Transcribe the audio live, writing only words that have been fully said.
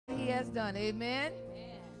has done. Amen.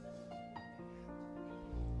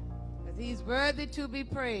 Because he's worthy to be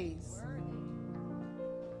praised.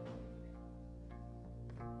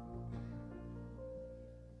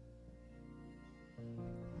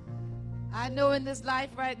 I know in this life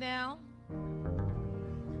right now,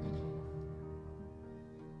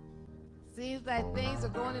 seems like things are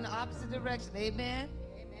going in the opposite direction. Amen.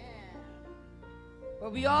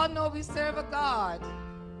 But we all know we serve a God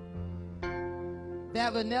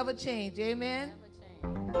that will never change. Amen.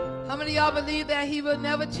 How many of y'all believe that he will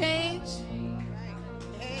never change?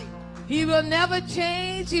 He will never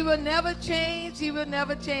change. He will never change. He will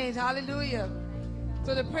never change. Hallelujah.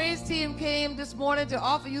 So the praise team came this morning to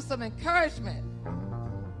offer you some encouragement.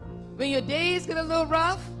 When your days get a little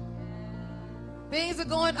rough, things are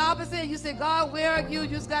going opposite, you say, God, where are you? You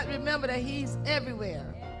just got to remember that he's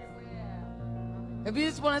everywhere. If you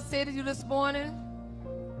just want to say to you this morning,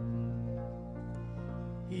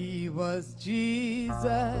 he was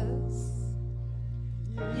Jesus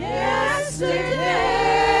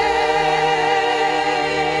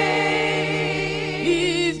yesterday.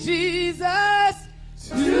 He's Jesus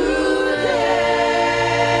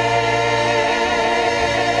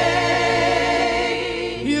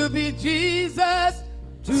today. He'll be Jesus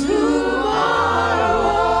tomorrow.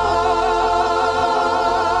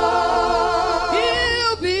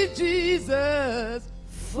 He'll be Jesus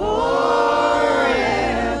forever.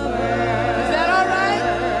 Is that all right?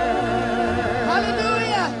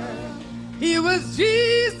 Hallelujah. He was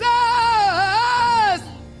Jesus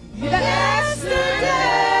yesterday.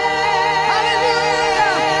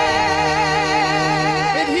 Hallelujah.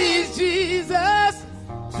 And he's Jesus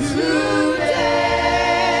today.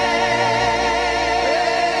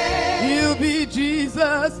 He'll be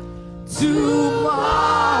Jesus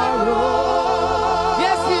tomorrow.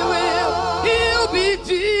 Yes, he will. He'll be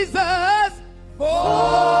Jesus forever.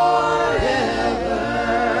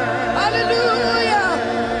 Hallelujah.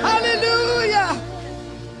 Hallelujah.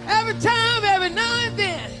 Every time, every now and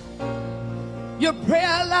then, your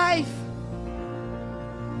prayer life,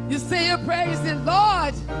 you say your prayer, you say,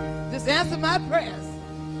 Lord, just answer my prayers.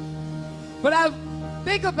 But I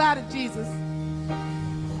think about it, Jesus.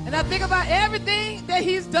 And I think about everything that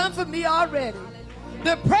he's done for me already.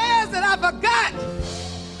 The prayers that I forgot,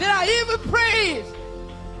 that I even prayed,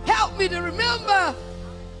 help me to remember.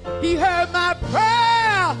 He heard my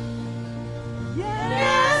prayer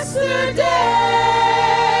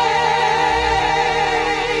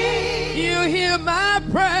yesterday. You hear my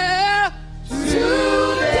prayer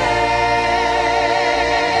today.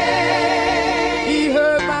 He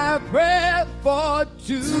heard my prayer for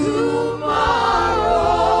tomorrow.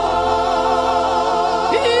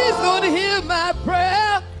 He's going to hear my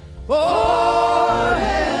prayer forever.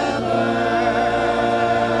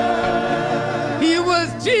 He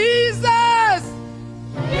was Jesus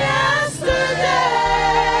yesterday.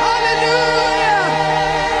 Hallelujah.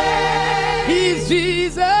 He's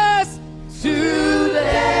Jesus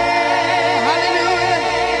today. Hallelujah.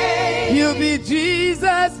 He'll be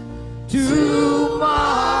Jesus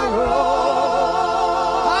tomorrow.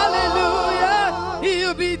 Hallelujah.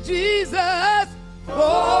 He'll be Jesus forever.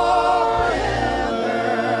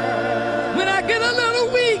 When I get a little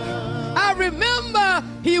weak, I remember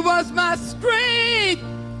he was my strength.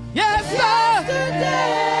 Yes, sir.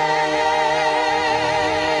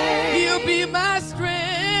 He'll be my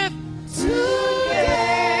strength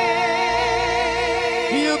today.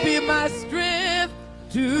 He'll be my strength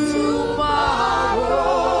tomorrow.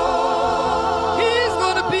 He's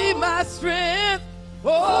going to be my strength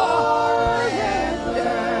forever.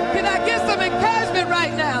 Can I get some encouragement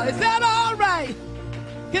right now? Is that all right?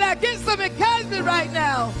 Can I get some encouragement right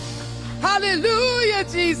now? Hallelujah,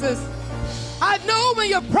 Jesus. I know when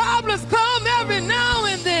your problems come every now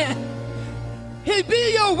and then, he'll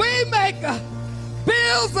be your way maker.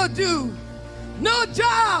 Bills are due, no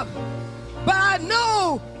job, but I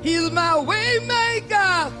know he's my way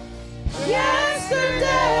maker.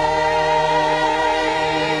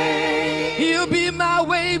 Yesterday, he'll be my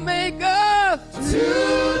way maker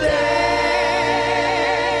today.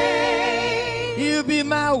 He'll be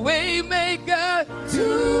my way maker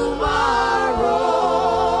tomorrow.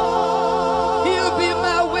 He'll be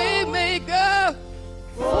my way maker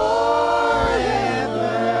forever.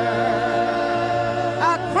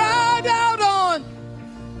 I cried out on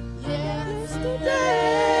yesterday,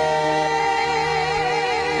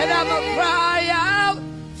 and I'm gonna cry out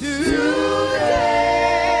today.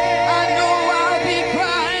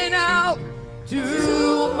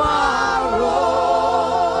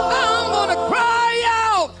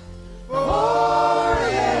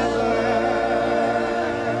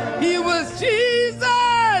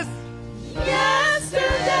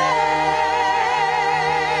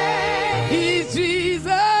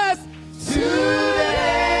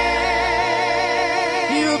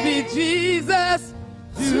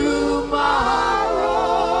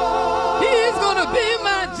 gonna be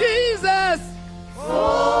my Jesus forever.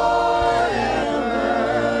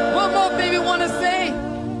 One more baby wanna say,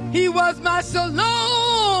 he was my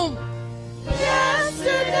shalom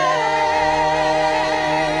yesterday.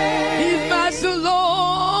 He's my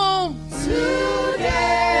shalom today.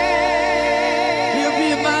 He'll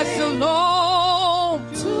be my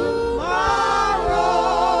shalom tomorrow.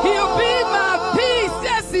 He'll be my peace,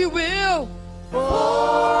 yes he will,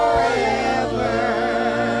 forever.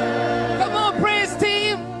 Come on, praise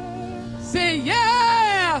team. Say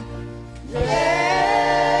yeah. Yeah.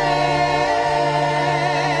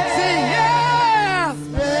 Say yeah.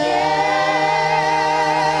 Yeah.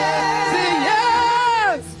 Say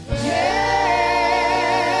yes.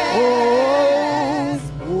 Yeah. Oh,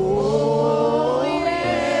 oh,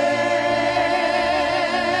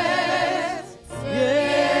 yes.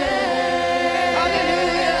 Yeah.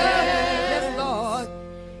 Hallelujah. Yes, Lord.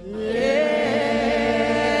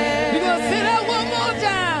 Yeah. We're gonna say that one more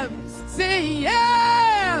time. Say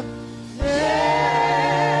yeah. Yeah.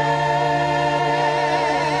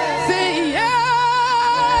 Say yeah.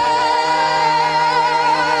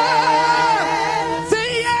 Say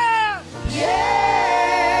yeah. Yeah.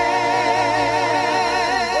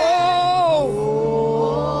 Oh.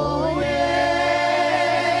 Oh,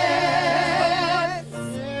 yes.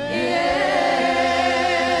 Yeah.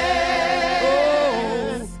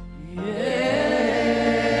 Oh. Yeah.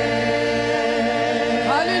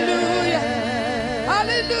 Hallelujah.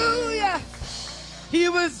 Hallelujah. He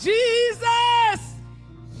was Jesus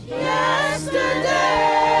yesterday.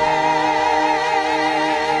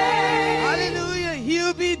 Hallelujah.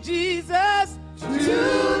 He'll be Jesus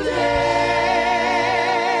today.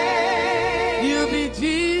 He'll be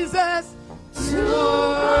Jesus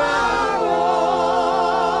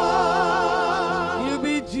tomorrow. He'll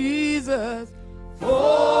be Jesus forever.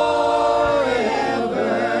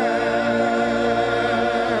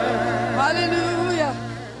 Hallelujah.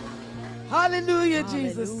 Hallelujah,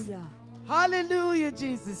 Jesus. Hallelujah. Hallelujah,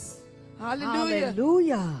 Jesus. Hallelujah.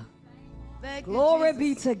 Hallelujah. Thank you, Glory Jesus.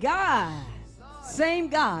 be to God. Same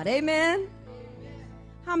God. Amen.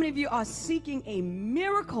 How many of you are seeking a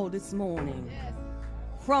miracle this morning Yes,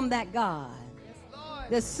 from that God? yes, Lord.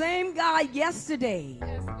 The same God yesterday,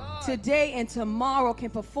 Yes, Lord. today, and tomorrow can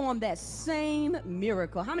perform that same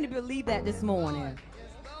miracle. How many believe that this morning? Yes,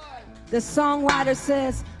 Lord. The songwriter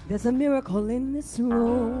says, there's a miracle in this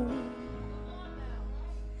room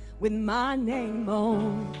with my name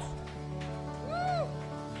on it.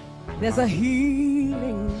 There's a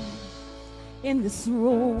healing in this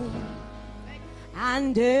room,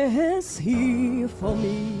 and it's here for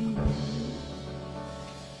me.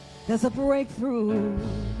 There's a breakthrough.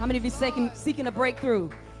 How many of you seeking a breakthrough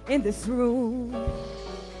in this room?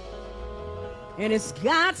 And it's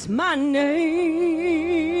got my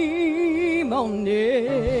name on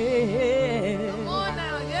it. Come on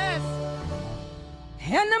now, yes.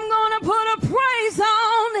 And I'm gonna put a praise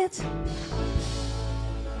on it.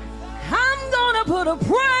 I'm gonna put a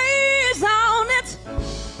praise on it.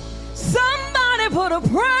 Somebody put a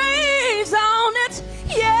praise on it.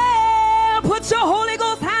 Yeah, put your Holy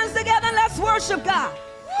Ghost hands together and let's worship God.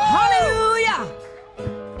 Hallelujah.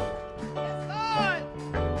 Yes, Lord.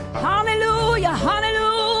 Hallelujah.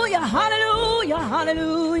 Hallelujah. Hallelujah.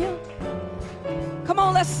 Hallelujah. Come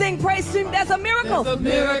on, let's sing praise to him. There's a miracle. There's a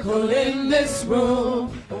miracle in this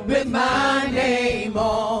room with my name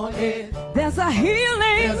on it. There's a healing.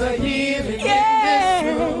 There's a healing Yeah. in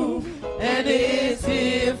this room, and it's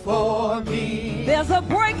here for me. There's a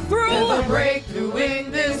breakthrough. There's a breakthrough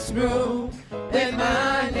in this room with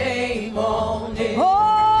my name on it.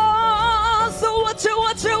 Oh, so what you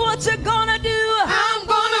gonna do? I'm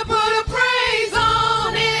gonna put a praise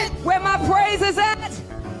on it. Where my praise is at,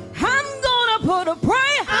 I'm gonna put a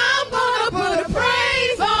praise. I'm gonna put a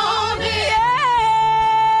praise on it.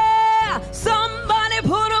 Yeah, somebody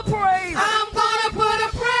put a praise. I'm gonna put a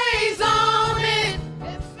praise on it.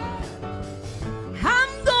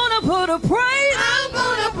 I'm gonna put a praise. I'm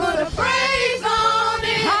gonna put a praise on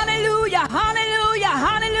it. Hallelujah, hallelujah,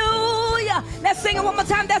 hallelujah. Let's sing it one more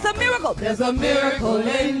time. There's a miracle. There's a miracle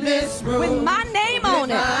in this room With my name on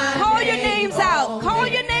it. my Call your name names out. on Call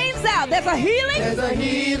it. your names out. There's a healing. There's a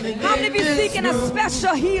healing. How many of you in this seeking a room,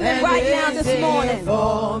 special healing and right now it's this here morning?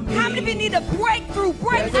 for me. How many of you need a breakthrough?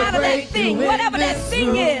 Break There's a out of that breakthrough thing, in whatever that this thing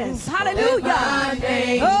room, is. with Hallelujah. my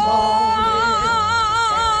name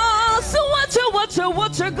Oh, so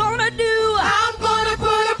what you gonna do? I'm gonna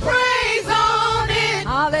put a praise on it.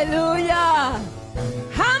 Hallelujah.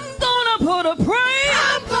 I'm gonna put a praise.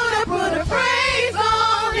 I'm gonna put a praise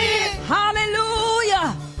on it.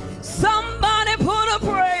 Hallelujah. Somebody put a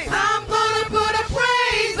praise. I'm gonna put a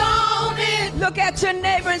praise on it. Look at your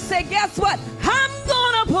neighbor and say, guess what? I'm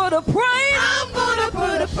gonna put a praise. I'm gonna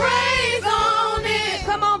put a praise on it.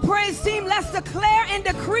 Come on, praise team, let's declare and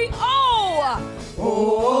decree. Oh,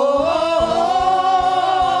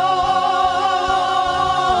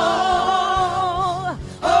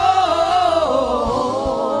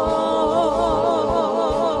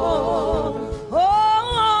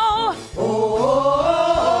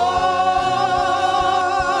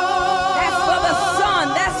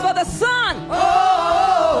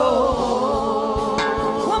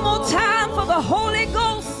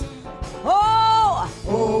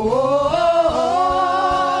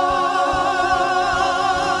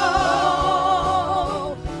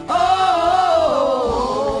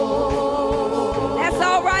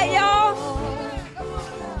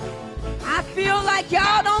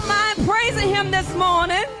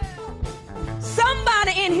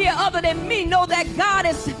 other than me know that God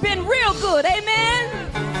has been real good. Amen.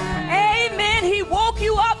 Amen. He woke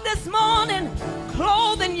you up this morning,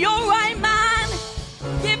 clothed in your right mind,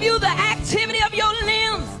 give you the activity of your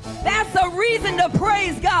limbs. That's a reason to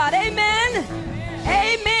praise God. Amen.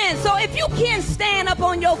 Amen. So if you can't stand up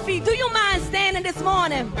on your feet, do you mind standing this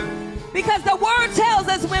morning? Because the word tells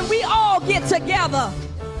us when we all get together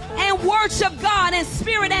and worship God in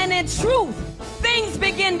spirit and in truth, things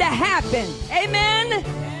begin to happen. Amen.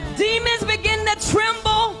 Demons begin to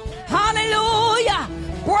tremble. Hallelujah.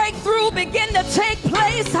 Breakthrough begin to take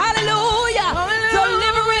place. Hallelujah. Hallelujah.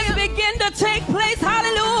 Deliverance begin to take place.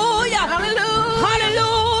 Hallelujah. Hallelujah.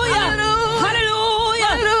 Hallelujah. Hallelujah.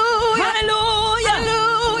 Hallelujah.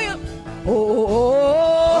 Hallelujah. Oh.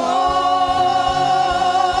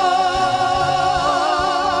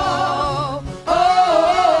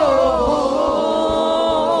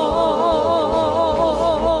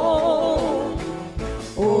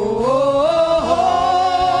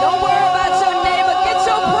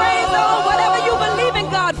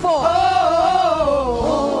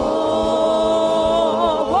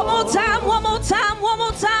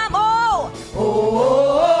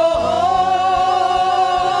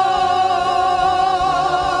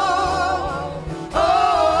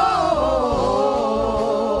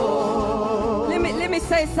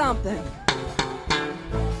 Something.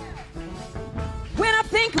 When I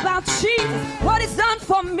think about Jesus, what He's done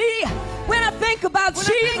for me, when I think about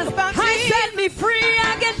Jesus, how He set me free,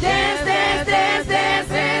 I can dance, dance, dance, dance,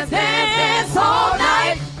 dance, dance all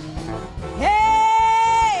night.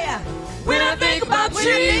 Hey, when I think about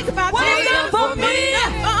Jesus, what He's done for me,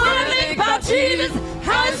 when I think about Jesus,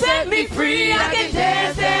 how He set me free, I can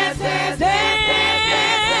dance, dance, dance,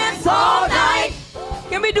 dance all night.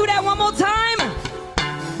 Can we do that one more time?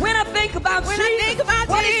 When I think about Jesus,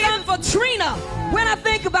 what He's done for Trina. When I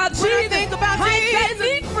think about Jesus, how He set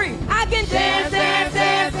me free. I can dance, dance,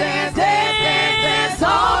 dance, dance, dance, dance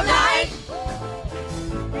all night.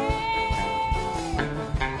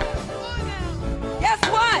 Guess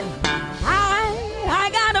what? I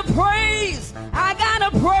gotta praise. I gotta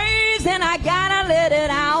praise and I gotta let it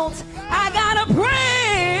out. I gotta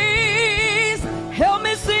praise. Help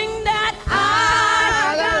me sing that.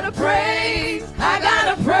 I gotta praise. I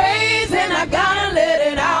gotta praise and I gotta let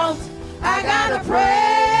it out. I gotta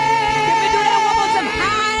praise. Can we do that one more time?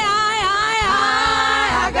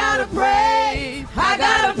 I gotta praise. I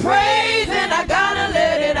gotta praise and I gotta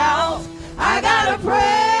let it out. I gotta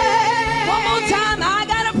praise. One more time. I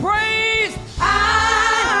gotta praise.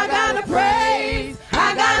 I gotta praise.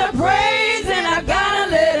 I gotta praise and I gotta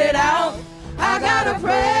let it out. I gotta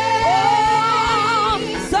praise.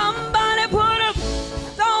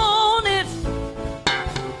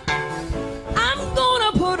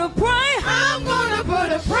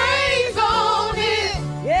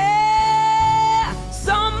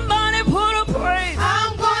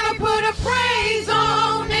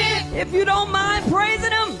 If you don't mind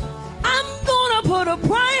praising Him, I'm gonna put a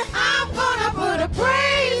praise. I'm gonna put a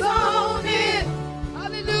praise on it.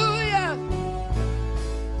 Hallelujah.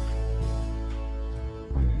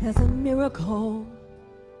 There's a miracle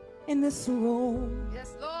in this room.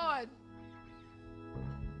 Yes, Lord.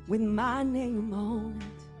 With my name on it.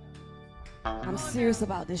 I'm serious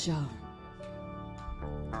about this, y'all.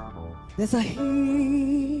 There's a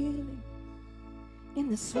healing in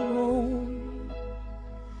this room.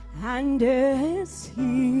 And it's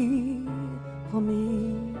here for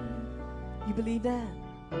me. You believe that?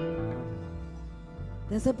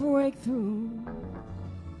 There's a breakthrough.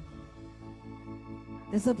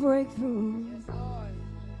 There's a breakthrough. Yes, Lord.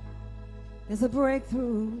 There's a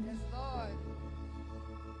breakthrough. Yes, Lord.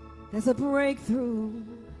 There's a breakthrough.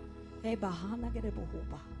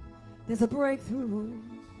 There's a breakthrough.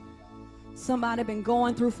 Somebody been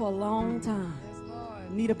going through for a long time. Yes, Lord.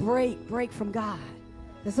 Need a break from God.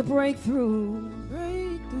 There's a breakthrough.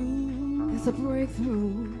 There's a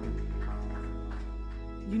breakthrough.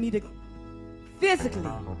 You need to physically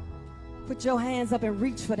put your hands up and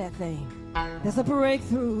reach for that thing. There's a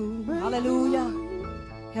breakthrough. Hallelujah.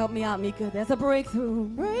 Help me out, Mika. There's a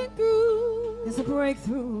breakthrough. There's a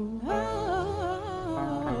breakthrough.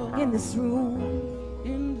 In this room.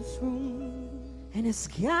 And it's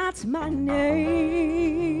got my name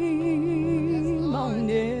on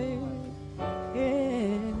it.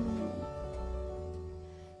 Yeah.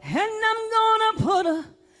 And I'm gonna put a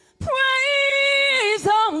praise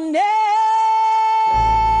on it.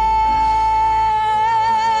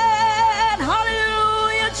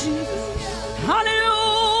 Hallelujah, Jesus.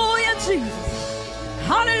 Hallelujah, Jesus.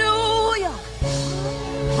 Hallelujah.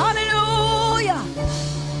 Hallelujah.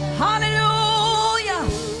 Hallelujah.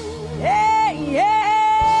 Yeah,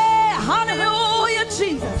 yeah. Hallelujah,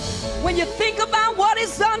 Jesus. When you think about what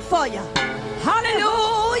He's done for you,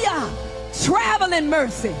 hallelujah. Traveling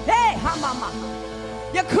mercy. Hey, mama.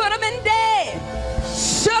 You could have been dead,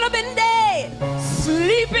 should have been dead,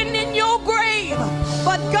 sleeping in your grave,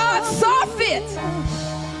 but God saw fit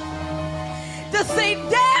to say,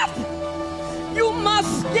 death, you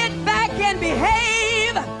must get back and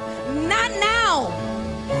behave. Not now.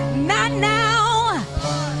 Not now.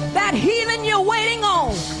 That healing you're waiting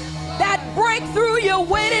on, that breakthrough you're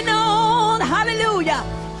waiting on, hallelujah.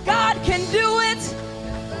 God can do it.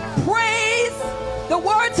 Praise. The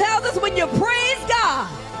word tells us when you praise God,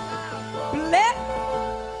 bless.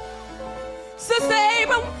 Sister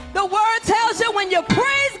Abram, the word tells you when you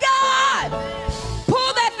praise God,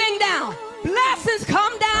 pull that thing down. Blessings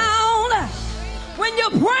come down. When you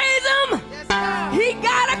praise Him, He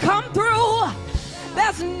gotta come through.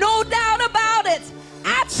 There's no doubt about it.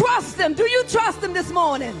 I trust Him. Do you trust Him this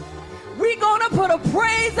morning? We're gonna put a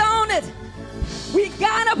praise on it. We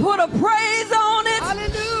gotta put a praise on it.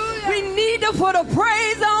 Hallelujah. We need to put a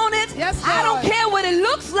praise on it. Yes, I don't Lord. care what it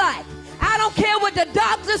looks like. I don't care what the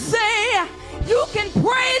doctors say. You can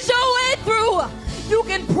praise your way through. You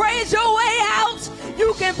can praise your way out.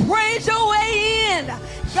 You can praise your way in.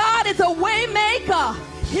 God is a way maker.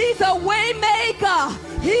 He's a way maker.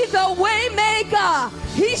 He's a way maker.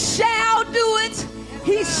 He shall do it.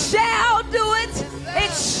 He shall do it.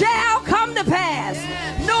 It shall come to pass.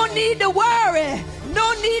 No need to worry.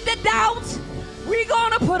 No need to doubt. We're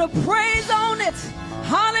going to put a praise on it.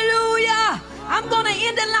 Hallelujah. I'm going to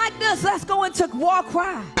end it like this. Let's go into war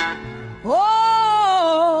cry.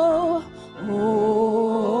 Oh,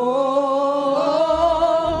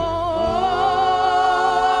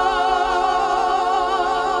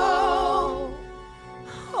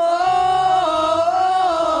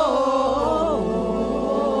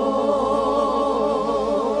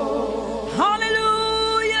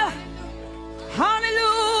 hallelujah.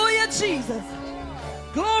 Hallelujah, Jesus.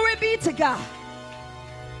 Glory be to God.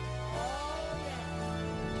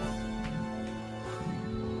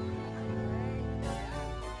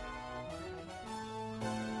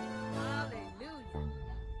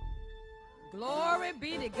 Glory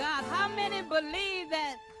be to God. How many believe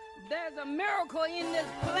that there's a miracle in this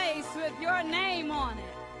place with your name on it?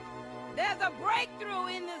 There's a breakthrough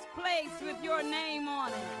in this place with your name on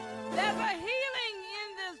it. There's a healing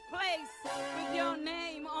in this place with your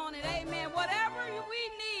name on it. Amen. Whatever we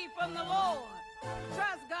need from the Lord,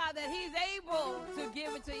 trust God that He's able to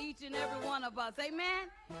give it to each and every one of us. Amen.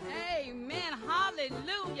 Amen.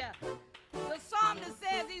 Hallelujah. The psalm that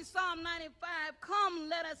says in Psalm 95, come,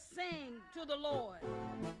 let us sing to the Lord.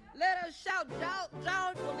 Let us shout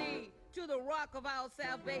joyfully to the rock of our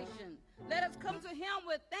salvation. Let us come to Him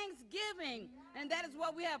with thanksgiving, and that is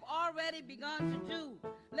what we have already begun to do.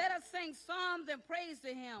 Let us sing psalms and praise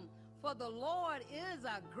to Him, for the Lord is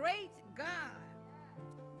a great God.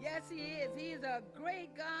 Yes, He is. He is a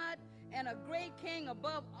great God and a great King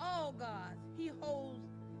above all gods. He holds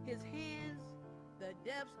His hands the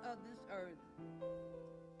depths of this earth,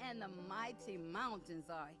 and the mighty mountains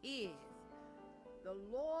are His. The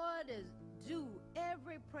Lord is due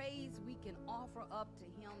every praise we can offer up to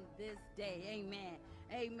Him this day. Amen.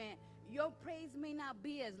 Amen. Your praise may not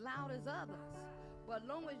be as loud as others, but as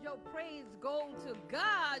long as your praise goes to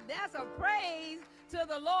God, that's a praise to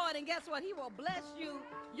the Lord. And guess what? He will bless you.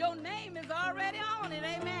 Your name is already on it.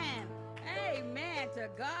 Amen. Amen. To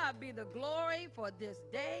God be the glory for this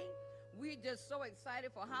day. We're just so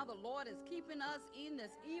excited for how the Lord is keeping us in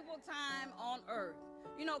this evil time on earth.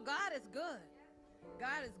 You know, God is good.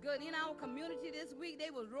 God is good. In our community this week,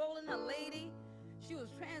 they was rolling a lady. She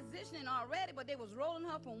was transitioning already, but they was rolling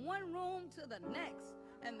her from one room to the next.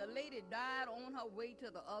 And the lady died on her way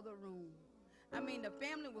to the other room. I mean, the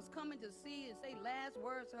family was coming to see and say last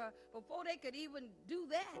words to her. Before they could even do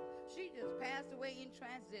that, she just passed away in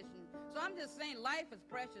transition. So I'm just saying life is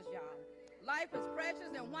precious, y'all. Life is precious,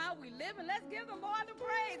 and while we living, let's give the Lord the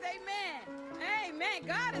praise. Amen. Amen.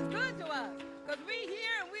 God is good to us because we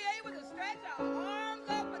here and we able to stretch our arms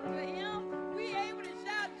up unto him. We able to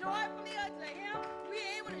shout joyfully unto him. We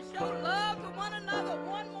able to show love to one another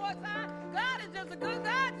one more time. God is just a good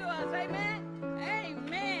God to us. Amen.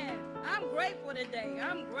 Amen. I'm grateful today.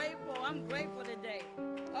 I'm grateful today.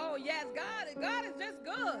 Oh, yes, God is just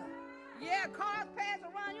good. Yeah, cars pass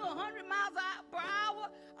around you 100 miles per hour,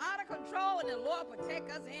 out of control, and the Lord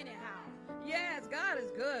protect us anyhow. Yes, God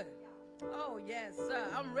is good. Oh, yes, sir.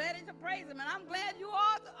 I'm ready to praise him, and I'm glad you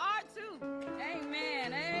all are too.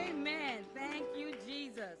 Amen. Amen. Thank you,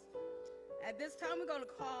 Jesus. At this time, we're going to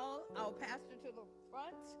call our pastor to the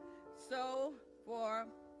front. So, for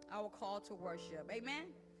our call to worship. Amen.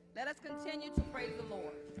 Let us continue to praise the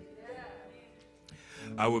Lord.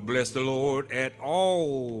 I will bless the Lord at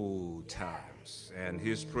all times, and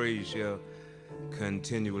his praise shall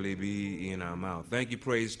continually be in our mouth. Thank you,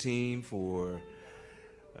 praise team, for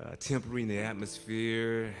tempering the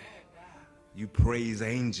atmosphere. You praise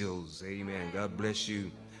angels. Amen. God bless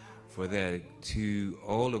you for that. To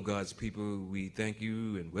all of God's people, we thank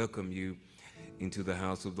you and welcome you into the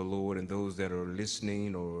house of the Lord, and those that are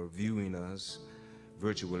listening or viewing us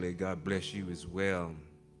virtually, God bless you as well.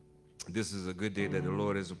 This is a good day that the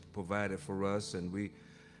Lord has provided for us, and we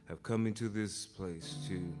have come into this place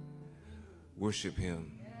to worship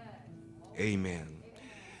him. Amen.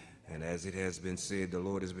 And as it has been said, the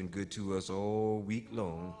Lord has been good to us all week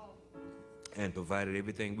long and provided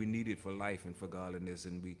everything we needed for life and for godliness,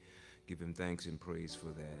 and we give him thanks and praise for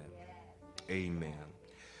that. Amen.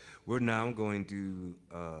 We're now going to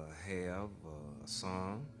have a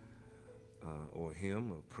song or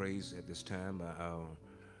hymn of praise at this time by our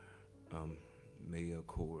male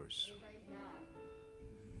chorus.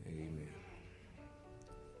 Amen.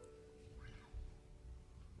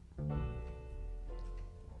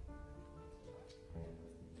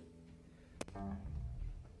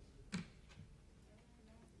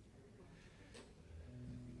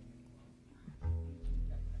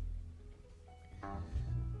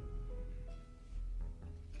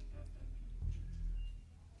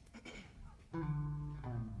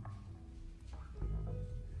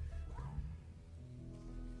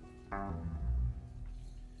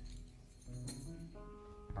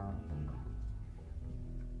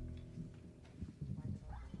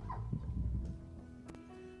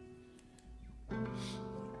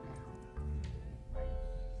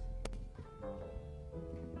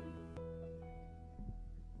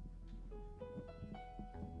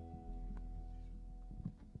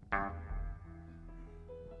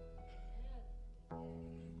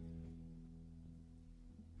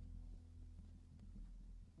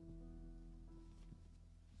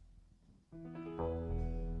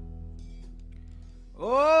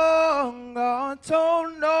 Oh, God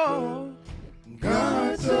told Noah.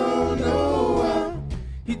 God told Noah.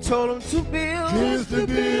 He told him to build just a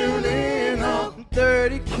building of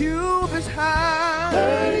 30 cubits high.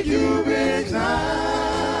 30 cubits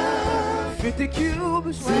high. 50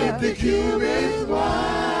 cubits wide. 50 cubits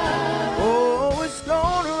wide. Oh, it's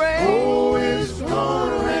gonna rain. Oh, it's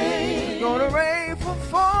gonna rain. It's gonna rain for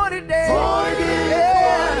 40 days. 40 days. Yeah.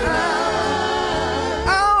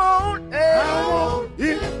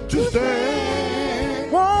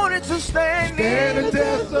 Stand the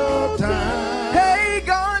test of time. Hey,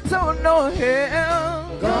 God told Noah.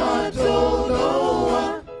 God told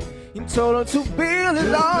Noah. He told him to build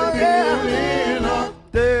his ark.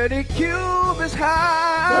 30 cubits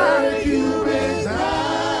high. 30 cubits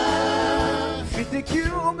high. 50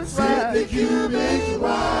 cubits wide. 50 cubits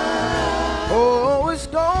wide. Oh, it's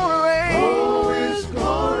gonna rain. Oh, it's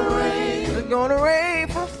gonna rain. It's gonna rain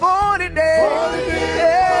for 40 days. 40 days.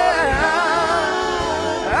 Yeah.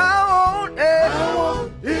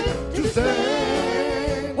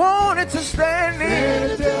 Wanted to stand in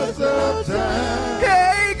the test of time.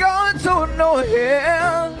 Hey, God told Noah.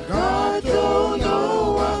 God told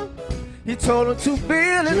Noah. He told him to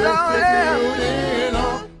build his ark.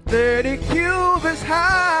 30 cubits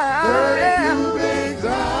high. 30 cubits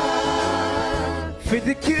high.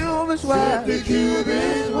 50 cubits wide. 50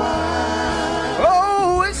 cubits wide.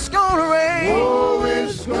 Oh, it's gonna rain. Oh,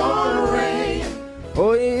 it's gonna rain.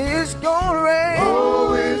 Oh, it's gonna rain.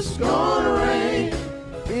 Oh, it's gonna rain.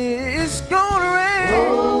 It's gonna rain.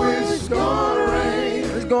 Oh, it's gonna rain.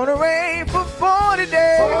 It's gonna rain for 40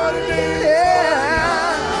 days. 40 days.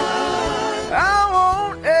 Yeah. I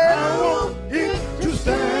want it to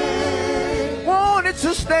stand. Want it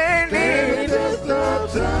to stand in.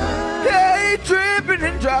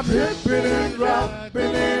 dropping, dripping and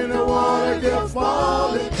dropping in the water, kept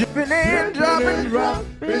falling. dripping and dropping,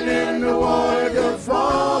 Dropping in the water, kept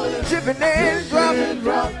falling. dripping and dropping,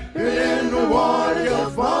 Dropping in the water,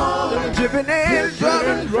 kept falling. dripping and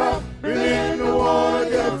dropping, Dropping in the water,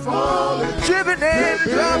 kept falling. dripping and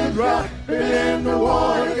dropping, Dropping in the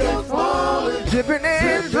water, kept falling. dripping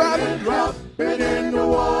and dropping. Dropping in the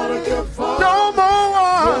water, kept falling. No more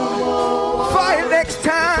war. Fire next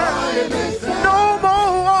time. No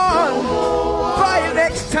more war. Fire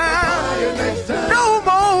next time. No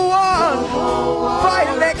more war.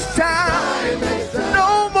 Fire next time.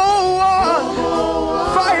 No more war.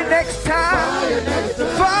 Fire next time.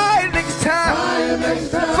 Fire next time.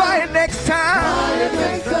 Fire next time.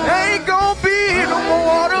 Ain't gonna be no more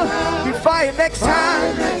water. We fire next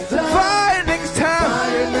time. Fire next time.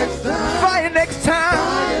 Fire next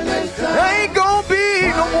time. Ain't gonna be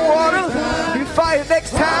no more water. We fire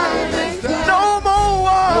next time. No more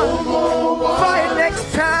war. Fire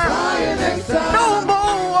next time. No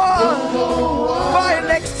more war. Fire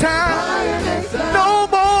next time. No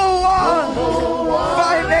more war.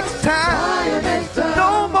 Fire next time. No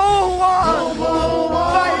more war.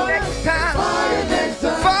 Fire next time.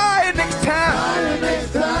 Fire next time.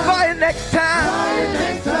 Fire next time.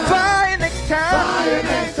 Fire next time.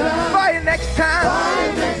 Fire next time.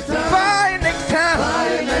 Fire next time.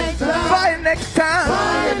 Fire next time.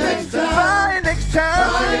 Fire next time.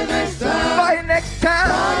 Fire next time.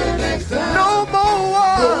 No more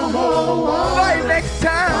war. Fire next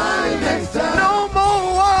time. No more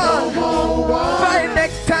war. Fire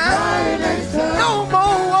next time. No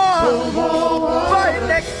more war. Fire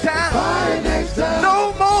next time. No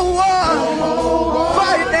more war.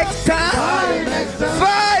 Fire next time.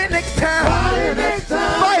 Fire next time.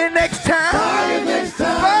 Fire next time.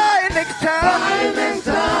 Fire next time.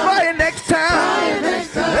 Fire next time.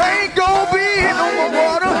 Ain't gonna be no more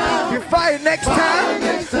water. You fire next time.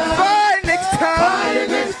 Fire next time.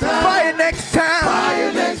 Fire next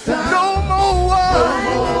time. No more war.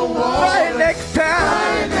 Fire next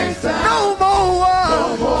time. No more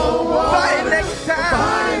war. Fire next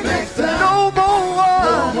time. No more war.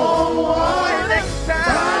 Fire next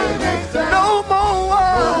time. No more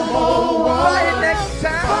war. Fire next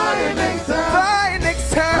time. Fire next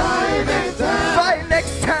time. Fire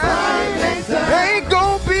next time. Ain't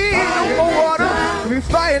gonna be no more water. We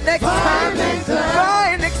fire next time.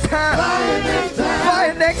 Fire next time.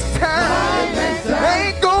 Fire next time.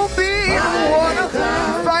 Ain't gonna be no water.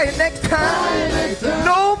 Fire next time.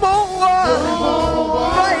 No more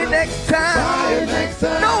war. Fire next time.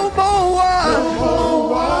 No more war.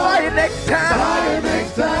 Fire next time.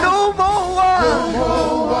 No more war.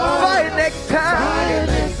 Fire next time.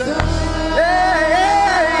 Yeah,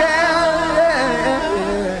 yeah, yeah,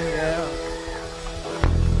 yeah.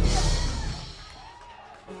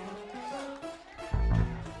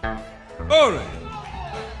 All right.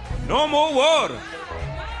 No more water.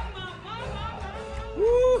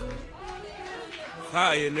 Woo.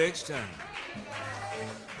 Fire next time.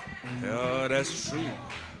 Oh, that's true.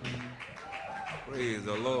 Praise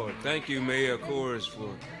the Lord. Thank you, Mayor Chorus,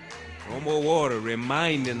 for no more water,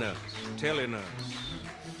 reminding us, telling us.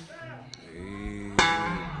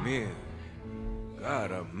 Amen.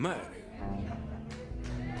 God Almighty.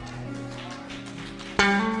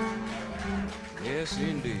 Yes,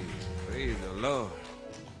 indeed. Praise the Lord.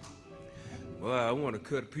 Boy, I want to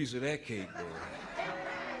cut a piece of that cake, boy.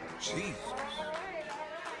 Jesus.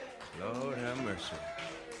 Lord have mercy.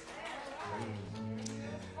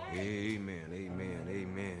 Amen, amen,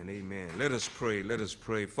 amen, amen. Let us pray, let us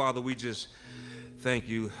pray. Father, we just thank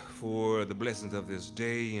you for the blessings of this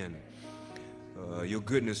day and your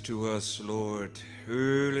goodness to us, Lord,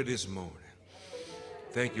 early this morning.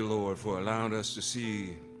 Thank you, Lord, for allowing us to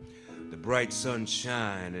see the bright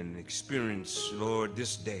sunshine and experience, Lord,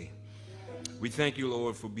 this day. We thank you,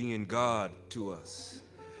 Lord, for being God to us.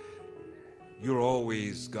 You're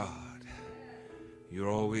always God. You're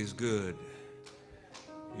always good.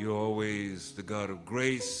 You're always the God of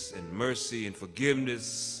grace and mercy and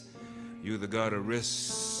forgiveness. You're the God of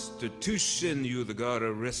restitution. You're the God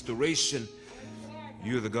of restoration.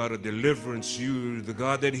 You're the God of deliverance. You're the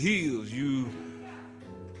God that heals. You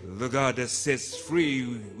the God that sets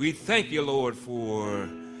free. We thank you, Lord, for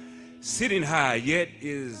sitting high, yet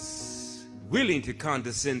is willing to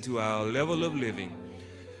condescend to our level of living,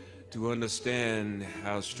 to understand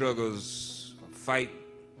our struggles, fight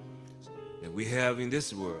that we have in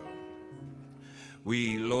this world.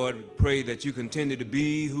 We, Lord, pray that you continue to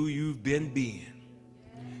be who you've been being.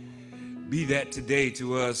 Be that today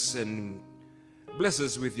to us, and bless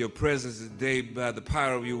us with your presence today by the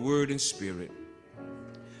power of your word and spirit.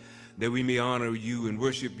 that we may honor you and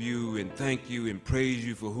worship you and thank you and praise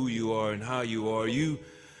you for who you are and how you are. You've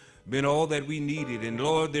been all that we needed. And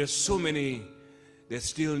Lord, there's so many that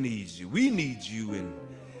still needs you. We need you, and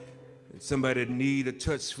somebody need a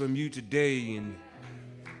touch from you today, and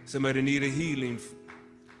somebody need a healing.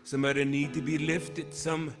 Somebody need to be lifted.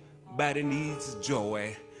 Somebody needs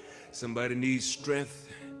joy. Somebody needs strength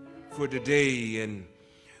for today. And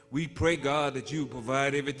we pray, God, that you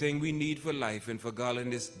provide everything we need for life and for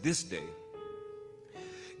godliness this day.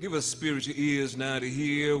 Give us spiritual ears now to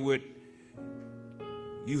hear what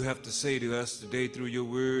you have to say to us today through your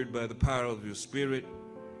word by the power of your spirit.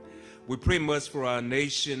 We pray much for our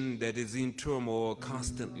nation that is in turmoil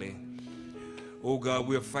constantly. Oh God,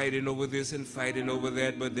 we're fighting over this and fighting over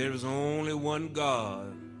that, but there's only one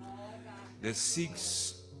God that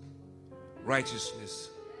seeks righteousness.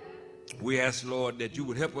 We ask, Lord, that you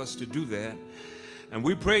would help us to do that. And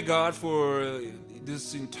we pray, God, for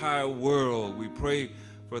this entire world. We pray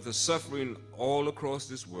for the suffering all across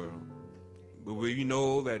this world. But we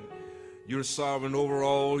know that you're sovereign over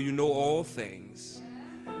all. You know all things.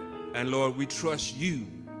 And Lord, we trust you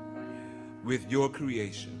with your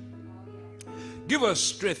creation. Give us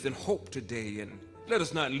strength and hope today, and let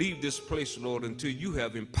us not leave this place, Lord, until you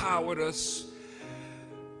have empowered us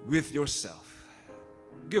with yourself.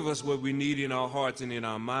 Give us what we need in our hearts and in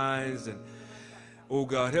our minds. And, oh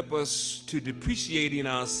God, help us to depreciate in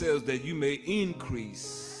ourselves that you may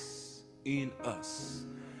increase in us.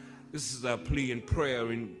 This is our plea and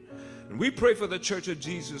prayer. And we pray for the Church of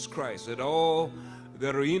Jesus Christ, that all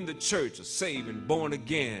that are in the church are saved and born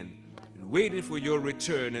again and waiting for your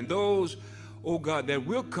return. And those, oh God, that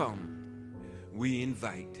will come, we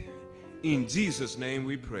invite. In Jesus' name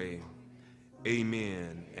we pray.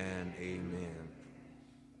 Amen and amen.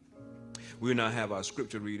 We'll now have our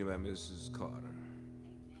scripture reading by Mrs. Carter.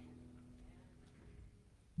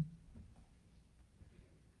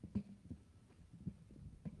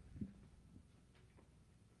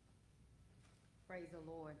 Praise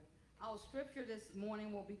the Lord. Our scripture this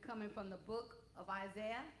morning will be coming from the book of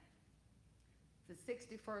Isaiah, the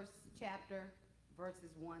 61st chapter, verses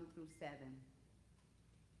 1 through 7.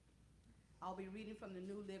 I'll be reading from the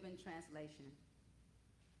New Living Translation.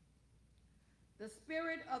 The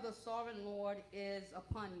Spirit of the Sovereign Lord is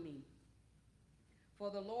upon me, for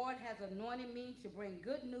the Lord has anointed me to bring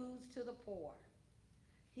good news to the poor.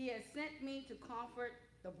 He has sent me to comfort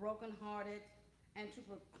the brokenhearted and to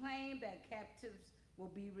proclaim that captives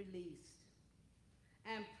will be released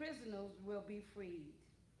and prisoners will be freed.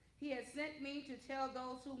 He has sent me to tell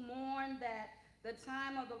those who mourn that the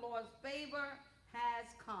time of the Lord's favor has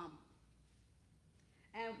come,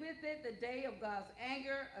 and with it the day of God's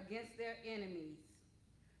anger against their enemies.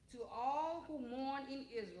 To all who mourn in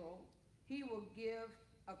Israel, he will give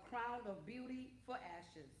a crown of beauty for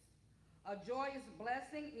ashes, a joyous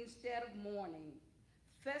blessing instead of mourning,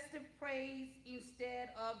 festive praise instead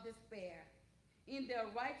of despair. In their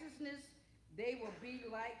righteousness they will be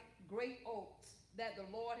like great oaks that the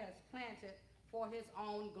Lord has planted for his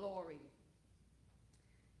own glory.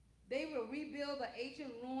 They will rebuild the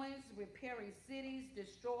ancient ruins, repairing cities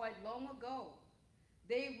destroyed long ago.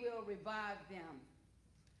 They will revive them,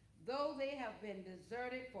 though they have been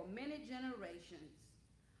deserted for many generations.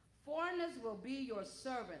 Foreigners will be your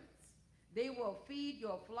servants. They will feed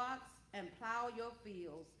your flocks and plow your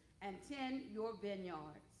fields and tend your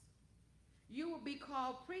vineyards. You will be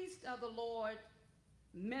called priest of the Lord,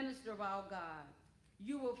 minister of our God.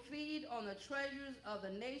 You will feed on the treasures of the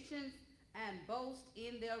nations and boast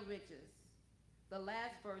in their riches. The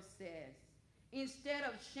last verse says, instead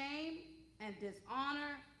of shame and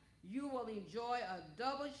dishonor, you will enjoy a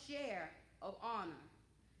double share of honor.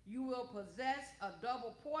 You will possess a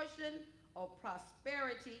double portion of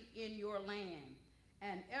prosperity in your land,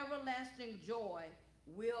 and everlasting joy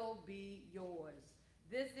will be yours.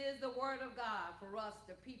 This is the word of God for us,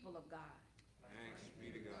 the people of God. Thanks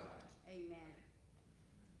be to God. Amen.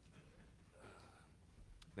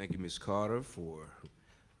 Thank you, Ms. Carter, for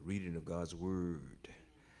reading of God's word.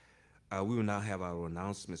 We will now have our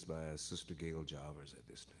announcements by Sister Gail Jarvis at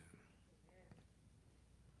this time.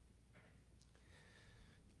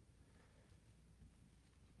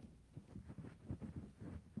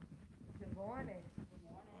 Good morning. Good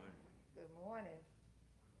morning. Good morning.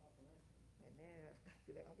 Amen.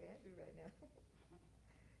 I'm angry right now.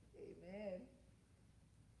 Amen.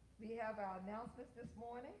 We have our announcements this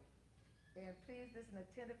morning, and please listen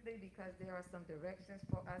attentively because there are some directions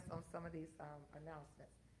for us on some of these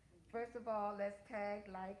announcements. First of all, let's tag,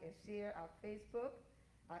 like, and share our Facebook.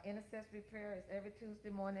 Our intercessory prayer is every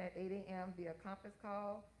Tuesday morning at 8 a.m. via conference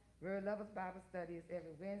call. Word Lovers Bible Study is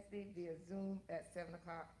every Wednesday via Zoom at 7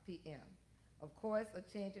 o'clock p.m. Of course, a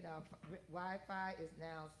change in our Wi-Fi is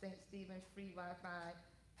now St. Stephen's free Wi-Fi,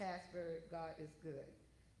 password, God is good.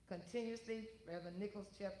 Continuously, Reverend Nichols,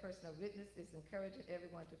 chairperson of Witness, is encouraging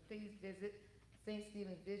everyone to please visit St.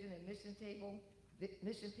 Stephen's Vision and Mission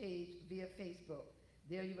page via Facebook.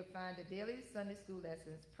 There you will find the daily Sunday school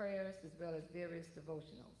lessons, prayers, as well as various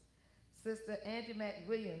devotionals. Sister Angie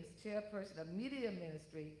McWilliams, chairperson of Media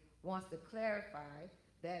Ministry, wants to clarify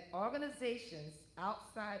that organizations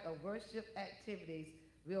outside of worship activities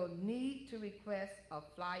will need to request a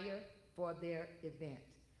flyer for their event.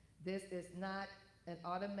 This is not an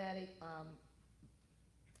automatic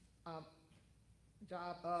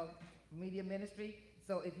job of Media Ministry.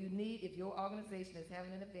 So if your organization is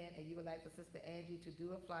having an event and you would like for Sister Angie to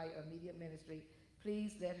do a flyer of Media Ministry,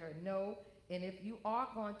 please let her know. And if you are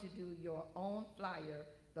going to do your own flyer,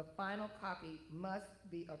 the final copy must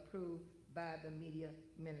be approved by the Media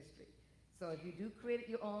Ministry. So if you do create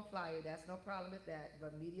your own flyer, that's no problem with that,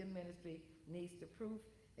 but Media Ministry needs the proof,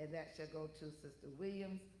 and that shall go to Sister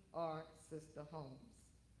Williams or Sister Holmes.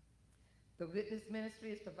 The Witness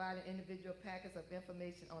Ministry is providing individual packets of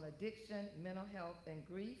information on addiction, mental health, and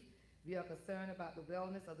grief. We are concerned about the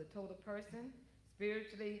wellness of the total person,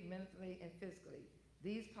 spiritually, mentally, and physically.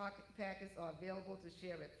 These packets are available to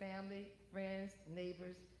share with family, friends,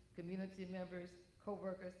 neighbors, community members,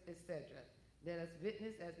 co-workers, etc. Let us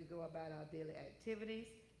witness as we go about our daily activities.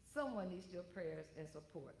 Someone needs your prayers and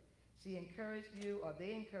support. They encourage you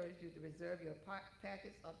to reserve your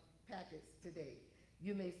packets today.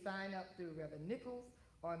 You may sign up through Reverend Nichols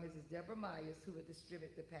or Mrs. Deborah Myers, who will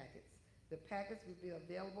distribute the packets. The packets will be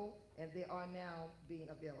available, and they are now being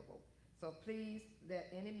available. So please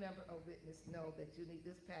let any member of Witness know that you need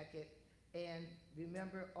this packet. And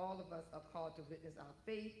remember, all of us are called to witness our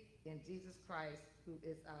faith in Jesus Christ, who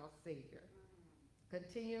is our Savior.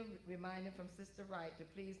 Continue reminding from Sister Wright to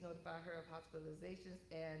please notify her of hospitalizations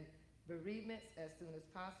and bereavements as soon as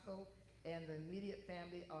possible. And the immediate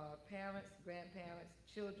family are parents, grandparents,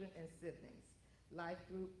 children, and siblings. Life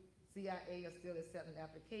Group CIA are still accepting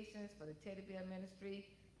applications for the Teddy Bear Ministry,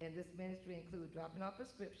 and this ministry includes dropping off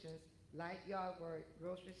prescriptions, light yard work,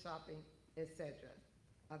 grocery shopping, etc.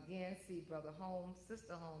 Again, see Brother Holmes,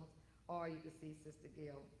 Sister Holmes, or you can see Sister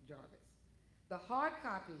Gail Jarvis. The hard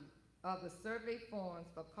copy of the survey forms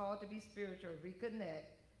for Call to Be Spiritual,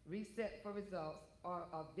 Reconnect, Reset for Results are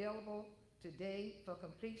available today for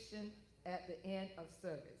completion at the end of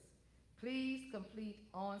service. Please complete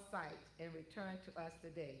on-site and return to us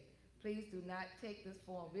today. Please do not take this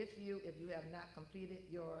form with you if you have not completed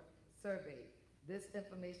your survey. This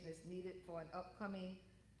information is needed for an upcoming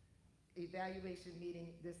evaluation meeting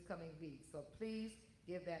this coming week. So please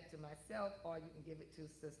give that to myself, or you can give it to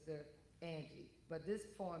Sister Angie. But this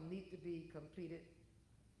form needs to be completed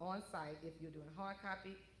on-site if you're doing hard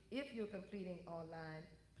copy. If you're completing online,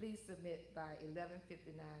 please submit by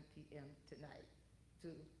 11:59 p.m. tonight to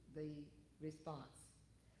the response.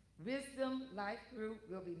 Wisdom Life Group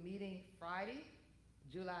will be meeting Friday,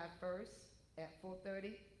 July 1st at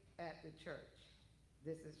 4:30 at the church.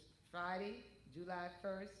 This is Friday, July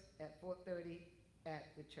 1st at 4:30 at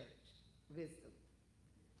the church. Wisdom.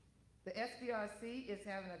 The SBRC is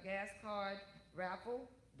having a gas card raffle.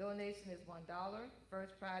 Donation is $1.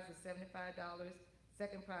 First prize is $75.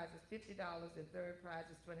 Second prize is $50, and third prize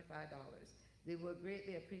is $25. They will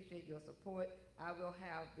greatly appreciate your support. I will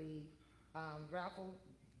have the raffle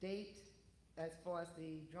date as far as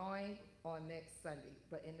the drawing on next Sunday.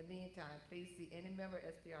 But in the meantime, please see any member of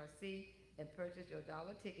SPRC and purchase your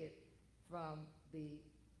dollar ticket from the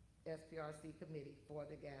SPRC committee for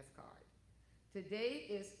the gas card. Today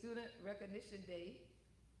is Student Recognition Day,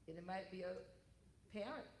 and it might be a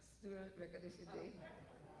parent Student Recognition Day.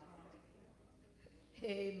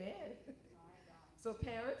 Amen. So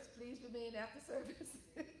parents, please remain after service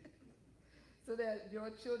so that your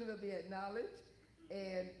children will be acknowledged.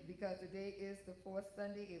 And because today is the fourth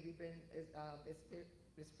Sunday, and we've been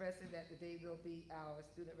expressing that today will be our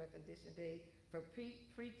Student Recognition Day for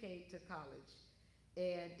pre-K to college.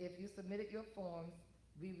 And if you submitted your forms,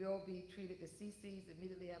 we will be treated to CC's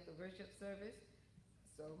immediately after worship service.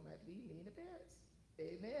 So it might be me and the parents.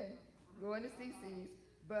 Amen. Going to CC's.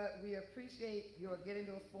 But we appreciate your getting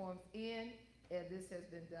those forms in, and this has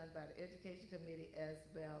been done by the Education Committee as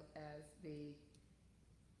well as the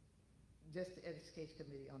Education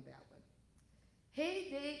Committee on that one.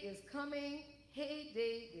 Heyday is coming.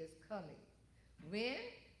 Heyday is coming. When?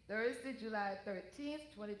 Thursday, July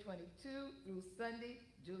 13th, 2022 through Sunday,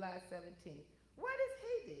 July 17th. What is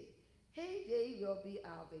Heyday? Heyday will be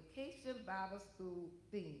our Vacation Bible School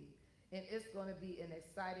theme. and it's going to be an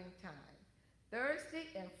exciting time. Thursday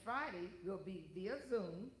and Friday will be via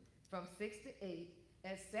Zoom from 6 to 8,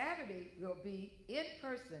 and Saturday will be in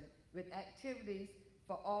person with activities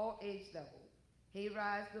for all age levels. Hay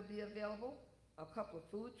rides will be available, a couple of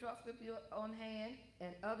food trucks will be on hand,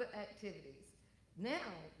 and other activities.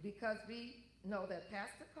 Now, because we know that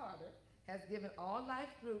Pastor Carter has given all life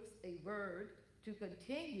groups a word to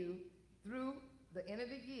continue through the end of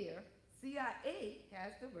the year, CIA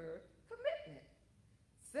has the word commitment.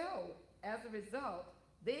 So, as a result,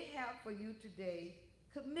 they have for you today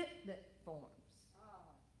commitment forms.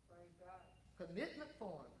 Commitment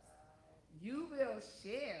forms. You will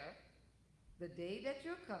share the day that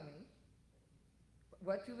you're coming,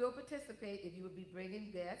 what you will participate if you will be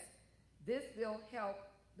bringing guests. This will help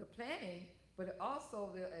the planning, but it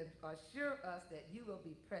also will assure us that you will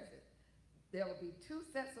be present. There will be 2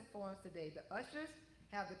 sets of forms today. The ushers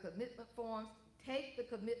have the commitment forms. Take the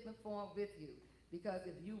commitment form with you, because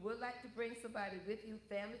if you would like to bring somebody with you,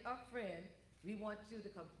 family or friend, we want you to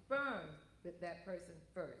confirm with that person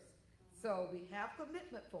first. So we have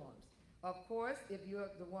commitment forms. Of course, if you're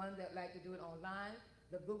the one that like to do it online,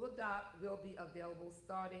 the Google Doc will be available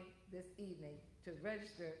starting this evening to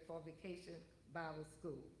register for Vacation Bible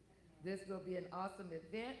School. This will be an awesome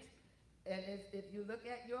event, and if you look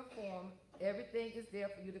at your form, everything is there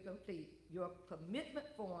for you to complete. Your commitment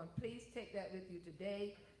form, please take that with you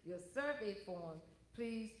today. Your survey form,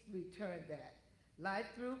 please return that.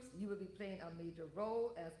 Life groups, you will be playing a major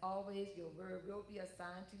role. As always, your word will be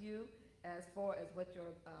assigned to you as far as what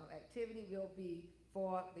your activity will be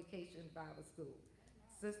for Vacation Bible School.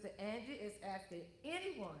 Sister Angie is asking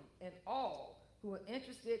anyone and all who are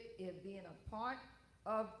interested in being a part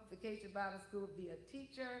of Vacation Bible School, be a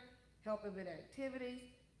teacher, helping with activities,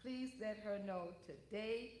 please let her know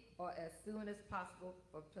today or as soon as possible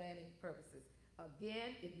for planning purposes.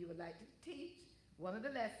 Again, if you would like to teach one of the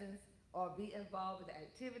lessons or be involved with the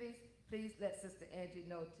activities, please let Sister Angie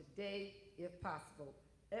know today if possible.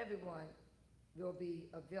 Everyone will be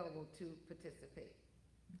available to participate.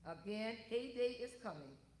 Again, Hay Day is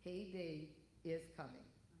coming. Hay Day is coming.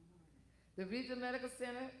 The Regional Medical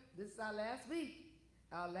Center, this is our last week.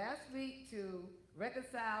 Our last week to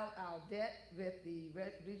reconcile our debt with the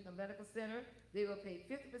Regional Medical Center. They will pay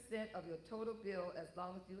 50% of your total bill as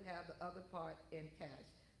long as you have the other part in cash.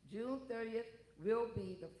 June 30th will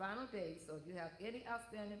be the final day, so if you have any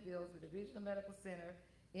outstanding bills with the Regional Medical Center,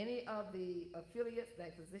 any of the affiliates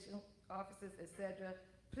like physician offices, etc.,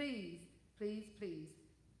 please, please, please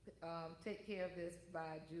take care of this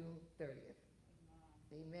by June 30th.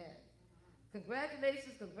 Amen.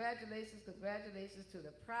 Congratulations, congratulations, congratulations to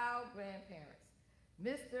the proud grandparents.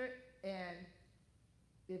 Mr. and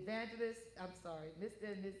Mrs.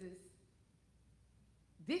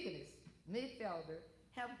 Deaconess Mayfelder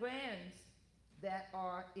have grands that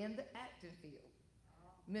are in the acting field.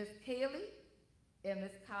 Miss Kaylee and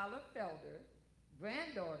Miss Kyla Felder,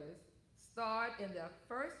 granddaughters, starred in their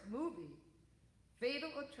first movie,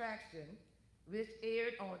 Fatal Attraction, which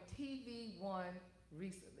aired on TV One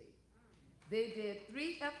recently. They did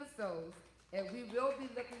 3 episodes, and we will be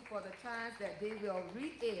looking for the times that they will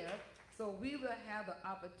re-air, so we will have the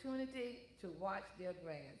opportunity to watch their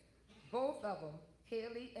grands. Both of them,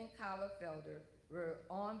 Kaylee and Kyla Felder, were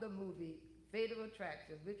on the movie Fatal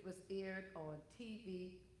Attraction, which was aired on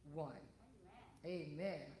TV One. Amen.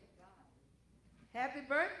 Amen. Happy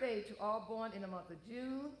birthday to all born in the month of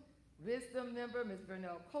June. Wisdom member Ms.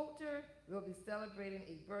 Vernell Coulter will be celebrating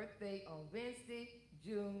a birthday on Wednesday,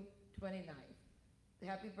 June 29th.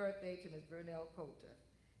 Happy birthday to Ms. Vernell Coulter.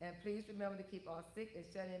 And please remember to keep our sick and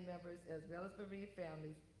shut-in members as well as bereaved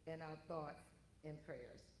families in our thoughts and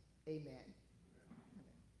prayers. Amen.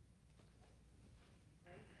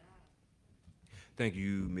 Thank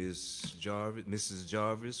you, Mrs.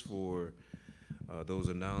 Jarvis, for those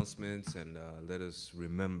announcements, and let us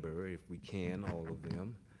remember, if we can, all of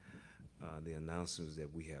them, the announcements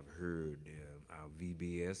that we have heard. Our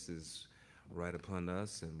VBS is right upon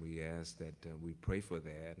us, and we ask that we pray for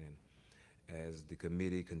that. And as the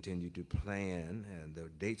committee continue to plan, and the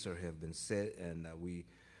dates have been set, and we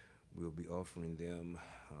will be offering them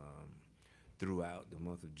throughout the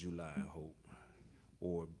month of July, I hope,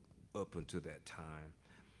 or up until that time.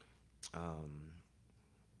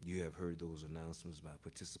 You have heard those announcements about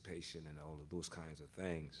participation and all of those kinds of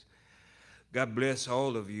things. God bless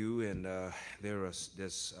all of you, and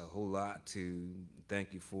there's a whole lot to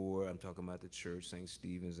thank you for. I'm talking about the church, St.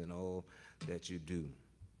 Stephen's, and all that you do.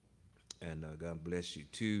 And God bless you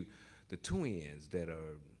to the twins that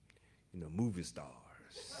are, movie stars.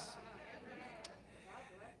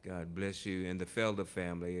 God bless you, and the Felder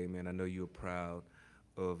family. Amen. I know you're proud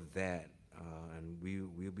of that, and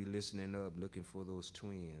we'll be listening up, looking for those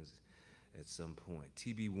twins at some point.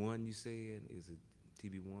 TB1, you said? Is it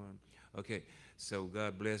TB1? Okay, so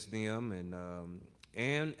God bless them,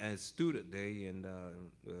 and as Student Day and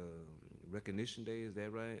Recognition Day, is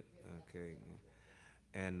that right? Okay,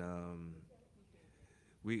 and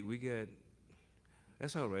we got,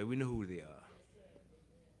 that's all right, we know who they are.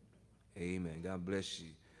 Amen. God bless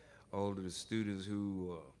you. All of the students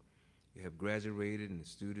who have graduated and the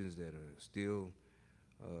students that are still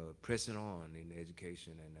pressing on in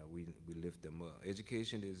education, and we lift them up.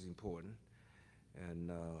 Education is important,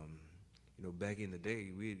 and you know, back in the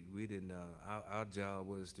day, we didn't. Our job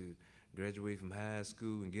was to graduate from high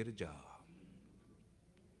school and get a job.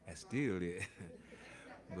 I still did,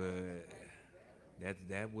 but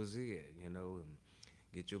that was it. You know, and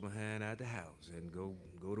get your behind out the house and go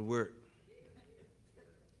to work.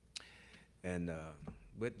 And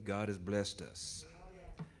but God has blessed us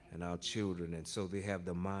and our children, and so they have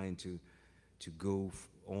the mind to go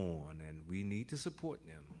on, and we need to support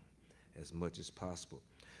them as much as possible.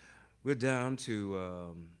 We're down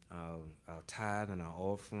to our tithe and our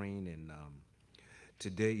offering, and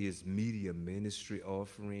today is media ministry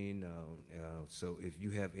offering. So if you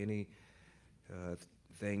have any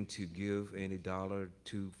thing to give, any $1,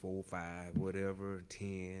 $2, $4, $5, whatever,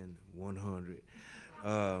 10, 100.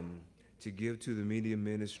 To give to the media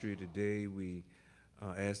ministry today, we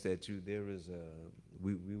ask that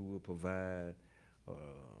we will provide a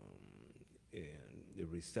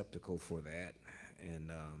receptacle for that,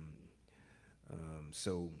 and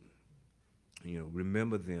so, you know,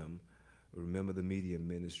 remember them, remember the media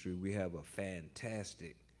ministry. We have a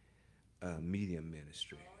fantastic media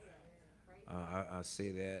ministry. I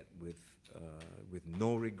say that with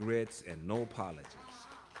no regrets and no apologies.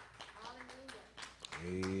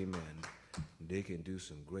 Amen. They can do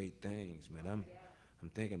some great things, man. I'm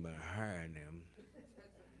thinking about hiring them.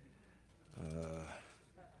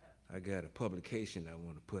 I got a publication I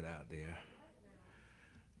want to put out there.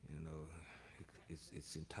 You know,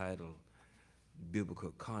 it's entitled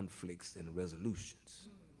Biblical Conflicts and Resolutions.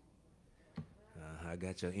 I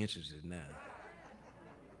got you interested now.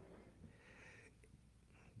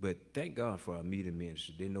 But thank God for our media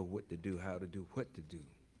ministry. They know what to do, how to do, what to do.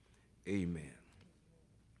 Amen.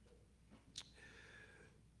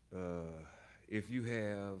 If you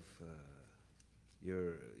have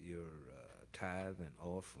your tithe and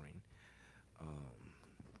offering,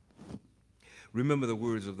 remember the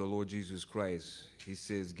words of the Lord Jesus Christ. He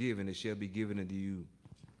says, "Give, and it shall be given unto you,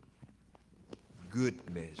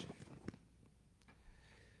 good measure,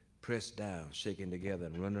 pressed down, shaken together,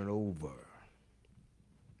 and running over.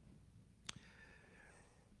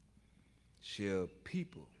 Shall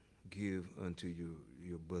people give unto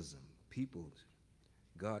your bosom?" People.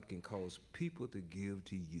 God can cause people to give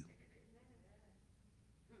to you.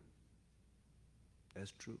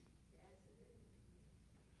 That's true.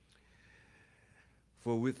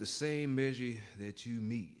 For with the same measure that you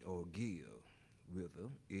meet or give with,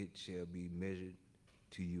 it shall be measured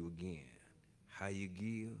to you again. How you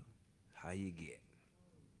give, how you get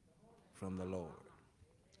from the Lord.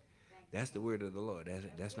 That's the word of the Lord.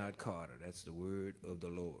 That's not Carter. That's the word of the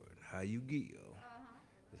Lord. How you give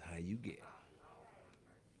is how you get.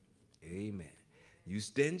 Amen. You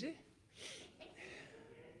stingy?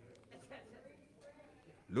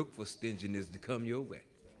 Look for stinginess to come your way.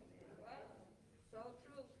 So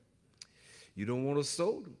true. You don't want to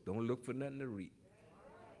sow? Don't look for nothing to reap.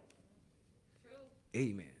 True.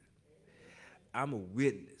 Amen. I'm a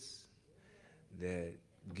witness that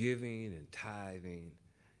giving and tithing,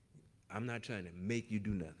 I'm not trying to make you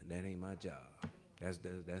do nothing. That ain't my job. That's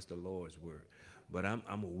the Lord's word. But I'm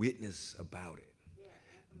a witness about it.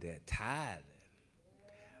 That tithing,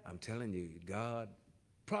 I'm telling you, God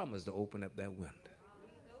promised to open up that window.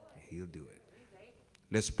 He'll do it.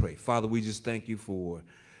 Let's pray. Father, we just thank you for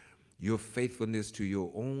your faithfulness to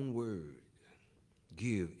your own word.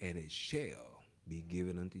 Give, and it shall be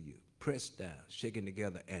given unto you. Pressed down, shaken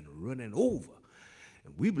together, and running over.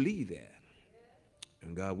 And we believe that.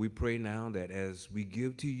 And God, we pray now that as we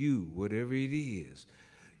give to you, whatever it is,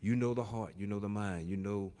 you know the heart, you know the mind, you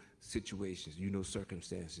know situations, you know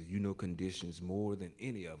circumstances, you know conditions more than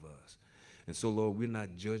any of us. And so, Lord, we're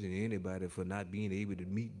not judging anybody for not being able to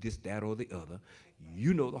meet this, that, or the other.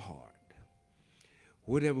 You know the heart.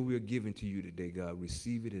 Whatever we're giving to you today, God,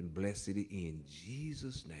 receive it and bless it in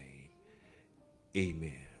Jesus' name.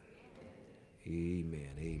 Amen. Amen.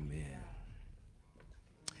 Amen.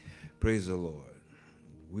 Praise the Lord.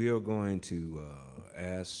 We are going to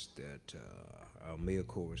ask that our male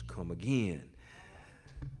chorus come again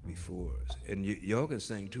before us. And y'all can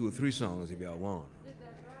sing 2 or 3 songs if y'all want.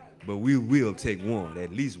 But we will take one,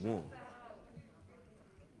 at least one.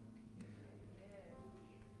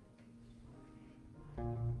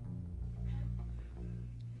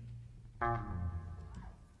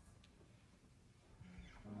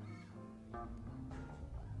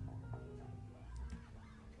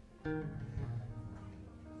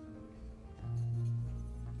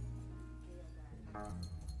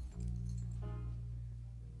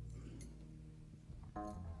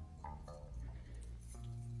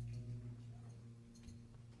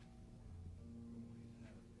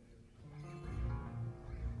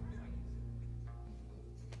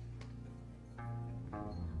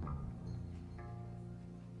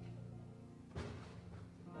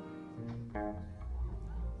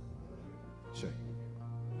 Check.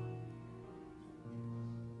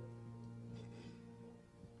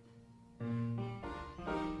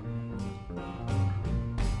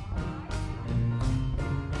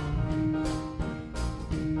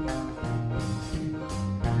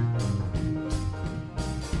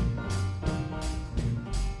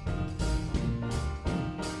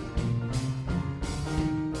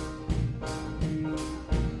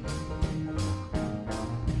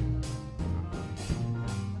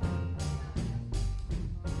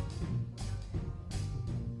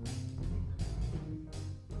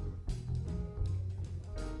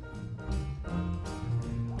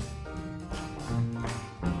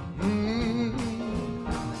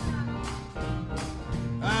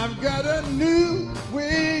 I've got a new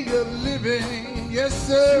way of living, yes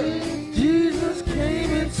sir. Jesus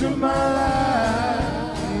came into my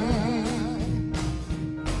life.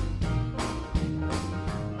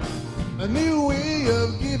 A new way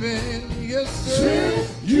of giving, yes sir.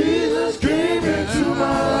 Jesus came into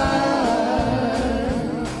my life.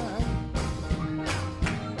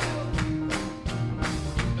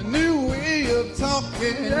 A new way of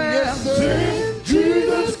talking, yes sir.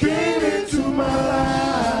 Jesus came into my life.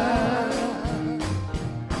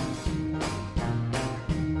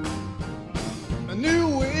 A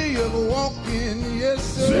new way of walking, yes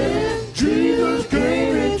sir. Jesus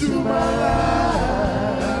came into my life.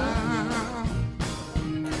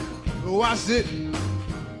 Watch it.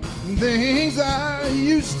 Things I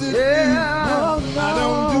used to do, I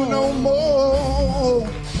don't do no more.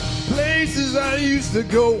 Places I used to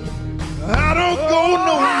go, I don't go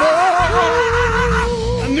no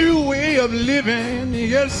more. A new way of living,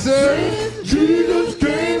 yes sir. Jesus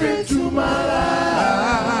came into my life.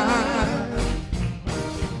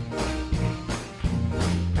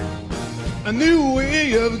 A new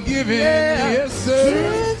way of giving, yes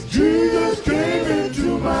sir. Jesus came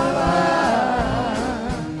into my life.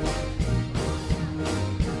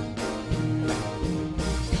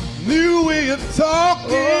 New way of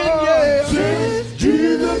talking, yeah.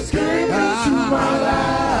 Jesus came into my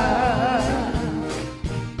life.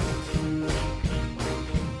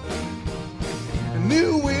 A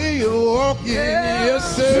new way of walking, yes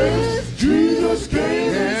sir. Jesus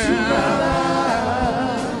came into my life.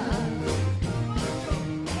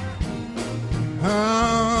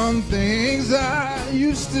 Things I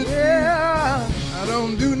used to do, I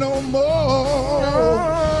don't do no more.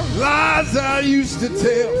 Lies I used to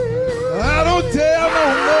tell, I don't tell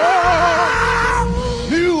no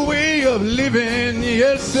more. New way of living,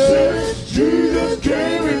 yes sir. Jesus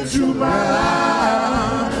came into my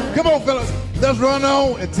life. Come on, fellas, let's run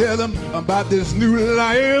on and tell them about this new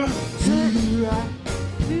life.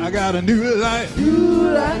 I got a new life.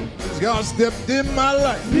 New life. God stepped in my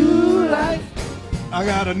life. New life. I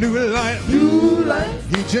got a new life. New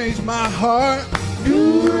life. He changed my heart.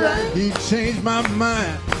 New life. He changed my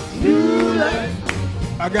mind. New life.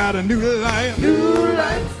 I got a new life. New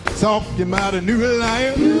life. Talking about a new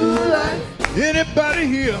life. New life. Anybody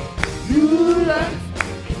here? New life.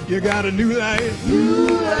 You got a new life. New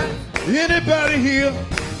life. Anybody here?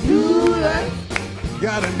 New life.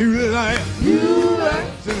 Got a new life. New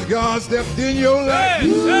life. Since God stepped in your life.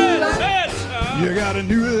 New life. You got a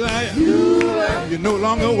new life. New life. You no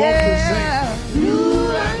longer walk the same. New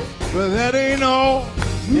life. But that ain't all.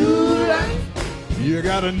 New life. You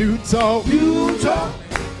got a new talk. New talk.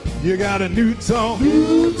 You got a new talk.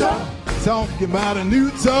 New talk. Talking about a new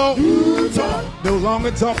talk. New talk. No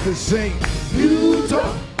longer talk the same. New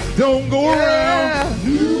talk. Don't go around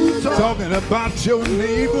New talk. talking about your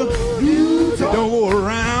neighbor. New talk. Don't go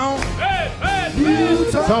around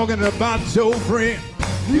New talk. talking about your friend.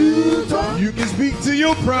 New talk. You can speak to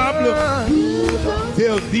your problem. New talk.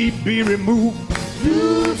 Tell deep be removed.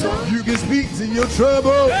 New talk. You can speak to your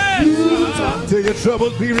trouble. New talk. Till your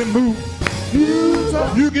troubles be removed. New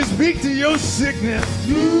talk. You can speak to your sickness.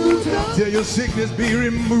 New talk. Till your sickness be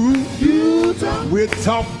removed. We're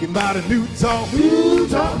talking about a new talk.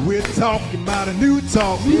 We're talking about a new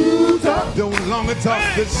talk. No longer talk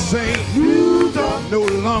the same. No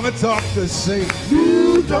longer talk the same.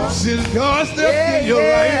 Since God stepped in your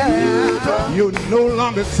life, you no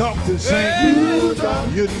longer talk the same.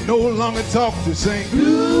 You no longer talk the same.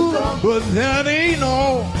 But that ain't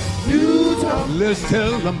all. Let's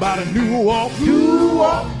tell them about a new walk.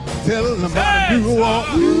 Tell them about a new walk.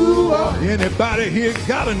 Anybody here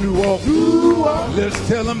got a new walk? Let's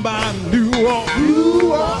tell them about a new walk.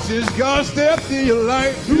 Since God stepped in your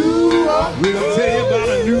life, we're gonna tell you about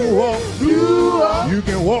a new walk. You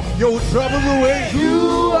can walk your troubles away.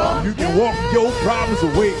 You can walk your problems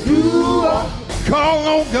away. Call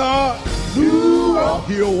on God.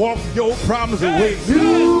 He'll walk your problems away.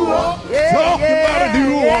 Talking about a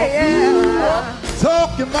new walk.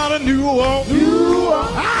 Talking about a new walk.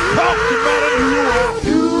 Talking about a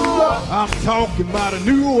new walk. I'm talking about a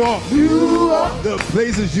new walk. The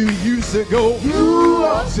places you used to go,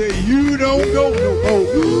 say you don't go no more.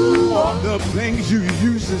 The things you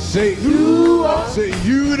used to say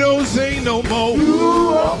you don't say no more.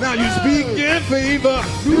 Now you speak in favor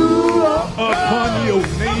upon your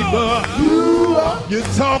neighbor. You're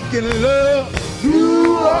talking love.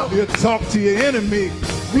 You talk to your enemy.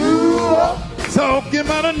 Talking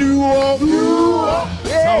about a new walk. Talking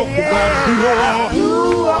about a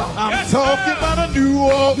new walk. I'm talking about a new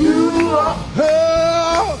walk.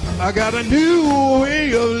 Oh, I got a new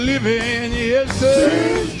way of living. Yes, sir.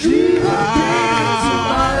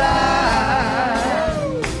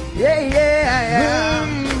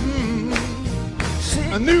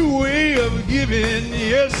 A new way of giving.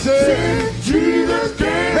 Yes, sir. Jesus came.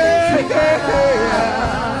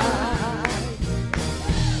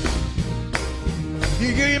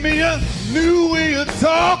 He gave me a new way of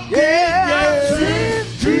talking.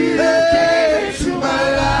 Jesus came into my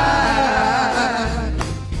life.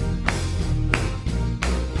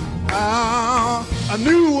 A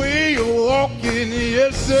new way of walking.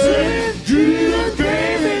 Yes, sir. Jesus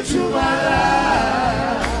came into my life.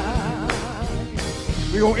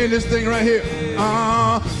 We're going to end this thing right here.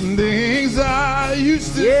 Things I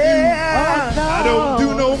used to do, I don't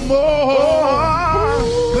do no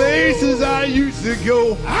more. Places I used to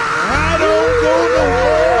go, I don't go no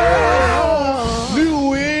more. New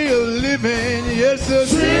way of living, yes, sir.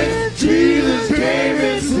 Since Jesus came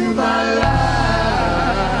into my life.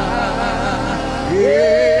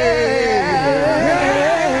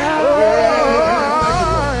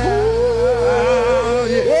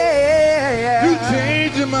 You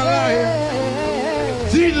changed my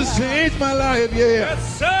life. Jesus changed my life, yeah.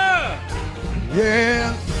 Yes, sir.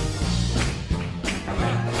 Yeah.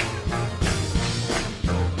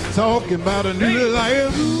 Talking about a new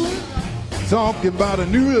life. Talking about a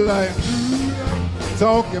new life.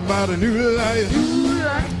 Talking about a new life.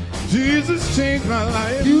 Jesus changed my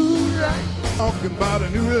life. Talking about a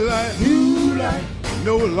new life.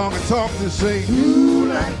 No longer talk the same.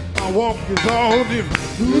 My walk is all different.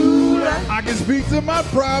 I can speak to my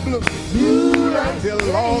problems. Tell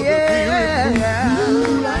all to be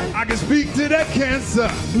removed. I can speak to that cancer.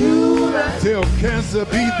 Tell cancer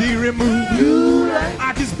be thee removed.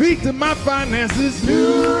 I can speak to my finances.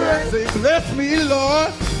 Say, bless me,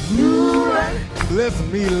 Lord. Bless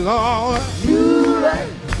me, Lord.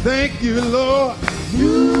 Thank you, Lord,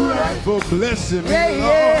 for blessing me,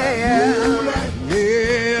 Lord.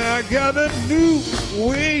 Yeah, I got a new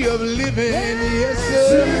way of living. Yes,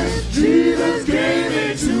 sir. Jesus came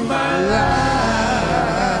into my life.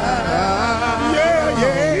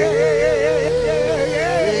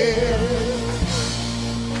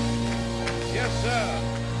 Yes, sir.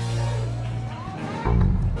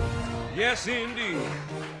 Yes, indeed.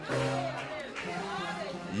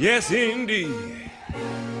 Yes, indeed.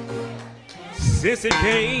 Since it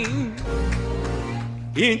came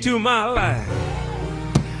into my life,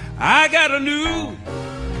 I got a new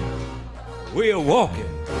way of walking.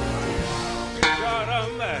 God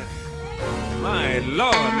Almighty. My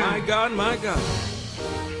Lord, my God, my God.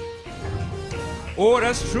 Oh,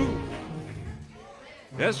 that's true.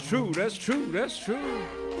 That's true, that's true, that's true.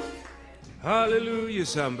 Hallelujah,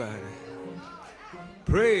 somebody.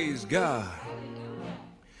 Praise God.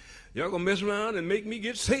 Y'all gonna mess around and make me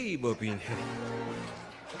get saved up in here.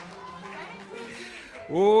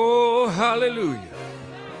 Oh, hallelujah.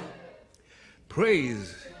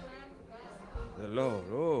 Praise the Lord.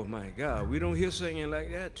 Oh, my God. We don't hear singing like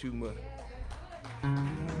that too much. Yeah,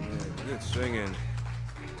 good singing.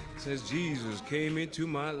 It says Jesus came into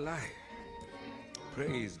my life.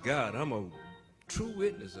 Praise God. I'm a true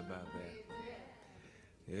witness about that.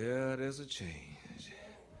 Yeah, there's a change.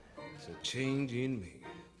 It's a change in me.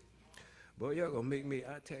 Boy, y'all gonna make me,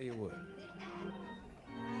 I tell you what.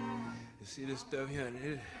 You see this stuff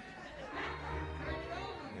here?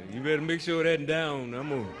 You better make sure that down.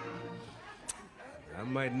 I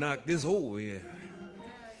might knock this over here.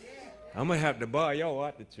 I'm gonna have to buy y'all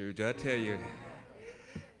out the church. I tell you.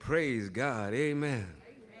 Praise God. Amen.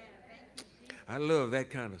 I love that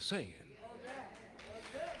kind of singing.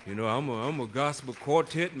 You know, I'm a gospel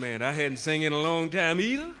quartet man. I hadn't sang in a long time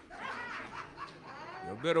either.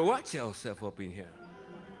 You better watch yourself up in here.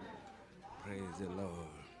 Praise the Lord.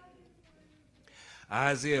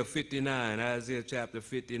 Isaiah 59, Isaiah chapter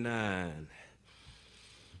 59,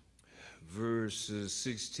 verses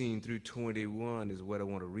 16 through 21 is what I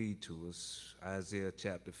want to read to us. Isaiah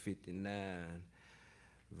chapter 59,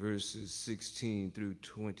 verses 16 through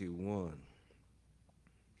 21.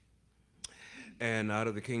 And out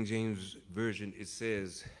of the King James Version, it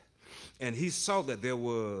says, and he saw that there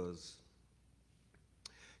was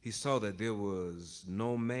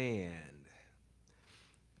no man,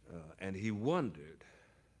 and he wondered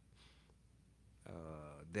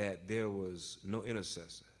that there was no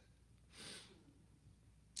intercessor.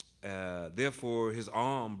 Therefore, his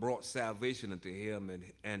arm brought salvation unto him,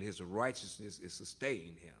 and his righteousness is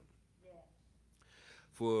sustaining him. Yeah.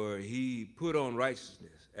 For he put on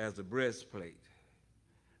righteousness as a breastplate,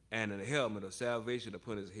 and a helmet of salvation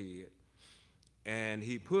upon his head, and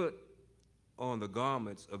he put on the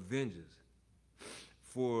garments of vengeance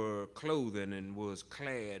for clothing, and was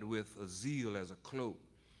clad with a zeal as a cloak.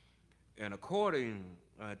 And according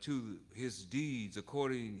to his deeds,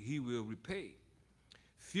 according he will repay.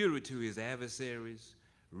 Fury to his adversaries,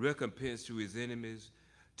 recompense to his enemies.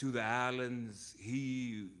 To the islands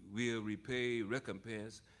he will repay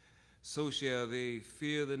recompense. So shall they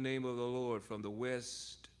fear the name of the Lord from the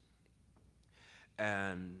west,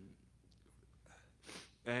 and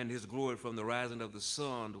his glory from the rising of the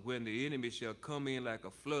sun. When the enemy shall come in like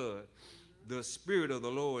a flood, the Spirit of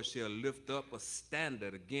the Lord shall lift up a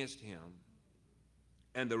standard against him.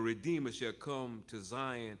 And the Redeemer shall come to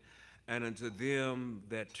Zion, and unto them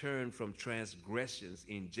that turn from transgressions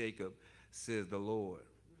in Jacob, says the Lord.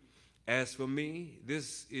 As for me,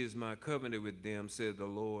 this is my covenant with them, says the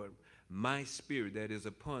Lord. My spirit that is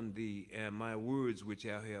upon thee, and my words which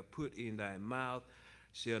I have put in thy mouth,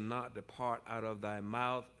 shall not depart out of thy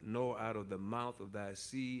mouth, nor out of the mouth of thy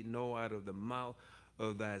seed, nor out of the mouth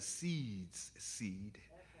of thy seed's seed,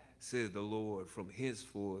 says the Lord, from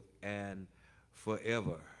henceforth and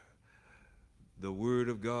forever. The word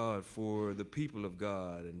of God for the people of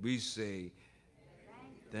God. And we say,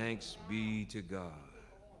 thanks be to God.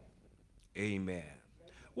 Amen.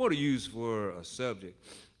 What to use for a subject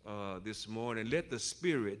this morning? Let the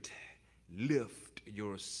Spirit lift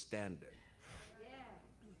your standard.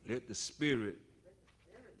 Let the Spirit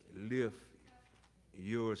lift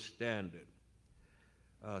your standard.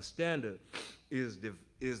 Standard is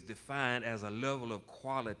defined as a level of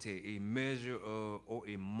quality, a measure of, or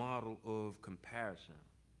a model of comparison.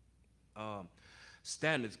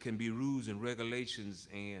 Standards can be rules and regulations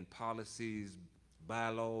and policies,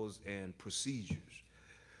 bylaws and procedures.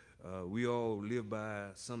 We all live by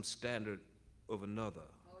some standard of another.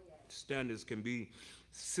 Standards can be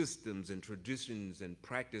systems and traditions and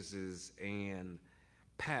practices and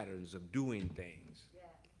patterns of doing things.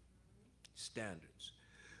 Standards.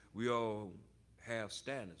 We all have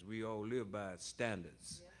standards. We all live by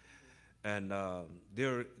standards. And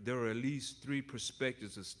there are at least three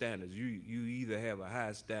perspectives of standards. You either have a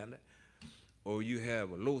high standard, or you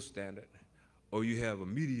have a low standard, or you have a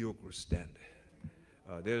mediocre standard.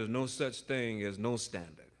 There's no such thing as no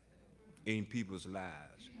standard in people's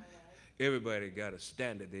lives. Everybody got a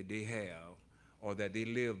standard that they have or that they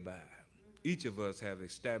live by. Each of us have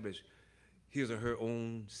established his or her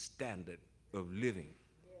own standard of living.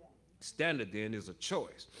 Standard then is a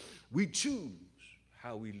choice. We choose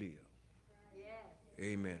how we live.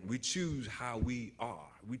 Amen. We choose how we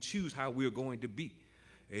are. We choose how we're going to be.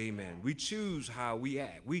 Amen. We choose how we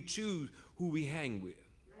act. We choose who we hang with.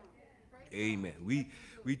 Amen.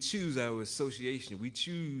 We choose our association. We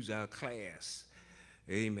choose our class.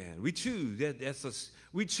 Amen. We choose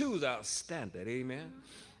we choose our standard. Amen.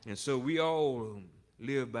 And so we all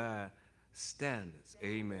live by standards.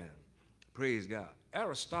 Amen. Praise God.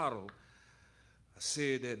 Aristotle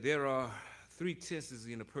said that there are three tenses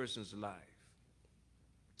in a person's life.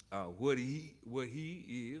 What he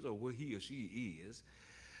is, or what he or she is,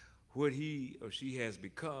 what he or she has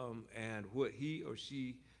become, and what he or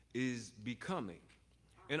she is becoming.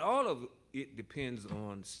 And all of it depends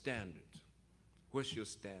on standards. What's your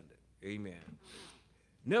standard? Amen.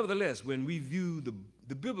 Nevertheless, when we view the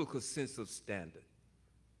biblical sense of standard,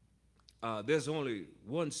 there's only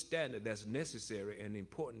one standard that's necessary and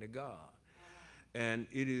important to God, and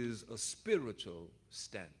it is a spiritual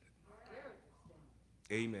standard.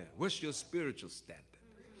 Amen. What's your spiritual standard?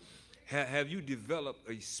 Have you developed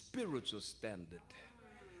a spiritual standard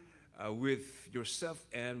with yourself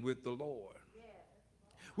and with the Lord?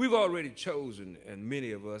 We've already chosen, and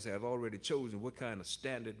many of us have already chosen what kind of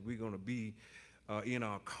standard we're going to be in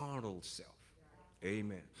our carnal self.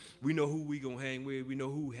 Amen. We know who we're going to hang with. We know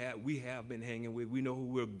who we have been hanging with. We know who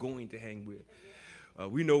we're going to hang with.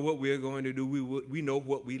 We know what we're going to do. We know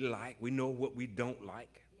what we like. We know what we don't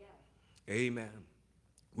like. Amen.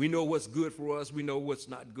 We know what's good for us. We know what's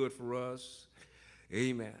not good for us.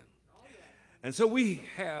 Amen. And so we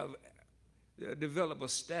have developed a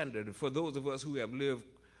standard for those of us who have lived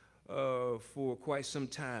for quite some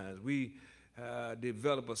time. We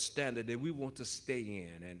develop a standard that we want to stay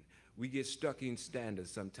in, and we get stuck in standards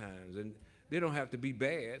sometimes, and they don't have to be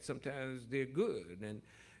bad. Sometimes they're good,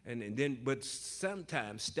 but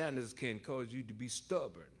sometimes standards can cause you to be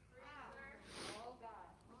stubborn.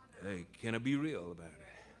 Hey, can I be real about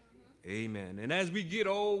it? Amen. And as we get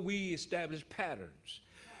old, we establish patterns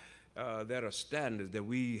that are standards that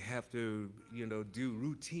we have to, do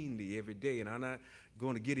routinely every day. And I'm not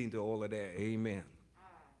going to get into all of that. Amen.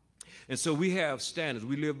 And so we have standards.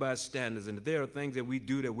 We live by standards. And there are things that we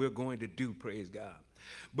do that we're going to do, praise God.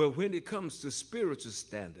 But when it comes to spiritual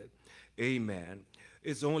standard, amen,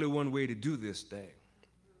 it's only one way to do this thing.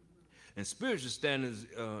 And spiritual standards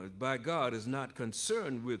by God is not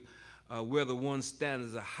concerned with whether one's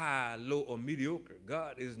standards are high, low, or mediocre.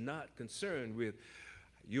 God is not concerned with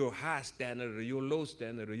your high standard or your low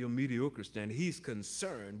standard or your mediocre standard. He's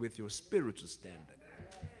concerned with your spiritual standard.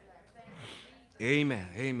 Amen,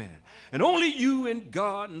 amen. And only you and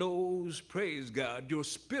God knows, praise God, your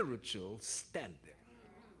spiritual standard.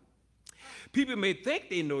 People may think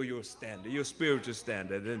they know your standard, your spiritual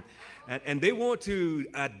standard, and they want to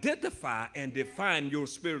identify and define your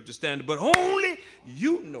spiritual standard, but only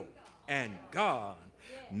you know, and God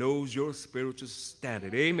knows your spiritual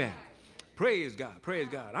standard. Amen. Praise God, praise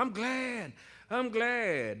God. I'm glad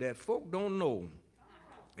that folk don't know.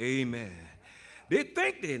 Amen. They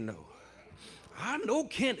think they know. I know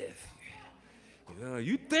Kenneth.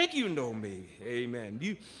 You think you know me. Amen.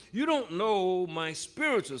 You don't know my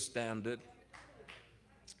spiritual standard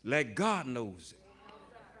like God knows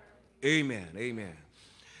it. Amen. Amen.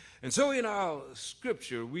 And so in our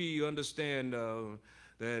scripture, we understand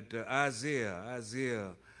that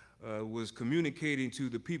Isaiah was communicating to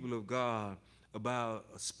the people of God about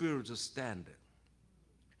a spiritual standard.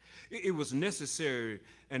 It was necessary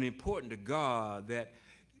and important to God that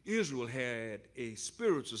Israel had a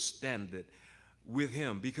spiritual standard with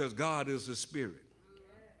him because God is a spirit.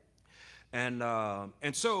 And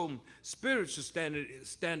so spiritual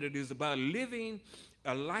standard is about living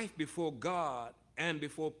a life before God and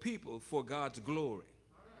before people for God's glory.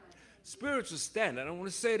 Spiritual standard, I want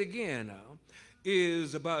to say it again now,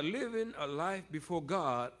 is about living a life before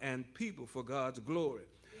God and people for God's glory.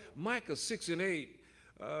 Micah 6:8,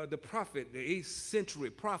 the prophet, the 8th century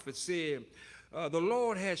prophet said, the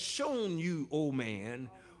Lord has shown you, O man,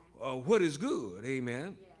 what is good.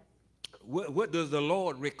 Amen. What does the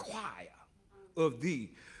Lord require of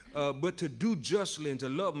thee? But to do justly and to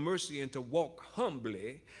love mercy and to walk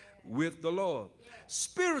humbly with the Lord.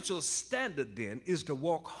 Spiritual standard then is to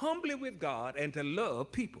walk humbly with God and to love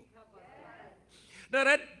people. Now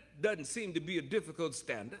that doesn't seem to be a difficult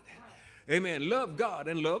standard. Amen. Love God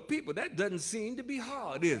and love people. That doesn't seem to be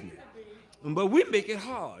hard, isn't it? But we make it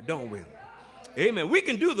hard, don't we? Amen. We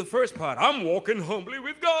can do the first part. I'm walking humbly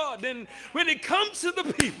with God. Then when it comes to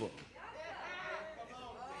the people,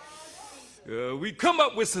 we come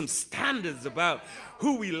up with some standards about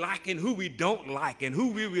who we like and who we don't like and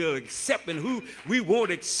who we will accept and who we won't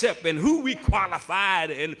accept and who we qualified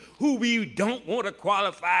and who we don't want to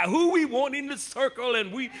qualify, who we want in the circle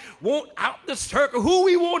and we want out the circle, who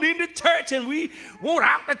we want in the church and we want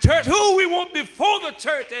out the church, who we want before the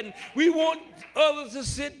church and we want others to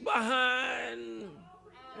sit behind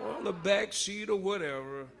on the back seat or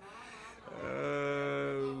whatever.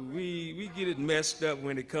 We get it messed up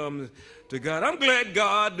when it comes to God. I'm glad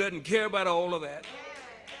God doesn't care about all of that.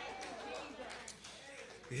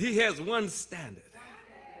 He has one standard.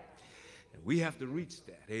 And we have to reach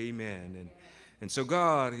that. Amen. And so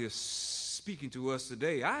God is speaking to us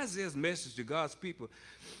today. Isaiah's message to God's people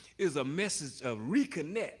is a message of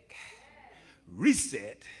reconnect,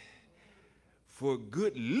 reset for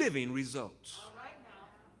good living results.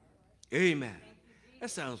 Amen. That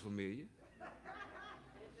sounds familiar.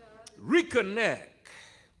 Reconnect,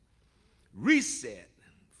 reset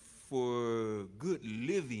for good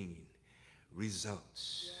living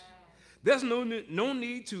results. There's no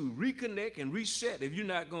need to reconnect and reset if you're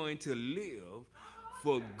not going to live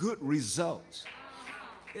for good results.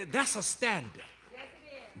 That's a standard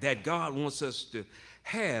that God wants us to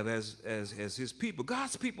have as his people.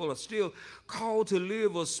 God's people are still called to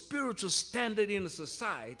live a spiritual standard in a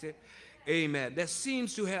society, amen, that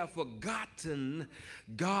seems to have forgotten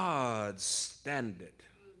God's standard.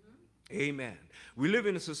 Amen. We live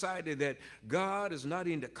in a society that God is not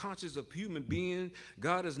in the conscience of human beings.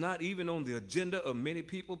 God is not even on the agenda of many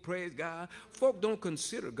people. Praise God. Folk don't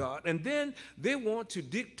consider God. And then they want to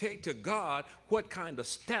dictate to God what kind of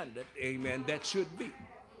standard, amen, that should be.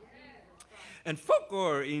 And folk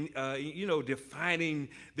are, defining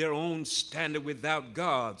their own standard without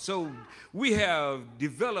God. So we have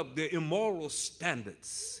developed the immoral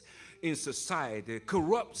standards in society,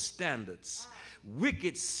 corrupt standards,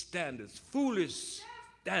 wicked standards, foolish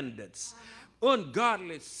standards,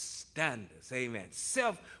 ungodly standards, amen,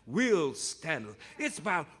 self-willed standards. It's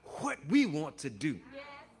about what we want to do.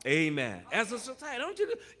 Amen. As a society, don't you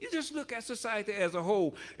just look at society as a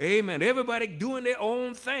whole. Amen. Everybody doing their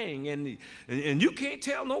own thing, and you can't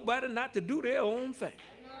tell nobody not to do their own thing.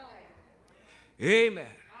 Amen.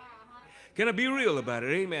 Can I be real about it?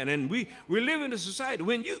 Amen. And we live in a society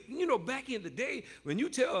when back in the day, when you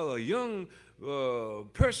tell a young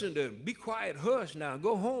person to be quiet, hush now,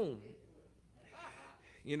 go home.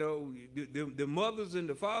 The mothers and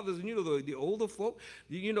the fathers, and the older folk,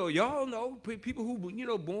 y'all know people who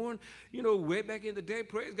born, way back in the day.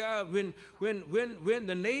 Praise God. When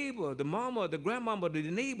the neighbor, the mama, the grandmama, the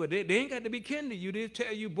neighbor, they ain't got to be kin to you. They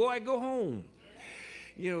tell you, boy, go home.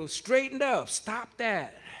 Straighten up. Stop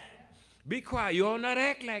that. Be quiet. You ought not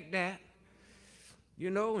act like that.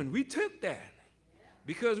 And we took that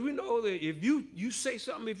because we know that if you say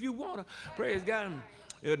something, if you want to, praise God.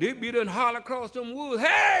 They'd be done holler across them woods,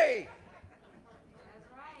 hey!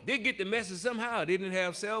 They get the message somehow. They didn't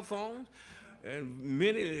have cell phones, and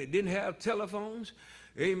many didn't have telephones.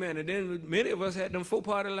 Amen. And then many of us had them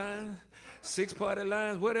 4-party lines, 6-party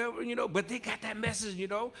lines, whatever, but they got that message,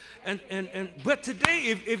 but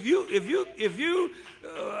today, if you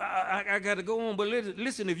I got to go on, but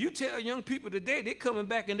listen, if you tell young people today, they're coming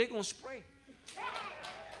back and they're going to spray.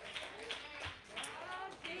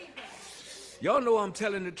 Y'all know I'm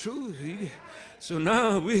telling the truth. So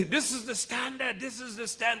now this is the standard. This is the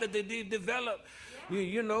standard that they develop.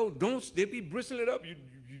 Don't they be bristling it up. You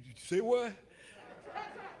say what?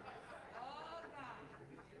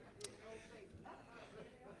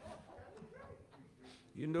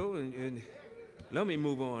 And let me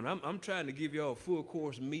move on. I'm trying to give y'all a full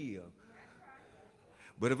course meal.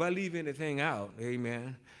 But if I leave anything out,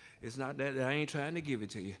 amen, it's not that I ain't trying to give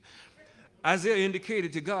it to you. Isaiah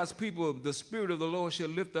indicated to God's people, the Spirit of the Lord shall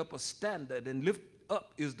lift up a standard, and lift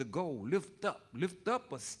up is the goal. Lift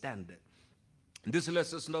up a standard. And this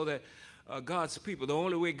lets us know that God's people, the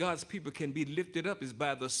only way God's people can be lifted up is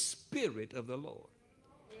by the Spirit of the Lord.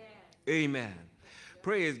 Yeah. Amen.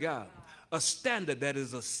 Praise God. A standard that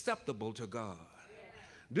is acceptable to God.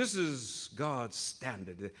 This is God's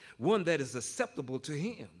standard, one that is acceptable to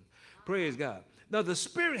Him. Praise God. Now, the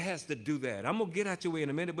Spirit has to do that. I'm going to get out your way in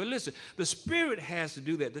a minute, but listen, the Spirit has to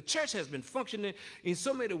do that. The church has been functioning in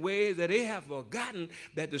so many ways that they have forgotten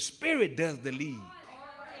that the Spirit does the lead.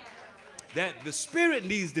 That the Spirit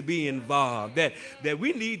needs to be involved, that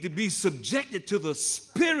we need to be subjected to the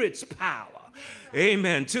Spirit's power.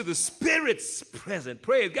 Amen. To the Spirit's presence.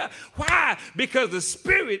 Praise God. Why? Because the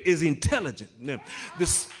Spirit is intelligent. The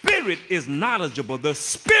Spirit is knowledgeable. The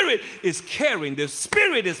Spirit is caring. The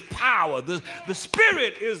Spirit is power. The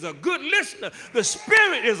Spirit is a good listener. The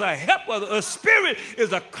Spirit is a helper. The Spirit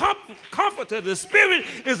is a comforter. The Spirit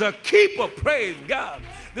is a keeper. Praise God.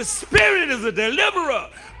 The Spirit is a deliverer.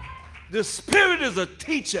 The Spirit is a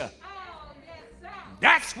teacher.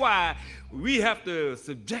 That's why we have to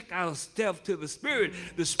subject ourselves to the Spirit.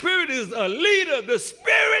 The Spirit is a leader. The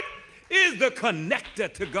Spirit is the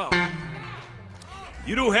connector to God.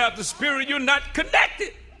 You don't have the Spirit, you're not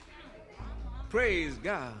connected. Praise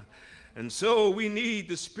God. And so we need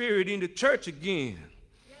the Spirit in the church again.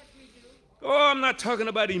 Oh, I'm not talking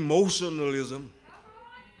about emotionalism.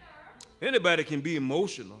 Anybody can be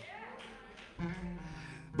emotional.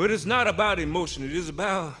 But it's not about emotion. It is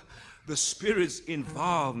about the Spirit's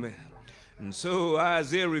involvement. And so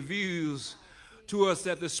Isaiah reveals to us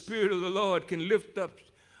that the Spirit of the Lord can lift up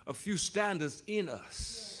a few standards in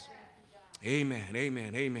us. Amen,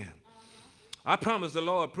 amen, amen. I promised the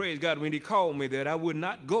Lord, praise God, when He called me that I would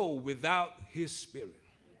not go without His Spirit.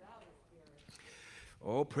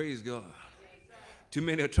 Oh, praise God. Too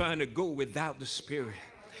many are trying to go without the Spirit.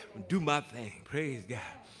 Do my thing. Praise God.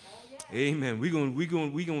 Amen.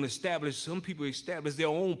 We're gonna establish, some people establish their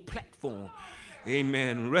own platform.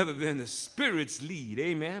 Amen. Rather than the Spirit's lead.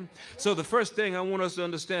 Amen. So the first thing I want us to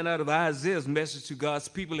understand out of Isaiah's message to God's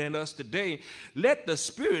people and us today, let the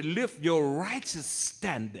Spirit lift your righteous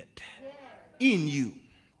standard in you.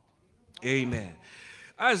 Amen.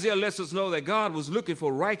 Isaiah lets us know that God was looking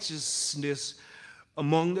for righteousness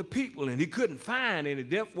among the people, and he couldn't find any.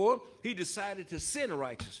 Therefore, he decided to send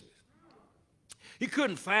righteousness. He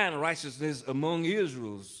couldn't find righteousness among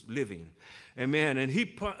Israel's living. Amen. And he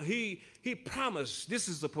promised, this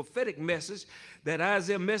is a prophetic message, that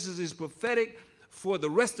Isaiah's message is prophetic for the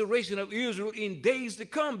restoration of Israel in days to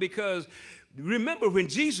come, because remember when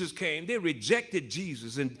Jesus came, they rejected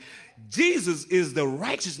Jesus, and Jesus is the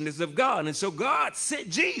righteousness of God. And so God sent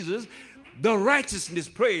Jesus, the righteousness,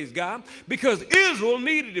 praise God, because Israel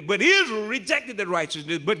needed it, but Israel rejected the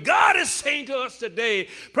righteousness. But God is saying to us today,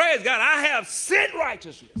 praise God, I have sent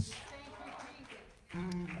righteousness.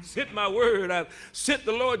 Sent my word. I've sent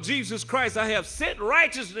the Lord Jesus Christ. I have sent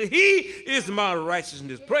righteousness. He is my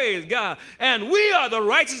righteousness. Praise God. And we are the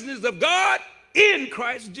righteousness of God in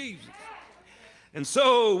Christ Jesus. And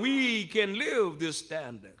so we can live this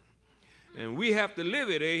standard. And we have to live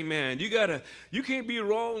it. Amen. You can't be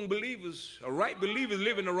wrong believers or right believers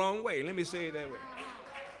living the wrong way. Let me say it that way.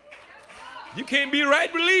 You can't be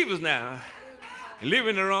right believers now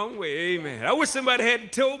living the wrong way. Amen. I wish somebody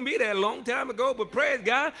had told me that a long time ago, but praise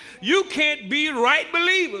God, you can't be right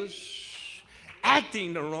believers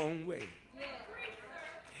acting the wrong way.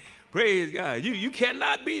 Praise God. You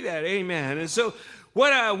cannot be that. Amen. And so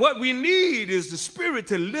what we need is the Spirit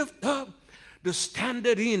to lift up the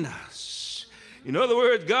standard in us. In other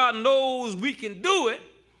words, God knows we can do it,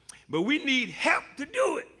 but we need help to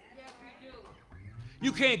do it.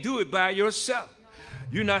 You can't do it by yourself.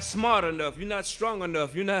 You're not smart enough. You're not strong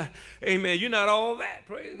enough. You're not, amen, you're not all that.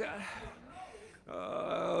 Praise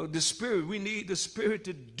God. The Spirit, we need the Spirit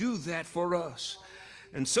to do that for us.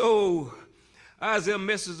 And so Isaiah's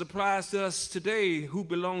message applies to us today who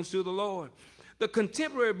belongs to the Lord. The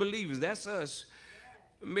contemporary believers, that's us,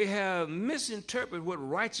 may have misinterpreted what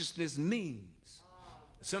righteousness means.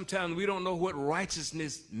 Sometimes we don't know what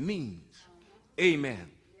righteousness means.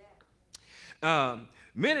 Amen.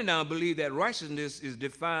 Many now believe that righteousness is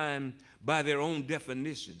defined by their own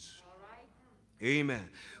definitions. Amen.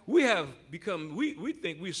 We have become, we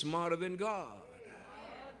think we're smarter than God.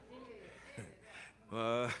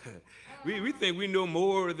 We think we know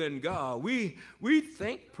more than God. We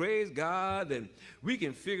think, praise God, that we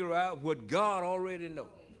can figure out what God already knows.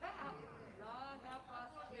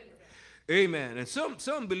 Amen. And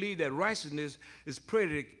some believe that righteousness is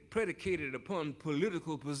predicated upon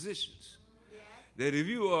political positions. That if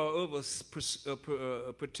you are of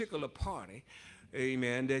a particular party,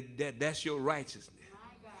 amen, that's your righteousness.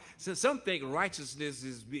 So some think righteousness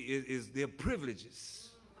is their privileges.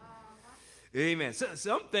 Amen.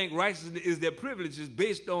 Some think righteousness is their privileges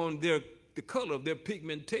based on the color of their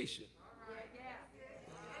pigmentation.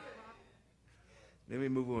 Let me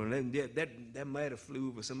move on. That might have flew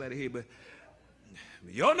over somebody here, but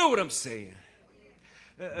y'all know what I'm saying.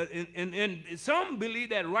 And some believe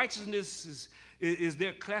that righteousness is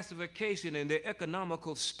their classification and their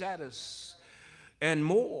economical status and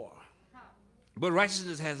more. But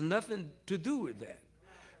righteousness has nothing to do with that.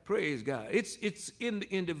 Praise God. It's in the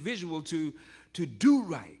individual to do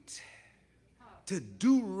right. To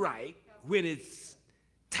do right when it's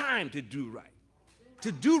time to do right.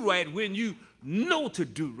 To do right when you know to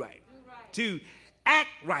do right. To act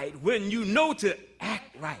right when you know to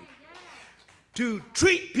act right. To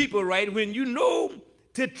treat people right when you know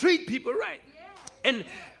to treat people right. And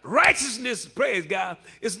righteousness, praise God,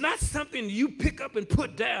 is not something you pick up and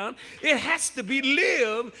put down. It has to be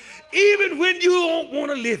lived even when you don't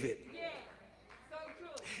want to live it.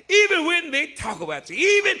 Even when they talk about you,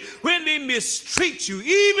 even when they mistreat you,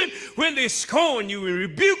 even when they scorn you and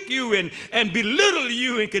rebuke you and belittle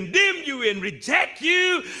you and condemn you and reject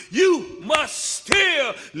you, you must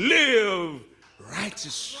still live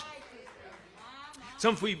righteous.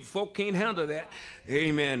 Some folk can't handle that.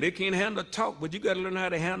 Amen. They can't handle talk, but you got to learn how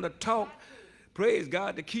to handle talk. Praise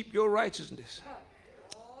God, to keep your righteousness.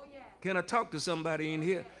 Can I talk to somebody in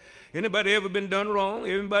here? Anybody ever been done wrong?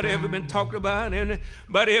 Anybody ever been talked about?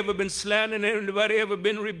 Anybody ever been slandering? Anybody ever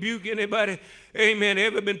been rebuked? Anybody, amen,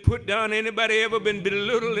 ever been put down? Anybody ever been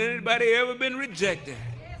belittled? Anybody ever been rejected?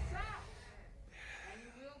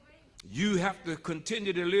 You have to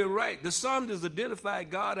continue to live right. The psalmist identified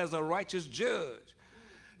God as a righteous judge.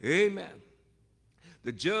 Amen.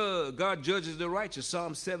 God judges the righteous,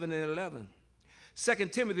 Psalm 7 and 11. 2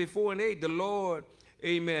 Timothy 4 and 8, the Lord,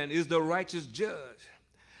 amen, is the righteous judge.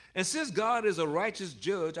 And since God is a righteous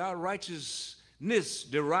judge, our righteousness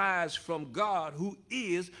derives from God who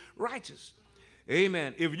is righteous.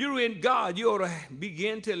 Amen. If you're in God, you ought to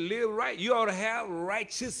begin to live right. You ought to have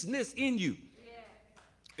righteousness in you.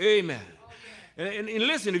 Amen. And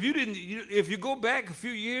listen, if you go back a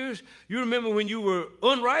few years, you remember when you were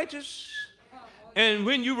unrighteous? And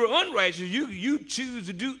when you were unrighteous, you choose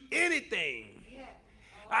to do anything.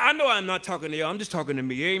 I know I'm not talking to y'all. I'm just talking to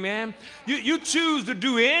me. Amen. You choose to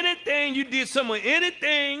do anything. You did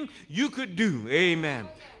anything you could do. Amen.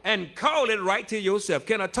 And call it right to yourself.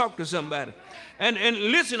 Can I talk to somebody? And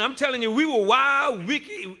listen, I'm telling you, we were wild,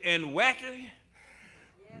 wicked, and wacky.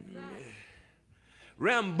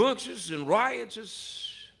 Rambunctious and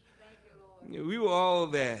riotous. We were all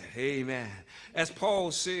that. Amen. As Paul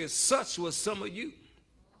says, such was some of you.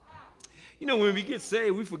 You know, when we get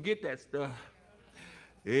saved, we forget that stuff.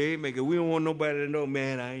 Amen. We don't want nobody to know,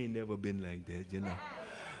 man, I ain't never been like that, you know.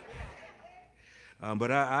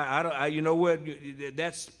 But I you know what?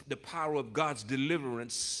 That's the power of God's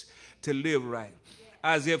deliverance to live right.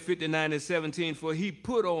 Isaiah 59:17, for he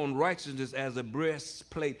put on righteousness as a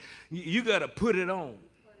breastplate. You got to put it on.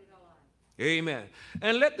 Amen.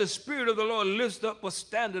 And let the Spirit of the Lord lift up a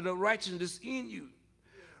standard of righteousness in you.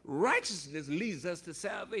 Righteousness leads us to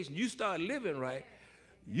salvation. You start living right,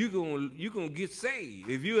 you're gonna get saved.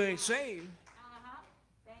 If you ain't saved,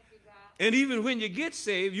 and even when you get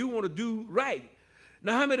saved, you want to do right.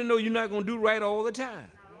 Now, how many know you're not going to do right all the time?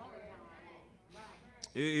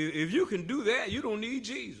 If you can do that, you don't need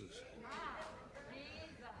Jesus.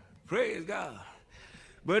 Praise God.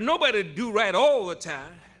 But nobody do right all the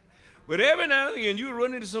time. But every now and again, you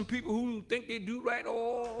run into some people who think they do right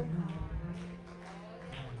all.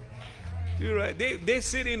 You're right. They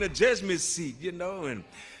sit in a judgment seat, you know,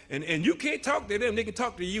 and you can't talk to them. They can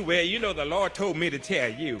talk to you. Well, you know, the Lord told me to tell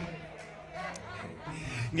you.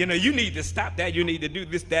 You know, you need to stop that. You need to do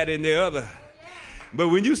this, that, and the other. But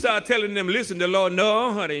when you start telling them, listen, the Lord,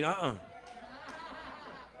 no, honey,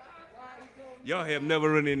 Y'all have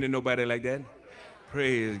never run into nobody like that.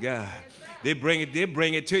 Praise God. They bring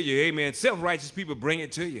it to you. Amen. Self-righteous people bring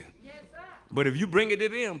it to you. But if you bring it to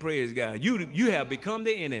them, praise God, you have become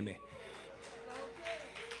the enemy.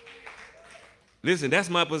 Listen, that's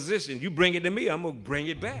my position. You bring it to me, I'm going to bring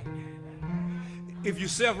it back. If you're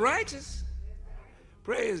self-righteous,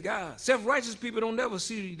 praise God. Self-righteous people don't never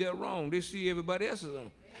see they're wrong. They see everybody else's wrong.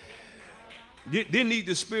 They need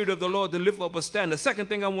the Spirit of the Lord to lift up a standard. Second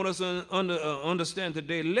thing I want us to understand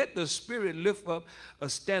today, let the Spirit lift up a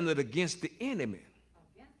standard against the enemy.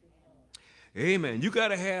 Amen. You got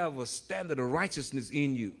to have a standard of righteousness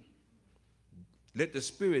in you. Let the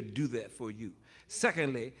Spirit do that for you.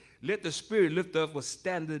 Secondly, let the Spirit lift up a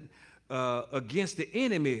standard against the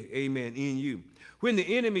enemy, amen, in you. When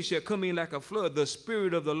the enemy shall come in like a flood, the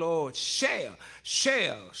Spirit of the Lord shall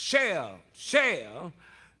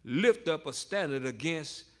lift up a standard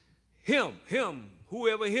against him,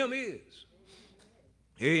 whoever him is.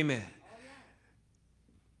 Amen.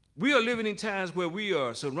 We are living in times where we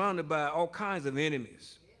are surrounded by all kinds of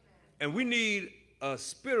enemies. And we need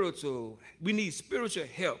spiritual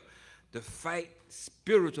help to fight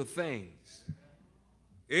spiritual things.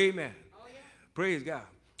 Amen. Praise God.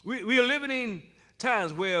 We are living in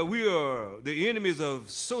times where the enemies of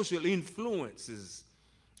social influences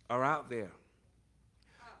are out there.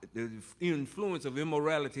 The influence of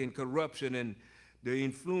immorality and corruption, and the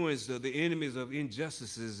influence of the enemies of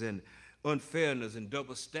injustices and unfairness and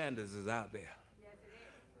double standards is out there.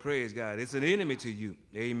 Praise God. It's an enemy to you.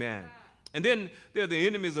 Amen. And then there are the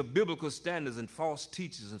enemies of biblical standards and false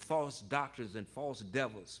teachers and false doctrines and false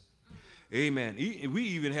devils. Amen. We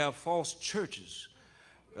even have false churches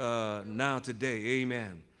now today.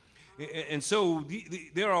 Amen. And so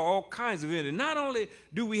there are all kinds of enemies. Not only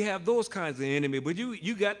do we have those kinds of enemies, but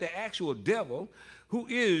you got the actual devil, who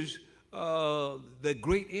is the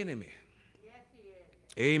great enemy. Yes, he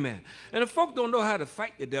is. Amen. And the folk don't know how to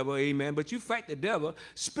fight the devil, amen, but you fight the devil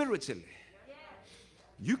spiritually. Yes.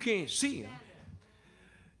 You can't see him.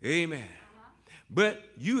 Amen. But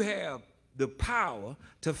you have the power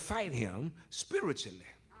to fight him spiritually.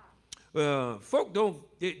 Folk don't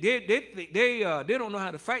they don't know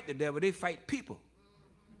how to fight the devil. They fight people.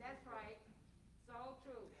 That's right. So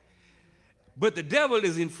true. But the devil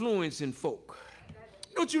is influencing folk.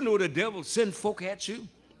 Don't you know the devil send folk at you?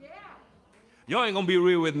 Yeah. Y'all ain't gonna be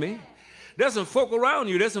real with me. There's some folk around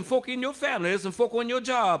you. There's some folk in your family. There's some folk on your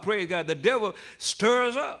job. Praise God. The devil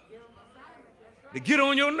stirs up. They get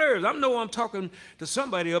on your nerves. I know I'm talking to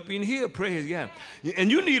somebody up in here, praise God.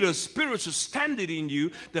 And you need a spiritual standard in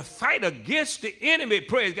you to fight against the enemy,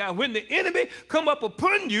 praise God. When the enemy come up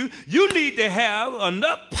upon you, you need to have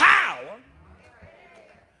enough power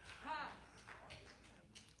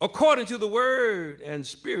according to the word and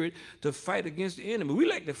spirit to fight against the enemy. We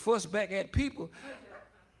like to fuss back at people.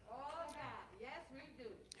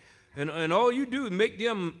 And all you do is make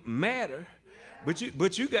them madder. But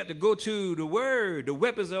you got to go to the word. The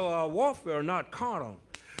weapons of our warfare are not carnal,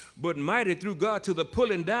 but mighty through God to the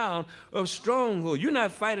pulling down of strongholds. You're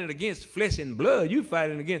not fighting against flesh and blood. You're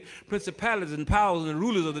fighting against principalities and powers and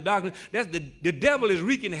rulers of the darkness. That's the devil is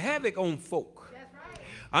wreaking havoc on folk.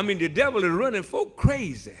 I mean, the devil is running folk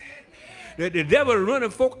crazy. The devil is running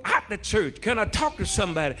folk out the church. Can I talk to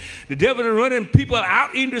somebody? The devil is running people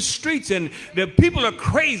out in the streets, and the people are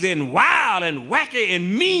crazy and wild and wacky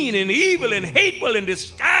and mean and evil and hateful and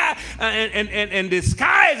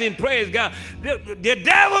disguising, praise God. The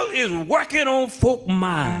devil is working on folk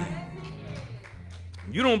mind.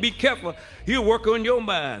 You don't be careful, he'll work on your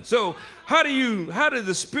mind. So how does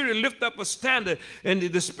the Spirit lift up a standard? And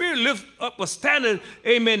the Spirit lifts up a standard,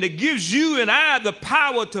 amen, that gives you and I the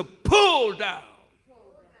power to pull down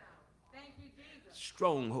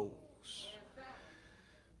strongholds.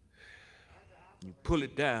 You pull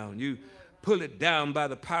it down. You pull it down by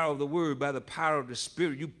the power of the word, by the power of the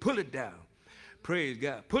Spirit. You pull it down. Praise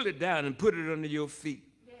God. Pull it down and put it under your feet.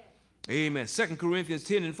 Amen. 2 Corinthians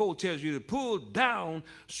 10:4 tells you to pull down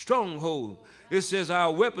strongholds. It says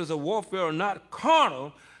our weapons of warfare are not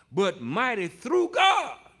carnal, but mighty through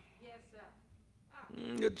God. Yes, sir.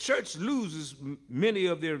 The church loses many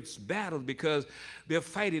of their battles because they're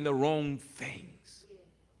fighting the wrong things. Yes,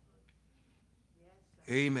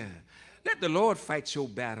 amen. Let the Lord fight your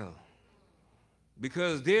battle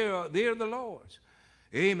because they're the Lord's.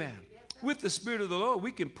 Amen. With the Spirit of the Lord,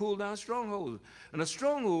 we can pull down strongholds. And a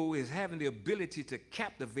stronghold is having the ability to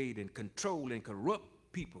captivate and control and corrupt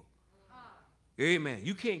people. Amen.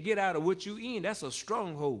 You can't get out of what you're in. That's a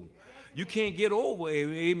stronghold. You can't get over,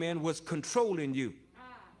 amen, what's controlling you.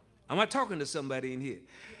 Am I talking to somebody in here?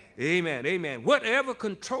 Amen. Amen. Whatever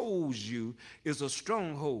controls you is a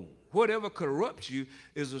stronghold. Whatever corrupts you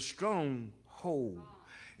is a stronghold.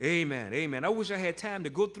 Amen. Amen. I wish I had time to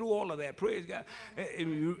go through all of that. Praise God.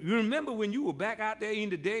 You remember when you were back out there in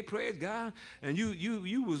the day, praise God, and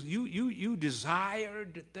you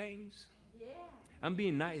desired things. Yeah. I'm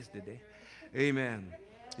being nice today. Amen.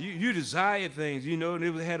 You desire things, you know, and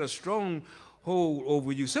it had a strong hold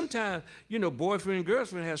over you. Sometimes, you know, boyfriend and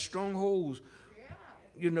girlfriend have strongholds.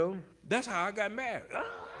 You know, that's how I got married.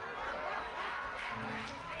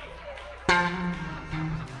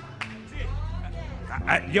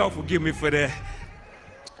 Y'all forgive me for that.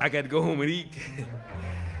 I got to go home and eat.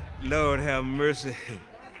 Lord have mercy.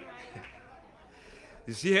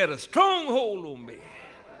 She had a stronghold on me.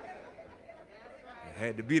 I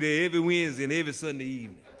had to be there every Wednesday and every Sunday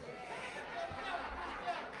evening.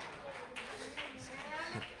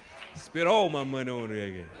 Spent all my money on her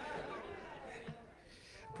again.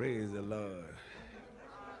 Praise the Lord.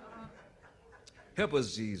 Help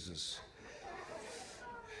us, Jesus.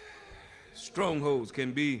 Strongholds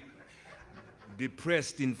can be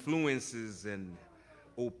depressed influences and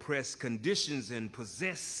oppressed conditions and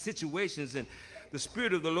possessed situations, and the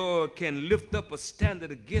Spirit of the Lord can lift up a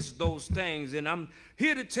standard against those things. And I'm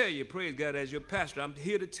here to tell you, praise God, as your pastor, I'm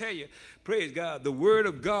here to tell you, praise God, the Word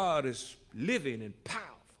of God is living and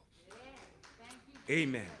powerful.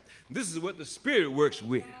 Amen. This is what the Spirit works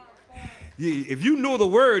with. If you know the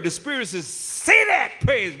word, the Spirit says, say that,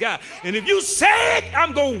 praise God. And if you say it,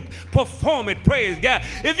 I'm going to perform it, praise God.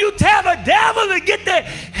 If you tell the devil to get the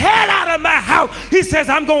hell out of my house, he says,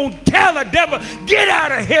 I'm going to tell the devil, get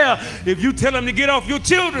out of here. If you tell him to get off your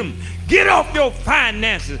children, get off your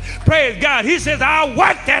finances, praise God, he says, I'll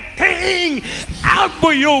work that thing out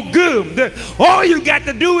for your good. All you got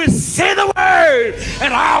to do is say the word,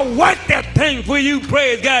 and I'll work that thing for you,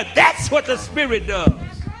 praise God. That's what the Spirit does.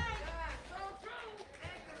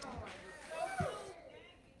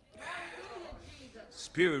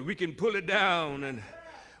 Spirit, we can pull it down, and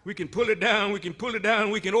we can pull it down, we can pull it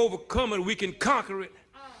down, we can overcome it, we can conquer it.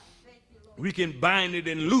 We can bind it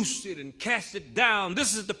and loose it and cast it down.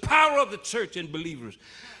 This is the power of the church and believers.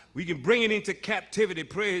 We can bring it into captivity,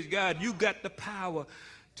 praise God. You got the power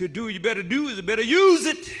to do. You better do it, you better use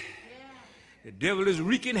it. The devil is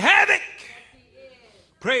wreaking havoc.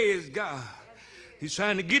 Praise God. He's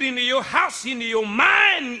trying to get into your house, into your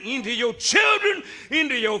mind, into your children,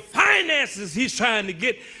 into your finances. He's trying to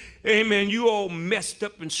get, amen, you all messed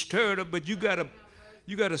up and stirred up, but you gotta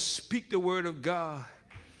speak the word of God.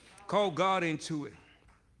 Call God into it.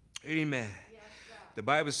 Amen. The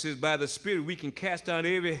Bible says by the Spirit we can cast down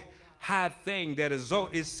every high thing that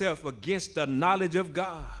exalts itself against the knowledge of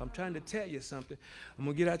God. I'm trying to tell you something. I'm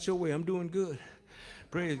going to get out your way. I'm doing good.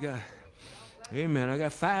 Praise God. Amen. I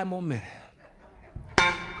got 5 more minutes.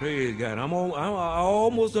 Praise God. I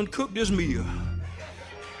almost done cooked this meal.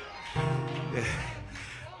 Yeah.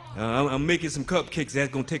 I'm making some cupcakes.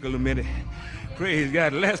 That's going to take a little minute. Praise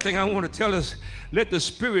God. The last thing I want to tell us, let the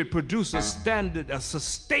Spirit produce a standard, a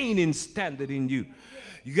sustaining standard in you.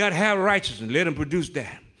 You got to have righteousness. Let him produce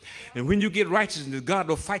that. And when you get righteousness, God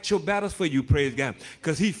will fight your battles for you, praise God,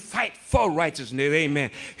 because he fight for righteousness,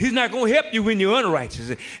 amen. He's not going to help you when you're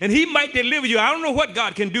unrighteous. And he might deliver you. I don't know what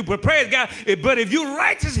God can do, but praise God, but if you're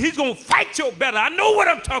righteous, he's going to fight your battle. I know what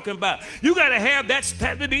I'm talking about. You got to have that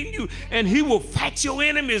standard in you, and he will fight your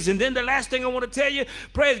enemies. And then the last thing I want to tell you,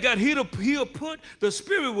 praise God, the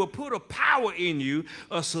Spirit will put a power in you,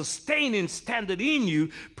 a sustaining standard in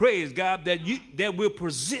you, praise God, that will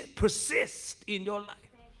persist in your life.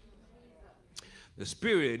 The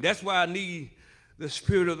Spirit, that's why I need the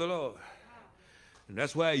Spirit of the Lord. And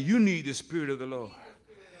that's why you need the Spirit of the Lord.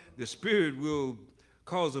 The Spirit will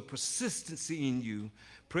cause a persistency in you,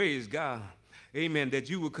 praise God, amen,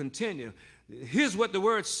 that you will continue. Here's what the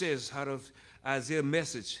word says out of Isaiah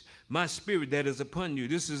message. My Spirit that is upon you.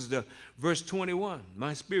 This is the verse 21.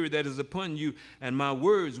 My Spirit that is upon you and my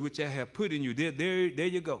words which I have put in you. There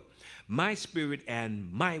you go. My Spirit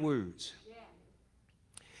and my words.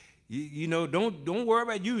 You know, don't worry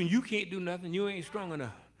about you, and you can't do nothing. You ain't strong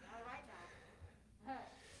enough.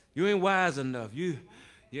 You ain't wise enough.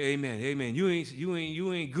 Amen. You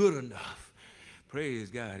ain't good enough. Praise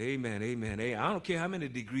God. Amen. Hey, I don't care how many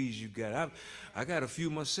degrees you got. I got a few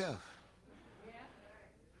myself.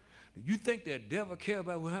 You think that devil care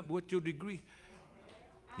about what your degree?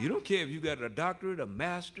 You don't care if you got a doctorate, a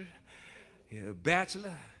master, a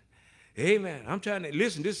bachelor. Amen. I'm trying to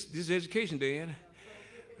listen. This education day, ain't it?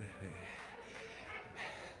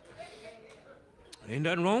 Ain't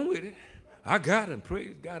nothing wrong with it. I got them.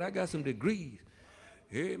 Praise God. I got some degrees.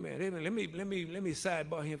 Amen. Let me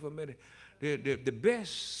sidebar here for a minute. The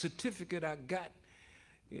best certificate I got,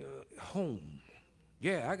 home.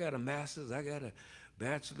 Yeah, I got a master's. I got a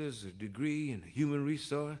bachelor's degree in human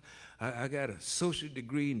resource. I got a associate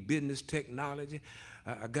degree in business technology.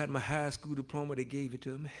 I got my high school diploma. They gave it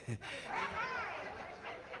to me.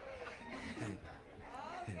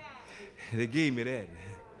 They gave me that.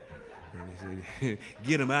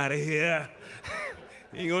 Get him out of here.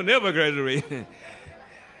 He ain't gonna never graduate.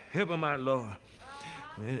 Help him out, Lord.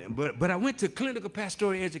 But I went to clinical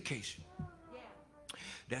pastoral education.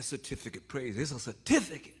 That certificate, praise, it's a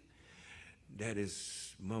certificate that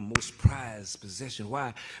is my most prized possession.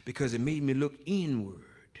 Why? Because it made me look inward.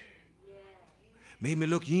 Made me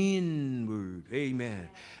look inward, amen,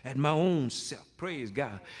 at my own self, praise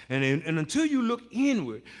God. And until you look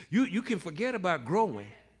inward, you can forget about growing.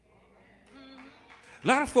 A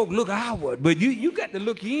lot of folk look outward, but you got to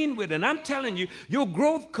look inward, and I'm telling you, your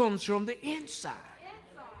growth comes from the inside.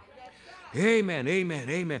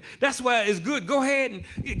 Amen. That's why it's good. Go ahead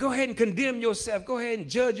and condemn yourself. Go ahead and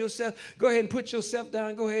judge yourself. Go ahead and put yourself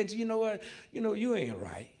down. Go ahead and, you know what? You ain't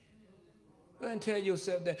right. Go ahead and tell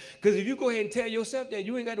yourself that. Because if you go ahead and tell yourself that,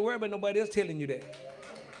 you ain't got to worry about nobody else telling you that.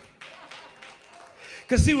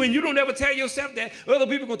 Because see, when you don't ever tell yourself that, other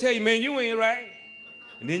people going to tell you, man, you ain't right.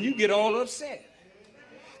 And then you get all upset.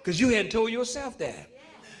 Because you hadn't told yourself that.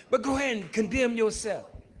 But go ahead and condemn yourself.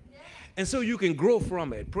 And so you can grow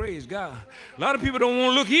from it. Praise God. A lot of people don't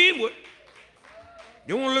want to look inward.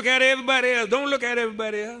 They want to look at everybody else. Don't look at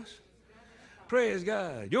everybody else. Praise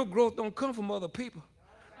God. Your growth don't come from other people.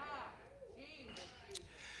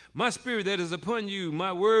 My Spirit that is upon you,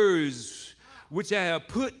 my words which I have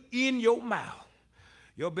put in your mouth.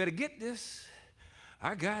 Y'all better get this.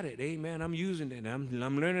 I got it. Amen. I'm using it. I'm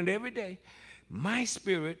learning it every day. My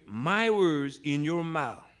Spirit, my words in your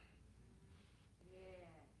mouth.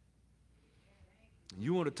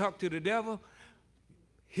 You want to talk to the devil?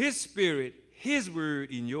 His Spirit, his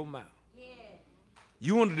word in your mouth.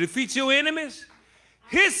 You want to defeat your enemies?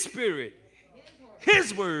 His Spirit,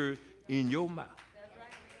 his word in your mouth.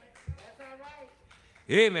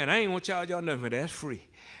 Amen. I ain't going to charge y'all nothing for that. That's free.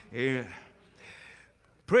 Amen.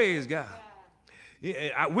 Praise God.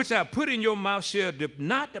 Which I put in your mouth shall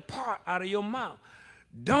not depart out of your mouth.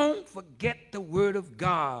 Don't forget the word of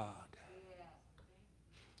God.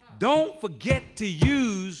 Don't forget to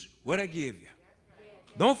use what I give you.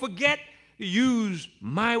 Don't forget to use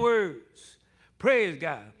my words. Praise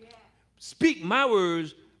God. Speak my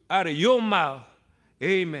words out of your mouth.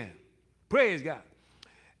 Amen. Praise God.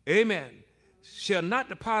 Amen. shall not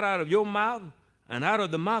depart out of your mouth, and out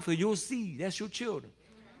of the mouth of your seed, that's your children,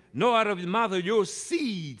 nor out of the mouth of your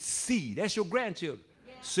seed, that's your grandchildren,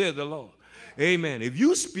 said the Lord. Amen. If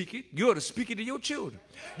you speak it, you ought to speak it to your children.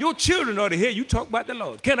 Your children ought to hear you talk about the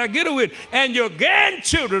Lord. Can I get a witness? And your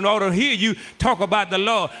grandchildren ought to hear you talk about the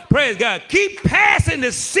Lord. Praise God. Keep passing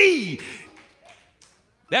the seed.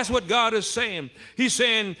 That's what God is saying. He's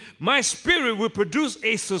saying, my spirit will produce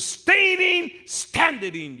a sustaining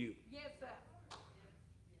standard in you. Yes, sir.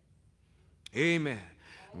 Amen.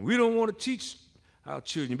 We don't want to teach our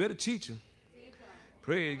children. You better teach them.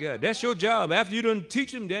 Praise God. That's your job. After you done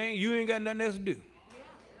teach them, dang, you ain't got nothing else to do.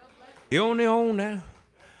 They're on their own now.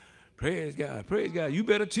 Praise God. Praise God. You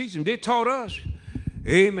better teach them. They taught us.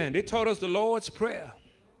 Amen. They taught us the Lord's Prayer.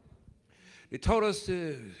 They taught us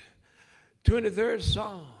the 23rd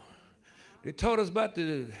Psalm. They taught us about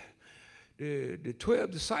the 12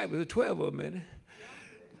 disciples, the 12 of them, man.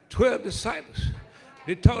 12 disciples.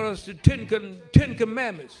 They taught us the 10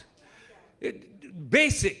 Commandments.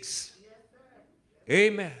 Basics.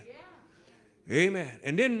 Amen. Amen.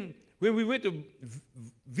 And then when we went to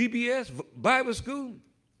VBS, Bible School,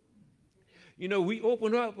 you know, we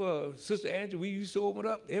opened up, Sister Angela, we used to open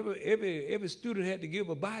up, every student had to give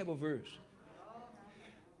a Bible verse.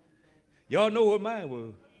 Y'all know what mine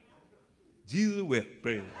was. Jesus wept.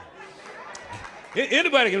 Praise.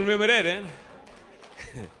 Anybody can remember that, then?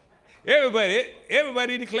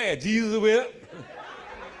 Everybody declared Jesus wept.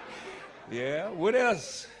 Yeah, what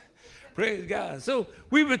else? Praise God. So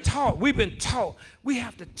we've been taught. We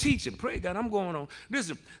have to teach them. Praise God. I'm going on.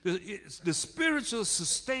 Listen, it's the spiritual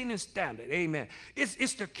sustaining standard. Amen.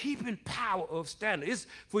 It's the keeping power of standard. It's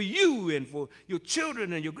for you and for your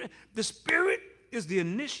children and your the Spirit is the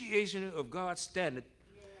initiation of God's standard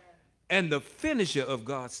and the finisher of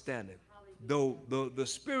God's standard. Though the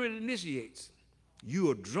Spirit initiates,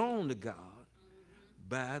 you are drawn to God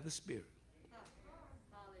by the Spirit.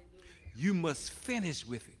 You must finish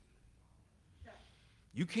with it.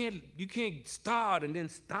 You can't start and then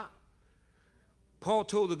stop. Paul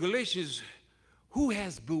told the Galatians, who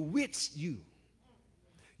has bewitched you?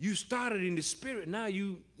 You started in the Spirit, now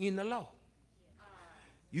you in the law.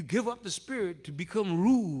 You give up the Spirit to become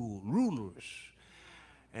rulers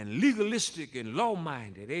and legalistic and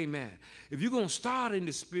law-minded. Amen. If you're going to start in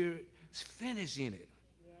the Spirit, finish in it.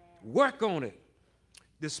 Work on it.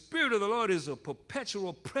 The Spirit of the Lord is a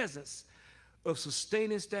perpetual presence of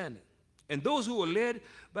sustaining standard. And those who are led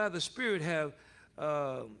by the Spirit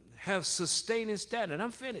have sustaining standard.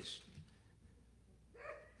 I'm finished.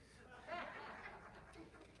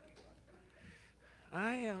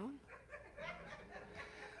 I am.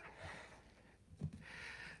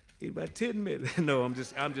 In about 10 minutes. No, I'm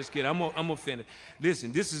just kidding. I'm gonna finish.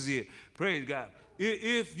 Listen, this is it. Praise God.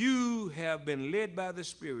 If you have been led by the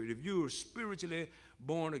Spirit, if you are spiritually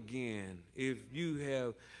born again, if you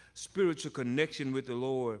have spiritual connection with the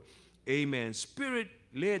Lord, amen.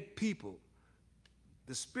 Spirit-led people,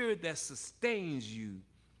 the Spirit that sustains you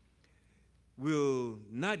will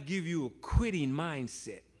not give you a quitting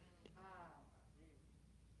mindset.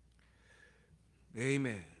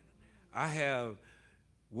 Amen. I have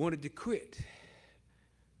wanted to quit.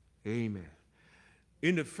 Amen.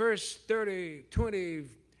 In the first 28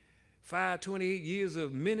 years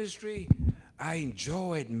of ministry, I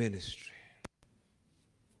enjoyed ministry.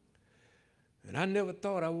 And I never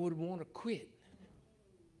thought I would want to quit.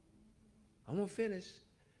 I'm going to finish.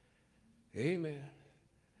 Amen.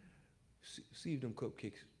 See if them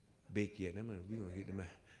cupcakes bake yet. We're going to hit them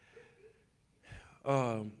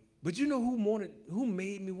out. But you know who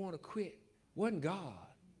made me want to quit? Wasn't God.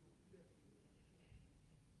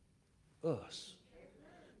 Us.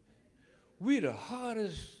 We're the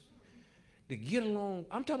hardest to get along.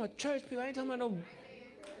 I'm talking about church people. I ain't talking about no.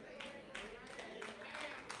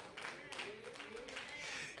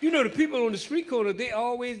 You know, the people on the street corner, they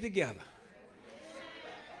always together.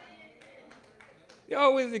 They're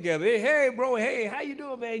always together. Hey, bro, hey, how you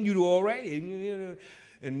doing, man? You do all right? And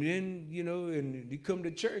then, and you come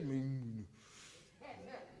to church.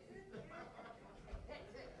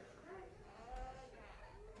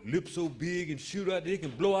 Lips so big and shoot out, they can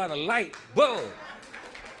blow out a light bulb.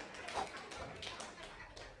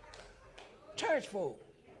 Church folk.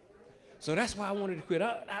 So that's why I wanted to quit.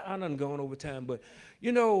 I done gone over time, but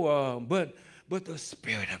but the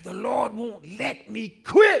Spirit of the Lord won't let me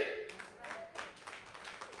quit.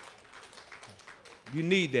 You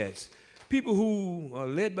need that. People who are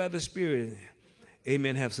led by the Spirit,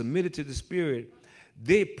 amen, have submitted to the Spirit,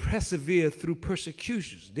 they persevere through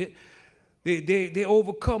persecutions. They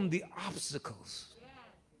overcome the obstacles.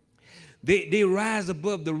 They rise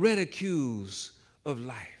above the ridicules of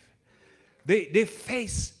life. They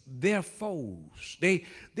face their foes. They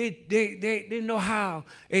know how,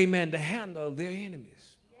 amen, to handle their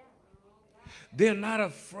enemies. They're not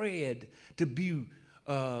afraid to be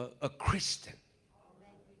a Christian.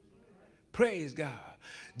 Praise God.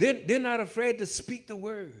 They're not afraid to speak the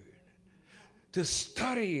word, to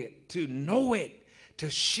study it, to know it, to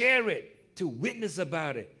share it, to witness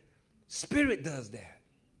about it. Spirit does that.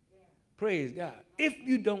 Praise God. If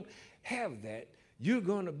you don't have that, you're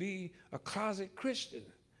going to be a closet Christian.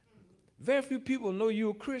 Very few people know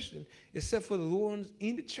you're a Christian except for the ones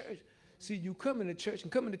in the church. See, you come in the church,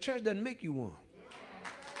 and coming to church doesn't make you one.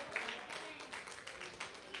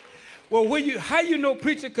 Well, how you know,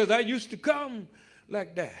 preacher? Because I used to come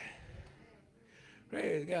like that.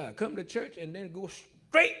 Praise God. Come to church and then go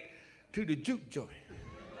straight to the juke joint.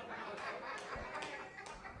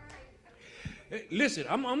 Hey, listen,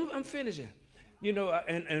 I'm finishing. You know,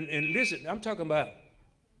 and listen, I'm talking about,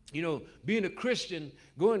 you know, being a Christian,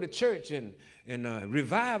 going to church and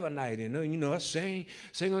revival night. And, you know, I sing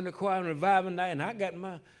on the choir on revival night, and I got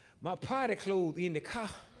my party clothes in the car.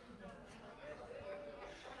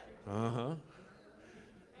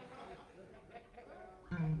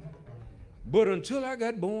 But until I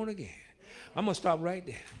got born again, I'm going to stop right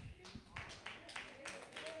there.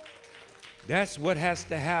 That's what has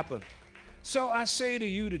to happen. So I say to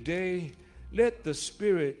you today, let the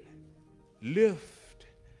Spirit lift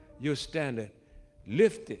your standard.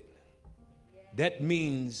 Lift it. That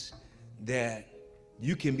means that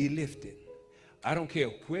you can be lifted. I don't care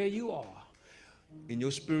where you are in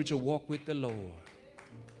your spiritual walk with the Lord.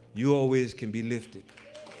 You always can be lifted.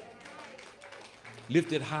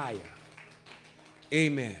 Lifted higher.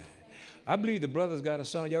 Amen. I believe the brothers got a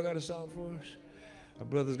song. Y'all got a song for us? Our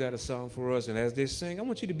brothers got a song for us, and as they sing, I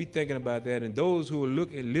want you to be thinking about that. And those who are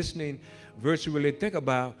listening virtually, think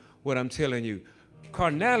about what I'm telling you.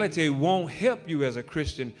 Carnality won't help you as a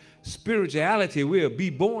Christian. Spirituality will. Be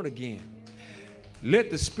born again.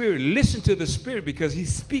 Let the Spirit, listen to the Spirit, because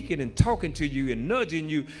he's speaking and talking to you and nudging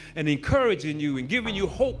you and encouraging you and giving you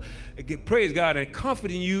hope, praise God, and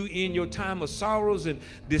comforting you in your time of sorrows and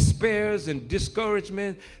despairs and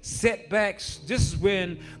discouragement, setbacks. This is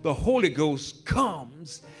when the Holy Ghost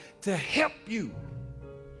comes to help you.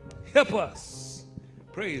 Help us.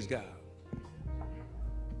 Praise God.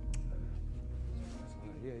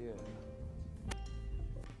 Yeah.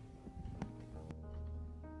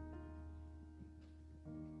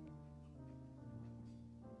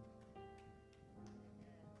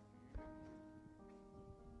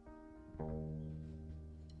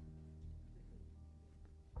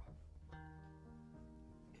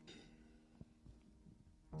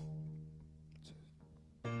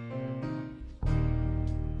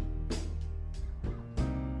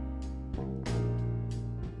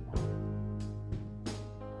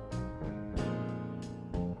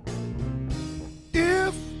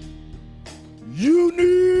 You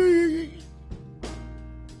need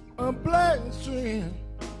a blessing.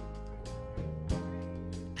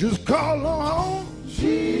 Just call on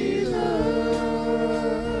Jesus.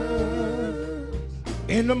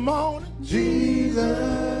 In the morning, Jesus.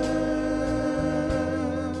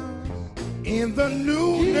 In the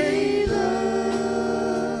noonday, Jesus.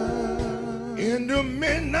 In the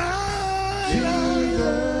midnight, Jesus.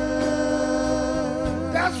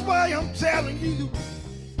 That's why I'm telling you.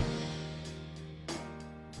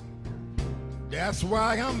 That's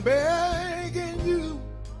why I'm begging you.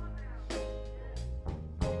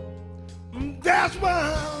 That's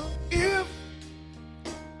why if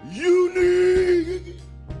you need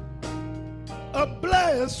a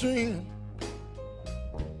blessing,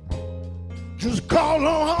 just call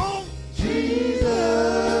on Jesus.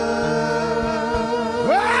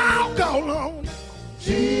 I'll call on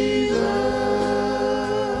Jesus.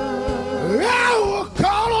 I'll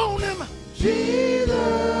call on him. Jesus.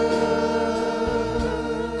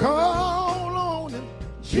 Call on him.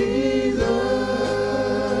 Jesus.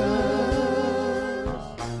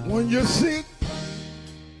 When you're sick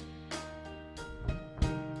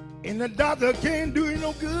and the doctor can't do you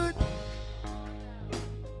no good,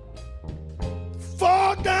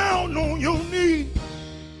 fall down on your knee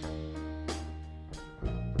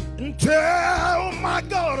and tell my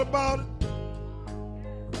God about it.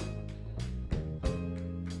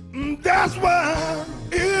 That's why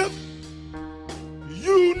if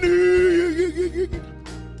you need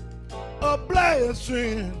a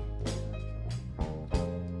blessing,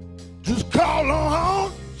 just call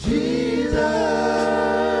on Jesus.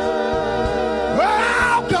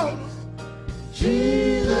 I'll call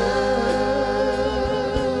Jesus.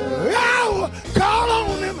 I'll call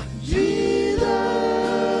on him. Jesus.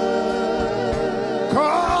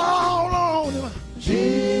 Call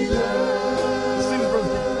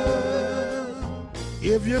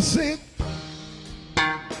you're sick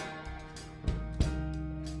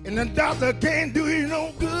and the doctor can't do you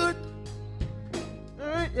no good,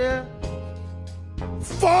 Yeah.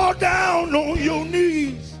 fall down on your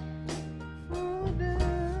knees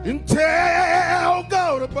and tell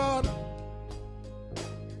God about it.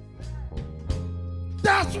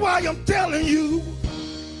 That's why I'm telling you.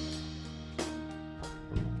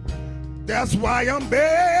 That's why I'm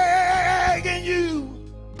begging you.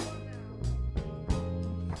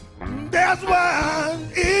 That's why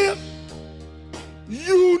if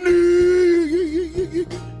you need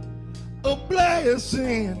a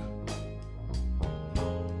blessing,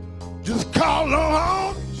 just call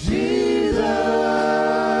on Jesus.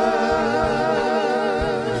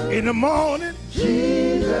 In the morning,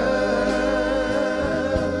 Jesus.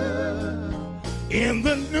 In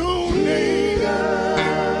the noonday,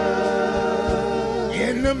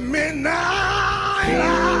 in the midnight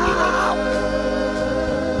hour.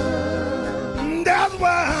 That's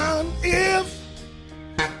why if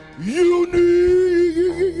you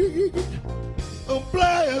need a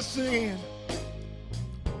blessing,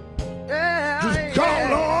 just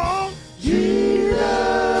call on Jesus.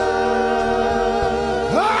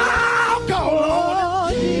 I'll call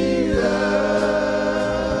on Jesus.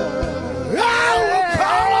 I will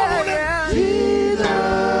call on him. Jesus.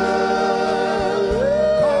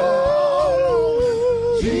 Call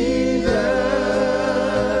on Jesus.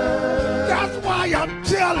 That's why I'm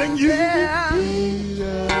telling you.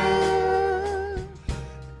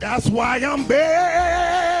 That's why I'm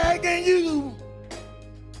begging you.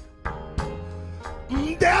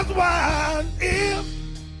 That's why if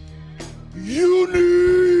you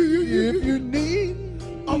need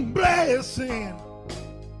a blessing,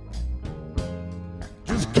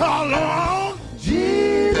 just call on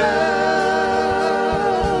Jesus.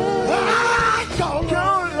 I call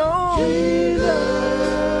on Jesus.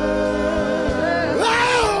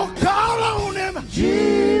 I'll call on him.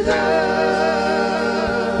 Jesus.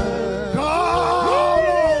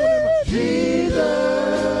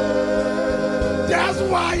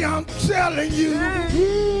 Telling you,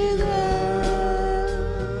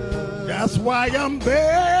 that's why I'm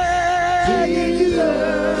begging you.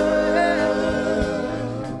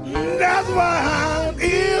 That's why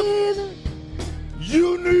if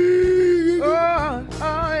you need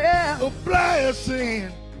a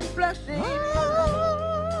blessing,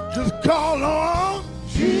 just call on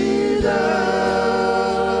Jesus.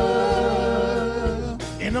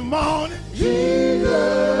 In the morning,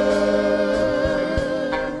 Jesus.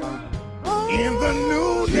 In the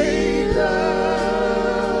noonday,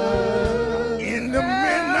 in the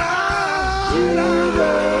midnight hour.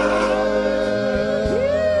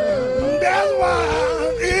 That's why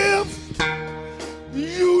if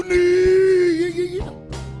you need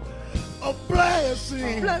a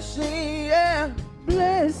blessing,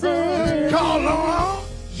 call on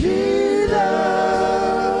Jesus.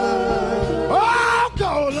 Oh,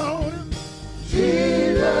 call on him.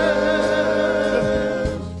 Jesus.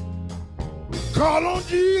 Call on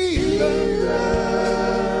Jesus.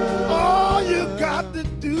 All you got to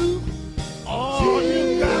do, all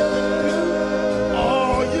you got to do,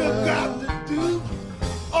 all you got to do,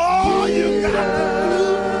 all you got to do,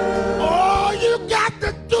 all you got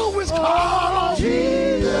to do is call on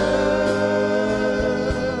Jesus.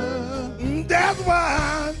 That's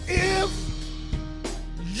why if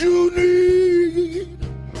you need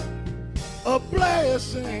a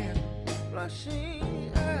blessing,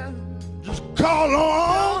 just call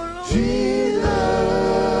on Jesus.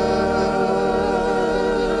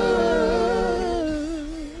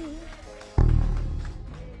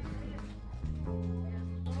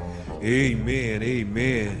 Amen,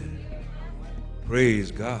 amen.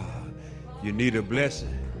 Praise God. You need a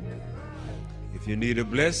blessing. If you need a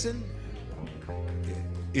blessing,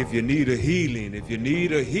 if you need a healing, if you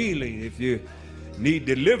need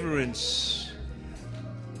deliverance,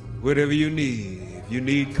 whatever you need, if you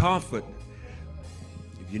need comfort,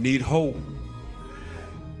 if you need hope.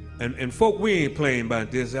 And folk, we ain't playing about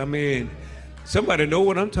this. I mean, somebody know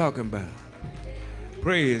what I'm talking about.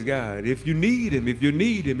 Praise God. If you need him, if you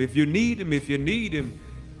need him, if you need him, if you need him,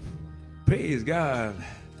 praise God.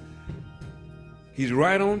 He's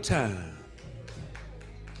right on time.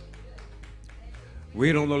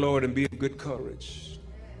 Wait on the Lord and be of good courage.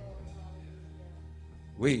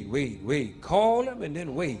 Wait. Call him and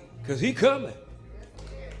then wait, because he coming.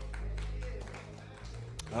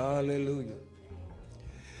 Hallelujah.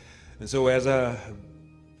 And so as I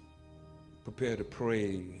prepare to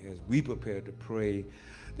pray, as we prepare to pray,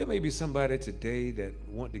 there may be somebody today that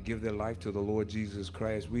want to give their life to the Lord Jesus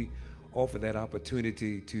Christ. We offer that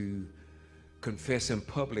opportunity to confess him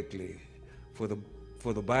publicly.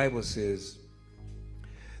 For the Bible says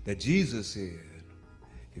that Jesus said,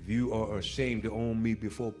 if you are ashamed to own me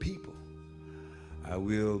before people, I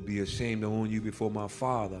will be ashamed to own you before my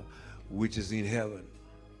Father, which is in heaven.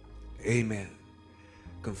 Amen.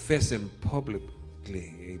 Confess him publicly.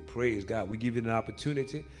 Hey, praise God. We give you an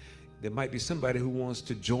opportunity. There might be somebody who wants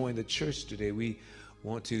to join the church today. We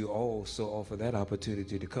want to also offer that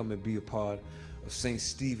opportunity to come and be a part of St.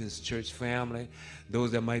 Stephen's Church family.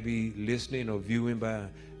 Those that might be listening or viewing by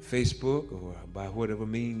Facebook or by whatever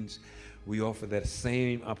means, we offer that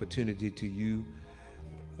same opportunity to you.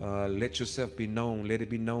 Let yourself be known. Let it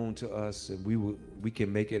be known to us, and we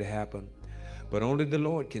can make it happen. But only the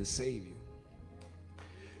Lord can save you.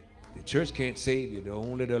 The church can't save you.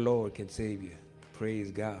 Only the Lord can save you. Praise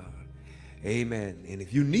God. Amen. And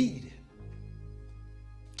if you need it,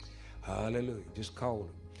 hallelujah, just call him.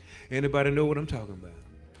 Anybody know what I'm talking about?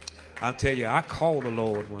 I'll tell you, I called the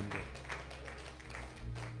Lord one day.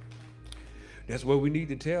 That's what we need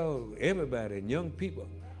to tell everybody and young people.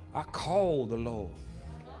 I called the Lord.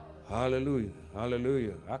 Hallelujah.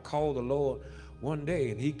 Hallelujah. I called the Lord one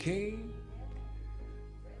day, and he came.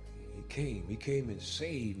 He came and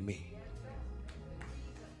saved me.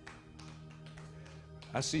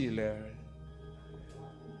 I see you, Larry.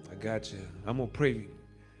 I got you. I'm going to pray.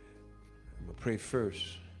 I'm going to pray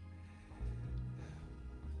first.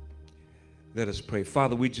 Let us pray.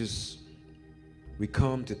 Father, we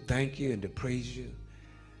come to thank you and to praise you.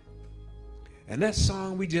 And that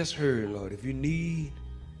song we just heard, Lord, if you need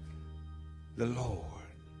the Lord,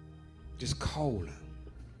 just call him.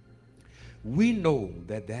 We know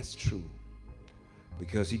that that's true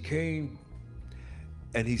because he came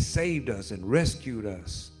and he saved us and rescued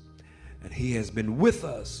us, and he has been with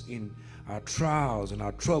us in our trials and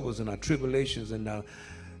our troubles and our tribulations and our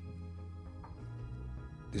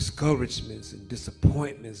discouragements and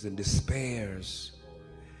disappointments and despairs.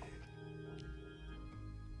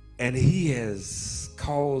 And he has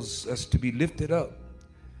caused us to be lifted up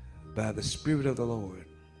by the Spirit of the Lord.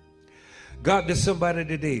 God, there's somebody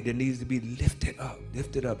today that needs to be lifted up,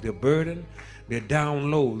 lifted up. They're burdened, they're down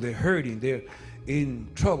low, they're hurting, they're in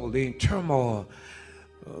trouble, they're in turmoil.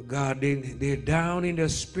 God, they're down in their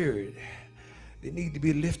spirit. They need to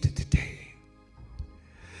be lifted today.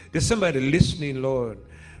 There's somebody listening, Lord,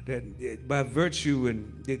 that by virtue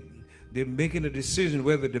and they're making a decision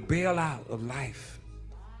whether to bail out of life,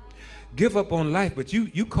 give up on life, but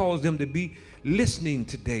you cause them to be listening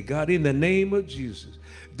today, God, in the name of Jesus.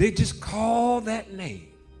 They just call that name.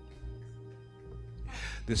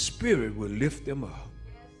 The Spirit will lift them up.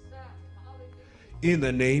 In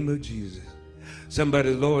the name of Jesus.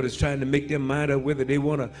 Somebody, Lord, is trying to make their mind up whether they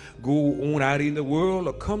want to go on out in the world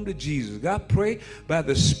or come to Jesus. God, pray by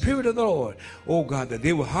the Spirit of the Lord, oh God, that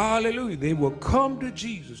they will, hallelujah, they will come to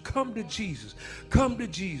Jesus, come to Jesus, come to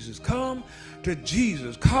Jesus, come to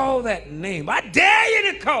Jesus. Call that name. I dare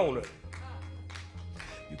you to call it.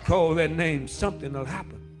 You call that name, something will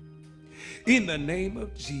happen. In the name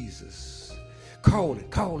of Jesus. Call it.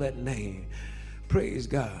 Call that name. Praise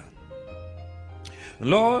God.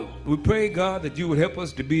 Lord, we pray, God, that you would help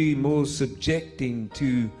us to be more subjecting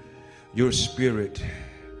to your Spirit.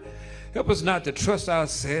 Help us not to trust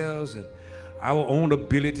ourselves and our own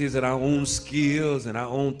abilities and our own skills and our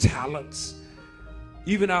own talents,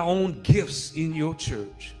 even our own gifts in your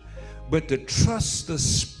church, but to trust the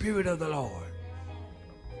Spirit of the Lord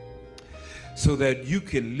so that you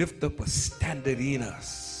can lift up a standard in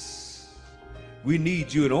us. We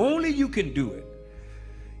need you, and only you can do it.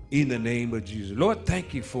 In the name of Jesus. Lord,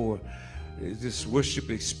 thank you for this worship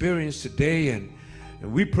experience today. And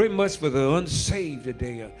we pray much for the unsaved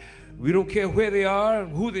today. We don't care where they are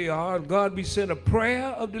and who they are. God, we send a prayer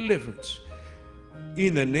of deliverance.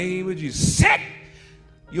 In the name of Jesus. Set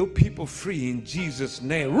your people free in Jesus'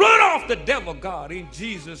 name. Run off the devil, God, in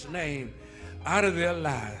Jesus' name, out of their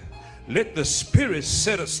lives. Let the Spirit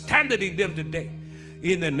set a standard in them today.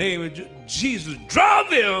 In the name of Jesus. Draw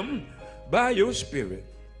them by your Spirit.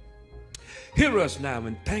 Hear us now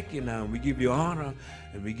and thank you now. We give you honor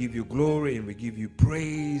and we give you glory and we give you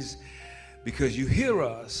praise because you hear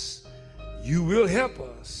us. You will help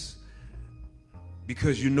us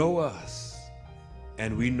because you know us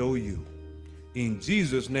and we know you. In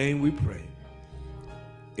Jesus' name we pray.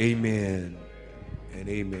 Amen and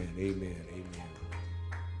amen, amen, amen.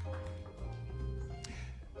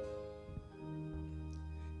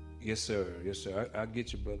 Yes, sir. Yes, sir. I'll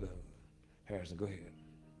get you, Brother Harrison. Go ahead.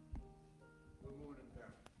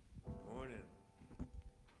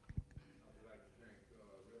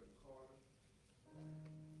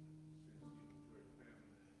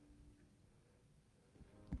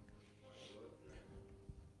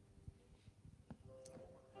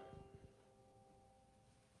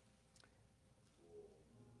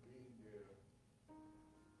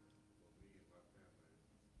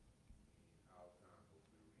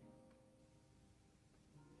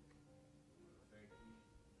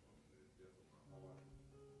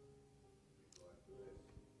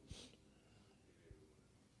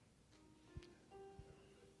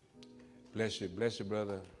 Bless you,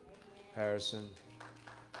 Brother Harrison.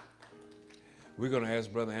 We're going to ask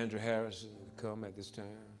Brother Andrew Harrison to come at this time.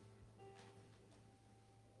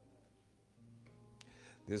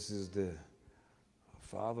 This is the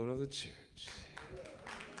father of the church.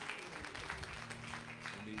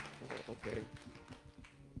 Okay.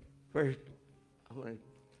 First, I want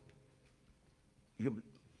to give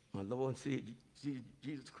my Lord and Savior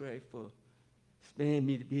Jesus Christ for sparing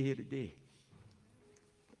me to be here today.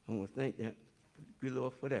 I want to thank that good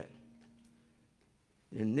Lord for that.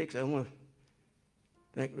 And next, I want to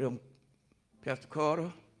thank Reverend Pastor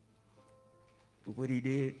Carter for what he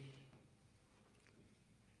did.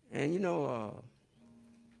 And you know,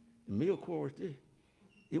 the male chorus,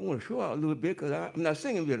 they want to show out a little bit because I'm not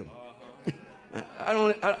singing with them.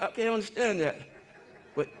 I can't understand that.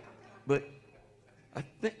 But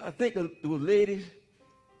I think those ladies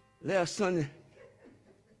last Sunday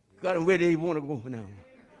got them where they want to go now.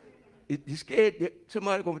 They're scared that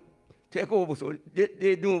somebody's going to take over, so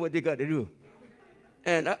they're doing what they got to do.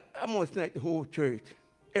 And I want to thank the whole church,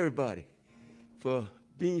 everybody, for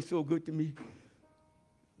being so good to me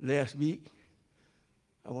last week.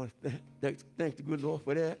 I want to thank the good Lord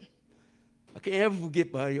for that. I can't ever forget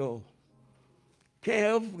about y'all. Can't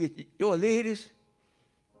ever forget y'all ladies.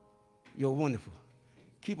 You're wonderful.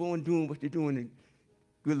 Keep on doing what you're doing, and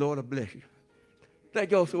good Lord will bless you.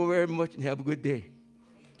 Thank y'all so very much, and have a good day.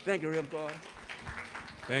 Thank you, Reverend God.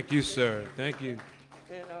 Thank you, sir. Thank you.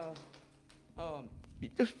 And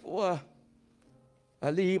just before I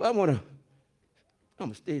leave, I'm gonna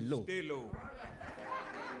stay low. Stay low.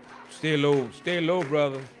 Stay low. Stay low,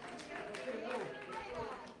 brother.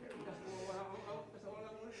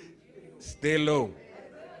 Stay low.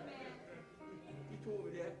 He told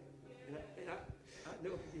me that, and I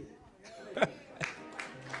never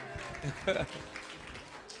forget it.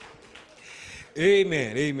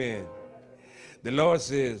 Amen. Amen. The Lord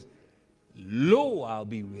says, lo, I'll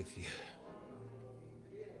be with you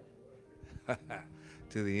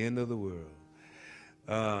to the end of the world.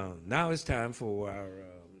 Now it's time for our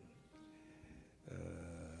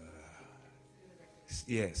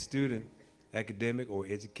student, academic, or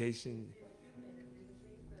education.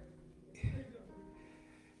 I ain't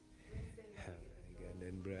got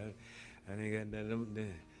nothing, bro. I ain't got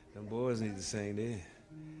nothing. Them boys need to sing there.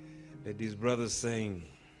 Let these brothers sing.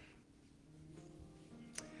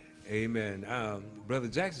 Amen. Brother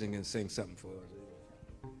Jackson can sing something for us.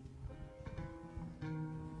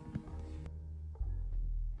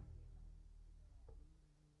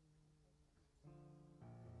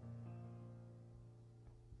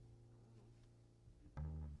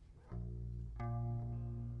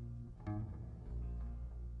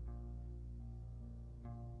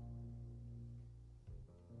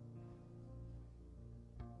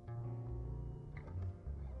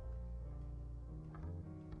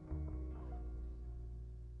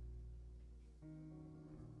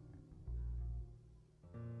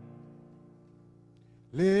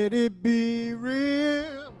 Let it be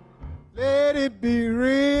real, let it be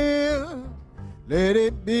real, let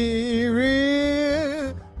it be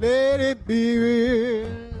real, let it be real.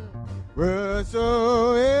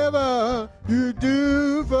 Whatsoever you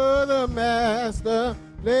do for the Master,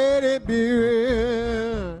 let it be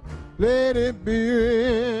real, let it be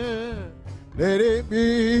real, let it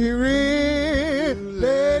be real,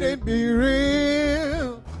 let it be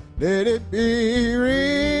real, let it be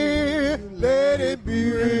real, let it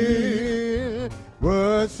be real.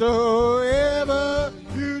 Whatsoever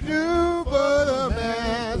you do for the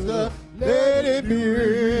Master, let it be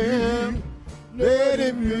real, let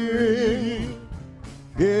it be real.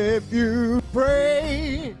 If you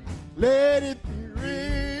pray, let it be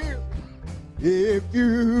real. If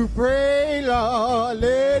you pray, Lord,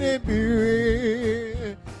 let it be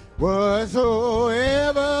real.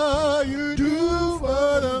 Whatsoever you do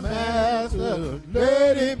for the Master,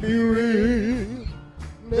 let it be real,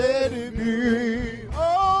 let it be real.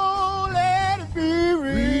 Oh, let it be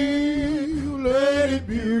real, let it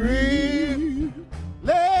be real,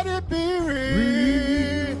 let it be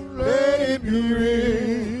real, let it be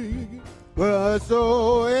real.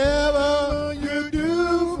 Whatsoever you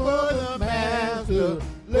do for the Master,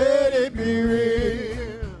 let it be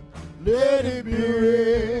real, let it be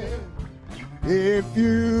real. If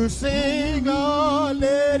you sing, Lord,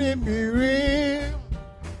 let it be real.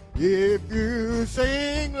 If you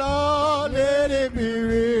sing, Lord, let it be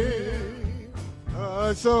real.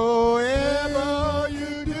 Whatsoever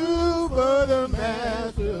you do for the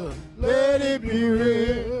Master, let it be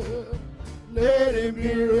real, let it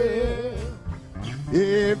be real.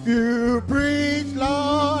 If you preach,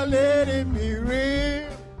 Lord, let it be real.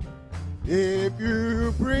 If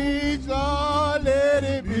you preach, Lord,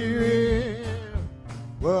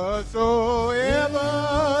 Whatsoever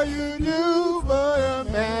you do for the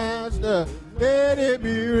master, let it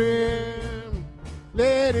be real.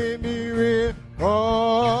 Let it be real.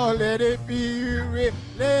 Oh, let it be real.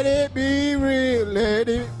 Let it be real. Let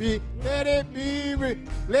it be. Let it be real.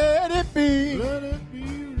 Let it be. Let it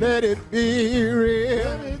be. Let it be real.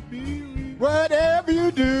 Let it be real. Whatever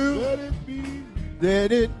you do, let it be real.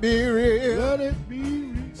 Let it be real. Let it be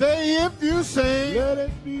real. Say if you sing, let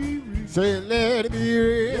it be real. Say let it be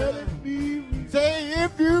real. Let it be real. Say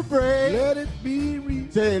if you pray, let it be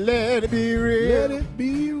real. Say let it be real. Let it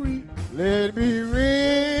be real. Let it be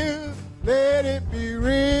real. Let it be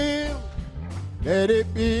real. Let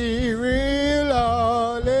it be real.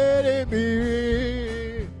 Oh, let it be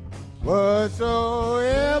real. Whatsoever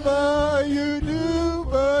you do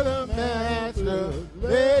for the master,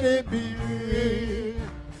 let it be real.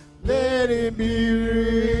 Let it be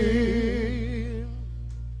real.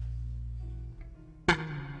 At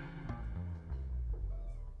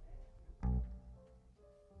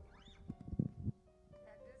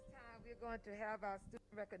this time, we're going to have our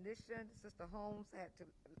student recognition. Sister Holmes had to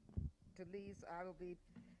leave, so I will be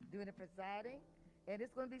doing the presiding. And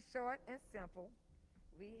it's going to be short and simple.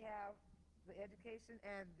 We have the education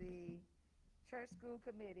and the church school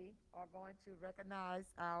committee are going to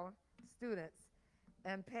recognize our students.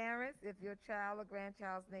 And parents, if your child or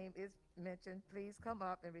grandchild's name is mentioned, please come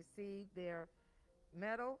up and receive their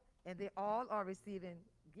medal. And they all are receiving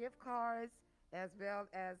gift cards as well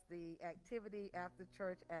as the activity after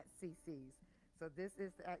church at CC's. So this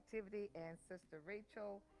is the activity, and Sister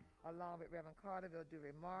Rachel, along with Reverend Carter, will do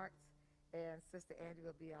remarks, and Sister Angie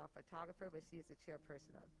will be our photographer, but she is the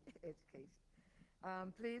chairperson of education.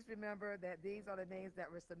 Please remember that these are the names that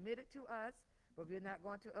were submitted to us, but we're not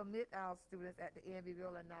going to omit our students at the end. We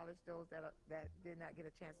will acknowledge those that did not get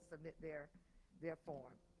a chance to submit their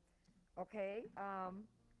form. Okay,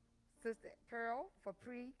 Sister Pearl for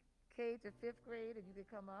pre-K to 5th grade, if you could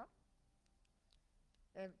come up.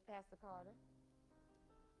 And Pastor Carter.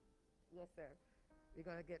 Yes, sir. We're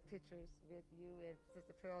going to get pictures with you and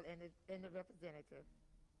Sister Pearl and the representative.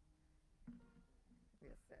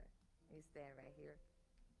 Yes, sir. You stand right here.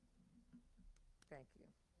 Thank you.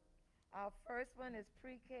 Our first one is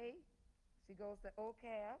pre-K. She goes to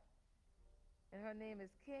OCAB, and her name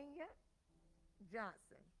is Kenya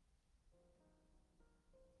Johnson.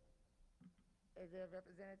 Is there a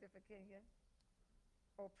representative for Kenya?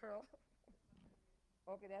 Oh, Pearl?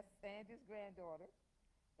 Okay, that's Angie's granddaughter,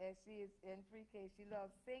 and she is in pre-K. She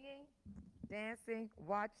loves singing, dancing,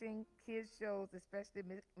 watching kids shows, especially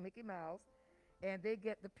Mickey Mouse, and they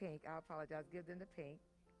get the pink. I apologize. Give them the pink.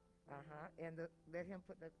 And let him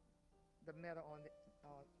put the medal on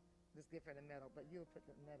just give her the medal, but you'll put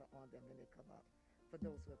the medal on them when they come up for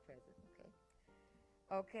those who are present, okay?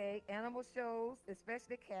 Okay, animal shows,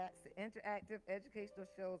 especially cats, the interactive educational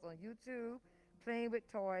shows on YouTube, playing with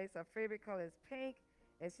toys. Her favorite color is pink,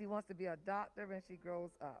 and she wants to be a doctor when she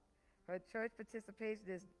grows up. Her church participation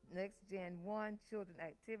is Next Gen 1 children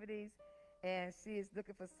activities, and she is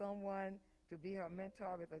looking for someone to be her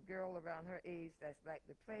mentor with a girl around her age that's like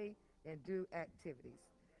to play and do activities.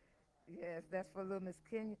 Yes, that's for little Miss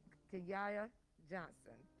Kenyaya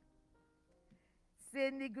Johnson.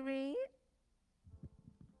 Sydney Green.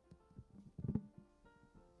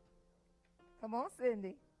 Come on,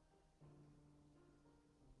 Cindy.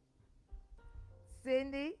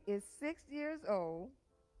 Cindy is 6 years old,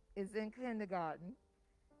 is in kindergarten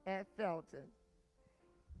at Felton.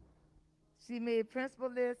 She made principal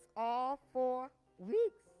list all 4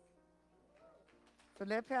 weeks. So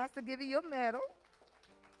let Pastor give you your medal.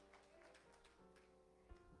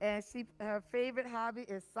 And her favorite hobby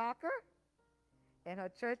is soccer, and her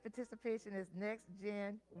church participation is Next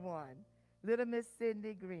Gen 1. Little Miss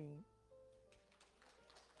Cindy Green.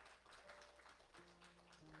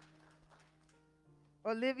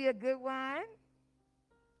 Olivia Goodwine.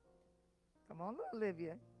 Come on, little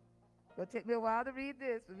Olivia. It'll take me a while to read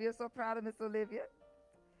this, but we're so proud of Miss Olivia.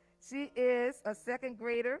 She is a 2nd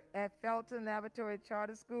grader at Felton Laboratory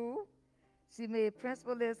Charter School. She made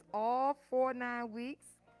principal list all 9 weeks,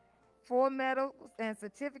 4 medals and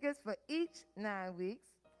certificates for each 9 weeks,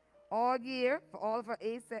 all year for all of her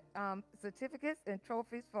 8 certificates and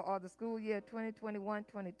trophies for all the school year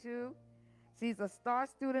 2021-22. She's a Star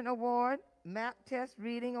Student Award, MAP Test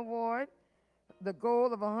Reading Award, the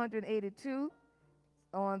goal of 182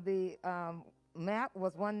 on the MAP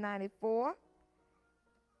was 194.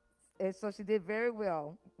 And so she did very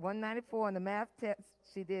well. 194 on the math test,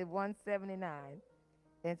 she did 179,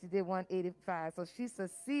 and she did 185. So she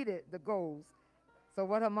succeeded the goals. So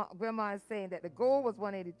what her grandma is saying, that the goal was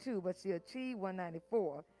 182, but she achieved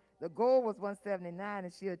 194. The goal was 179,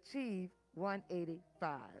 and she achieved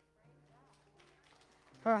 185.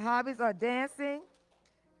 Her hobbies are dancing,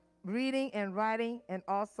 reading and writing, and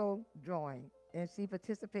also drawing. And she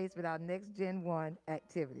participates with our Next Gen 1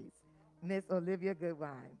 activities. Miss Olivia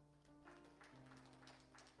Goodwine.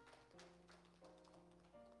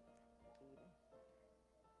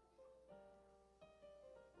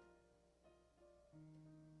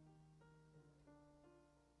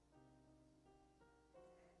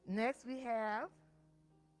 Next we have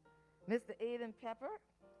Mr. Aiden Pepper.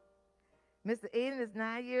 Mr. Aiden is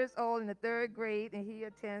 9 years old in the 3rd grade, and he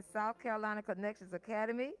attends South Carolina Connections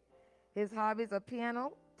Academy. His hobbies are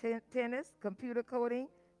piano, tennis, computer coding,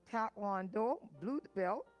 taekwondo, blue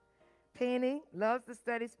belt, painting, loves to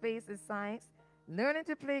study space and science, learning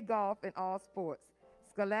to play golf and all sports.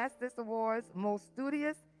 Scholastic Awards, most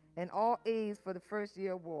studious, and all A's for the first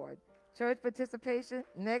year award. Church participation,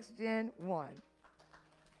 Next Gen 1.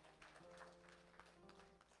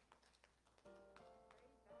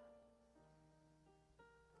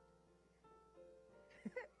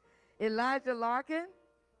 Elijah Larkin.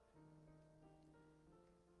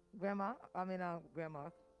 Grandma,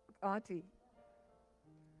 Auntie.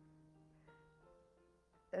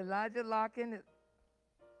 Elijah Larkin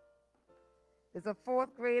is a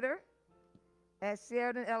 4th grader at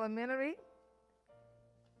Sheridan Elementary.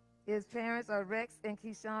 His parents are Rex and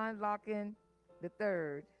Keyshawn Larkin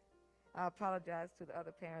III. I apologize to the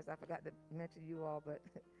other parents. I forgot to mention you all, but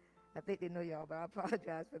I think they know y'all, but I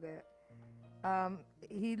apologize for that.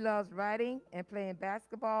 He loves writing and playing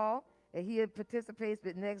basketball, and he participates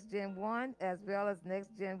with Next Gen 1 as well as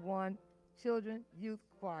Next Gen 1 Children Youth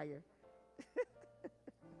Choir.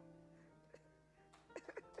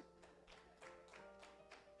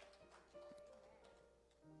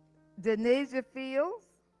 Denasia Fields.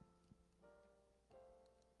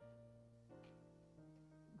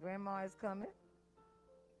 Grandma is coming.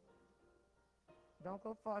 Don't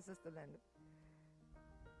go far, Sister Linda.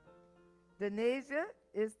 Denasia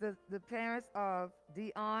is the parents of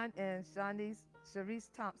Dion and Sharice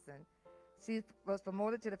Thompson. She was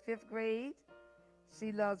promoted to the 5th grade.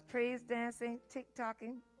 She loves praise dancing,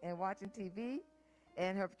 TikToking, and watching TV.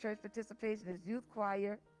 And her church participation is youth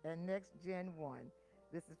choir and Next Gen 1.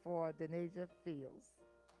 This is for Denasia Fields.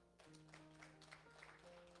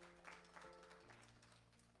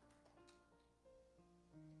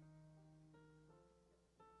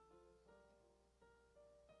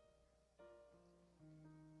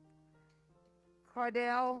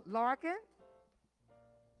 Cardell Larkin.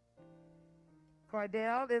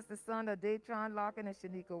 Cardell is the son of Datron Larkin and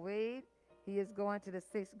Shanika Wade. He is going to the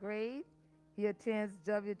 6th grade. He attends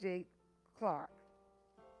W.J. Clark.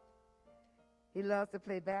 He loves to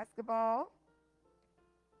play basketball.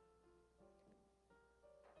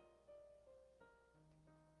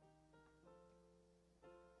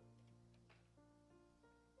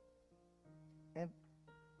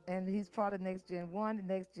 And he's part of Next Gen 1, the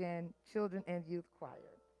Next Gen Children and Youth Choir.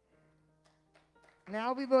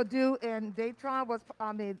 Now we will do, and Cardell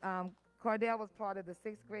was part of the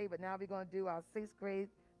 6th grade, but now we're going to do our 6th grade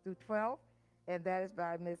through 12th, and that is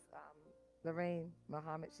by Miss Lorraine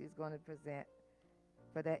Muhammad. She's going to present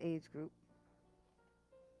for that age group.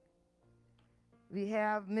 We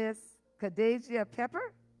have Miss Kadasia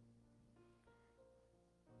Pepper.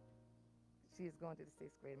 She is going to the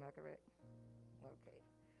 6th grade, am I correct? Okay.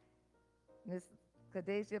 Miss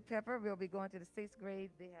Kadasia Pepper will be going to the 6th grade.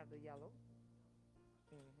 They have the yellow.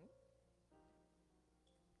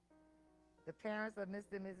 The parents are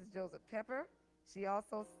Mr. and Mrs. Joseph Pepper. She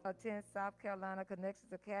also attends South Carolina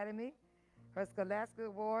Connections Academy. Her scholastic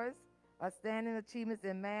awards are standing achievements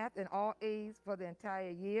in math and all A's for the entire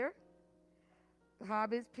year.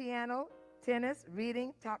 Hobbies, piano, tennis,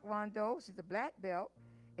 reading, taekwondo. She's a black belt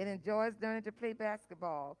and enjoys learning to play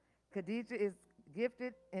basketball. Khadija is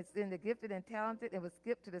gifted, it's in the gifted and talented, and was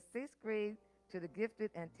skipped to the 6th grade to the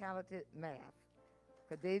gifted and talented math.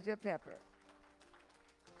 Khadija Pepper.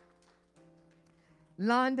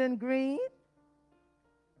 London Green.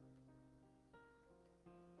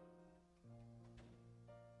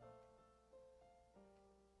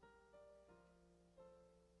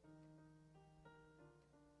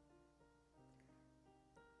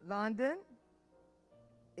 London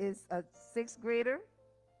is a 6th grader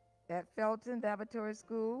at Felton Laboratory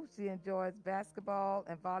School. She enjoys basketball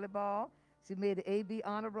and volleyball. She made the AB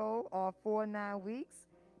honor roll all 4 9 weeks,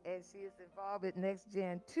 and she is involved with Next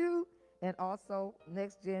Gen 2 and also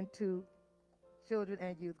Next Gen 2 Children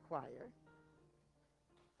and Youth Choir.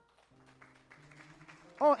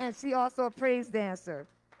 Oh, and she also a praise dancer.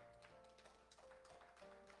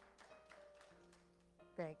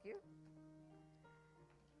 Thank you.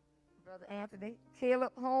 Brother Anthony.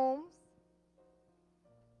 Caleb Holmes.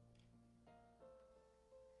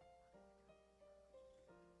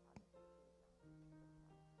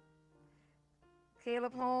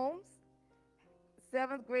 Caleb Holmes,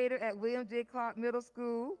 7th grader at William J. Clark Middle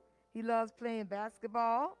School. He loves playing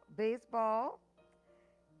basketball, baseball.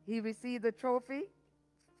 He received a trophy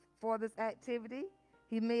for this activity.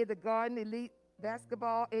 He made the Garden Elite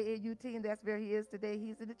Basketball AAU team. That's where he is today.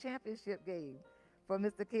 He's in the championship game for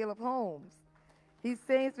Mr. Caleb Holmes. He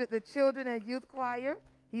sings with the children and youth choir.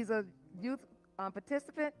 He's a youth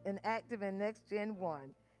participant and active in Next Gen 1.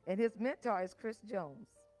 And his mentor is Chris Jones.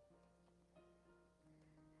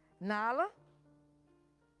 Nala.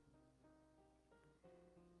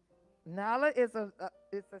 Nala is a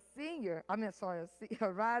senior,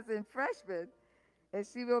 a rising freshman, and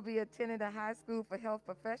she will be attending the high school for health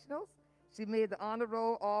professionals. She made the honor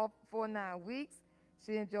roll all 9 weeks.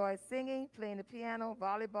 She enjoys singing, playing the piano,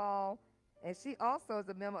 volleyball, and she also is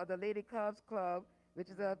a member of the Lady Cubs Club,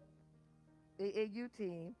 which is a AAU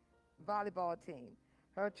team, volleyball team.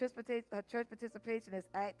 Her church participation is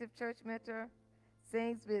active church mentor,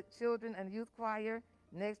 sings with children and youth choir,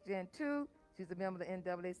 Next Gen 2. She's a member of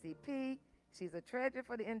the NAACP. She's a treasurer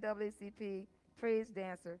for the NAACP, praise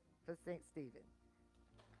dancer for St. Stephen.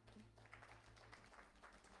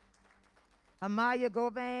 Amaya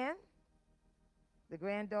Govan, the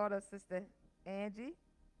granddaughter of Sister Angie.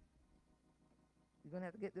 You're going to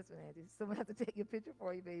have to get this one, Angie. Someone has to take your picture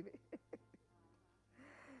for you, baby.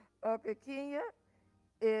 Okay, Kenya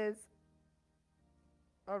is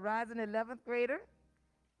a rising 11th grader.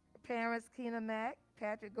 Parents, Keena Mack,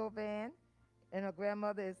 Patrick Govan, and her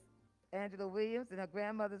grandmother is Angela Williams, and her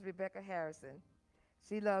grandmother is Rebecca Harrison.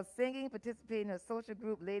 She loves singing, participating in a social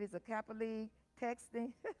group, Ladies of Kappa League,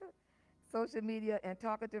 texting, social media, and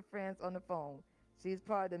talking to friends on the phone. She's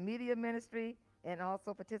part of the media ministry and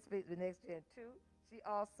also participates in Next Gen 2. She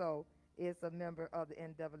also is a member of the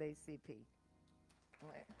NAACP.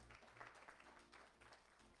 Right.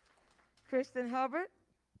 Kristen Hubbard.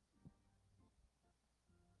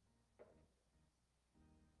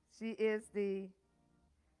 She is the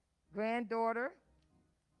granddaughter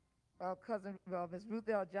of Ms. Ruth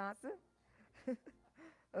L. Johnson.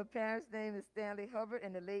 Her parents' name is Stanley Hubbard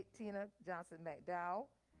and the late Tina Johnson McDowell.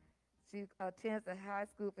 She attends the High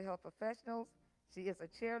School for Health Professionals. She is a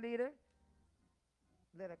cheerleader.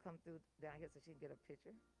 Let her come through down here so she can get a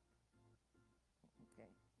picture. Okay.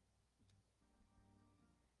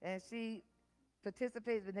 And she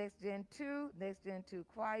participates with Next Gen 2, Next Gen 2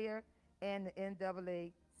 choir, and the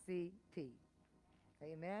NAACP.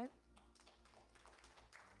 Amen.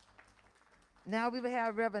 Now we will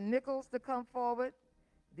have Reverend Nichols to come forward.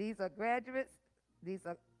 These are graduates. These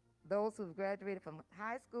are those who've graduated from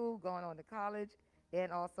high school, going on to college,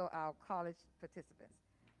 and also our college participants.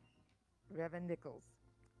 Reverend Nichols.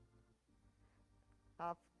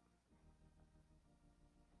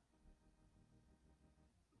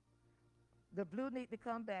 The blue need to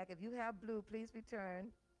come back. If you have blue, please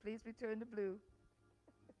return. Please return the blue.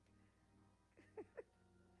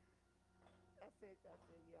 That's it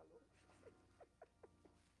yellow.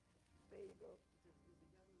 There you go.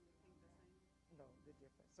 No, they're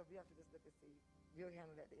different. So we have to just look and see. We'll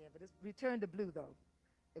handle it at the end. But just return the blue, though.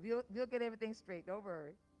 If you'll get everything straight, don't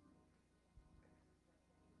worry.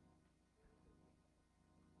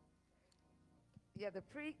 Yeah, the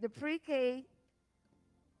pre-K,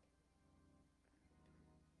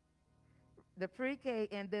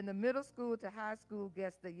 and then the middle school to high school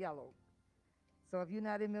gets the yellow. So if you're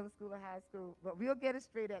not in middle school or high school, but we'll get it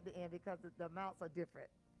straight at the end because the amounts are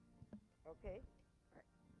different. Okay? Right.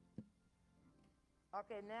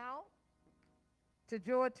 Okay, now to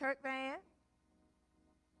George Turkvan.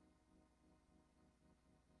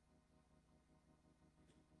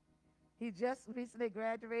 He just recently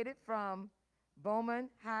graduated from Bowman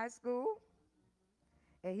High School,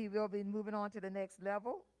 and he will be moving on to the next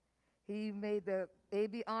level. He made the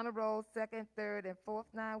AB honor roll 2nd, 3rd, and 4th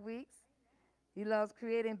 9 weeks. He loves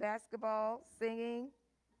creating basketball, singing,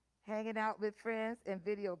 hanging out with friends, and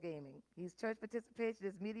video gaming. His church participation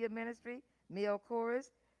is media ministry, male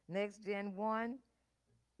chorus, Next Gen 1,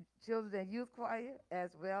 children and youth choir,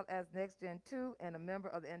 as well as Next Gen 2, and a member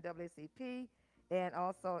of the NAACP, and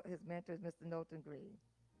also his mentor is Mr. Knowlton Green.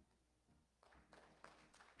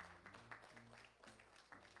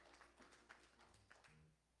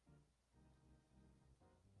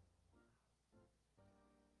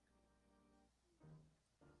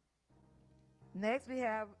 Next, we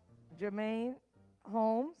have Jermaine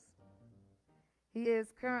Holmes. He is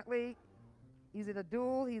currently, he's in a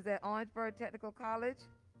dual. He's at Orangeburg Technical College,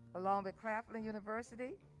 along with Claflin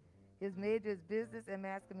University. His major is business and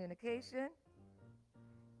mass communication.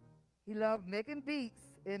 He loved making beats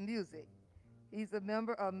in music. He's a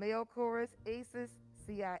member of male chorus ACES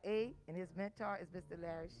CIA, and his mentor is Mr.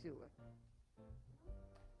 Larry Schuer.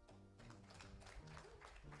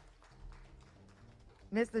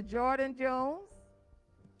 Mr. Jordan Jones.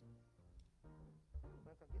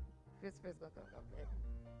 Christopher's gonna come. Okay.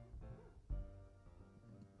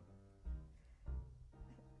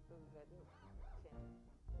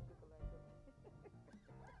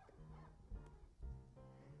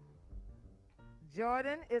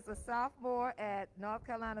 Jordan is a sophomore at North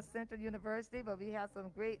Carolina Central University, but we have some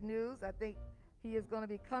great news. I think he is going to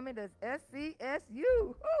be coming to SCSU.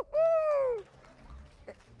 Woo-hoo!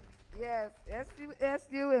 Yes,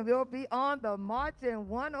 SCSU, and we'll be on the Marching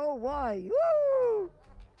 101. Woo!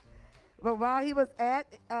 But while he was at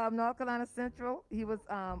North Carolina Central, he was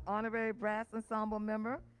honorary brass ensemble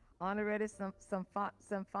member, honorary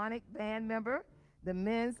symphonic band member, the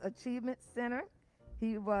Men's Achievement Center.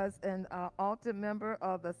 He was an altar member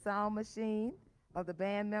of the Sound Machine of the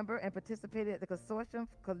band member and participated at the Consortium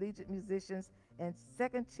for Collegiate Musicians and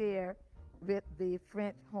second chair with the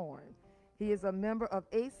French horn. He is a member of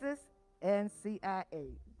ACES and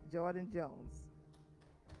CIA, Jordan Jones.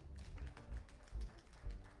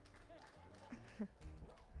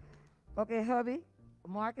 Okay, hubby,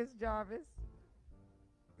 Marcus Jarvis.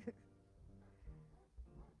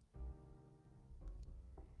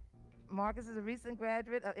 Marcus is a recent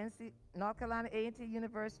graduate of North Carolina A&T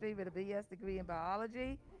University with a BS degree in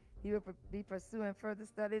biology. He will be pursuing further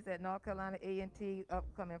studies at North Carolina A&T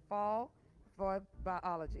upcoming fall for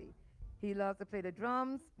biology. He loves to play the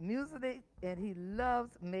drums, music, and he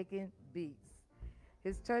loves making beats.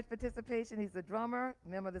 His church participation, he's a drummer,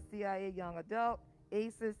 member of the CIA Young Adult,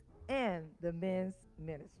 ACES, and the Men's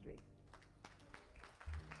Ministry.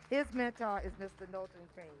 His mentor is Mr. Knowlton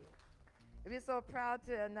Crane. We're so proud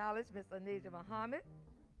to acknowledge Ms. Anaja Muhammad. I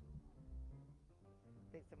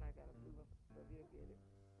think somebody got a blue one, but we'll get it.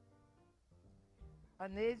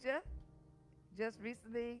 Anaja just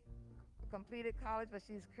recently completed college, but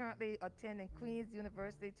she's currently attending Queen's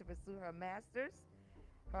University to pursue her master's.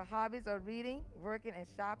 Her hobbies are reading, working, and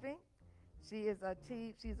shopping. She's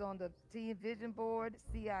on the Team Vision Board,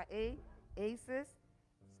 CIA, ACES,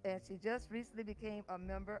 and she just recently became a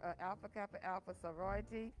member of Alpha Kappa Alpha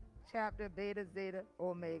sorority, chapter Beta Zeta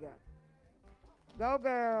Omega. Go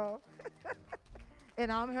girl.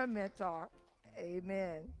 And I'm her mentor.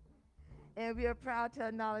 Amen. And we are proud to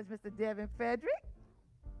acknowledge Mr. Devin Frederick.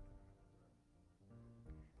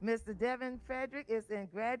 Mr. Devin Frederick is in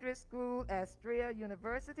graduate school at Strayer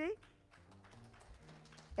University,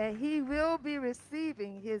 and he will be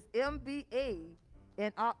receiving his MBA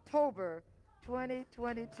in October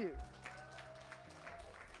 2022.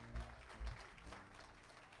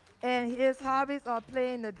 And his hobbies are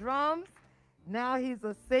playing the drums. Now he's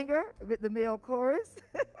a singer with the male chorus.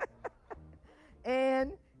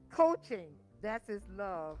 And coaching, that's his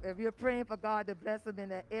love. And we're praying for God to bless him in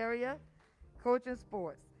that area, coaching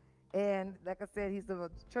sports. And like I said, he's a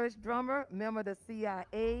church drummer, member of the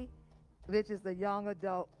CIA, which is the Young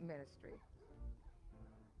Adult Ministry.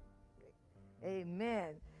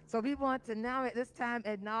 Amen. So we want to now at this time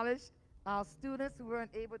acknowledge our students who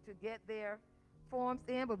weren't able to get their forms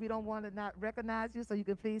in, but we don't want to not recognize you, so you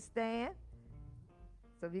can please stand.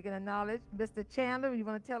 So we can acknowledge Mr. Chandler. You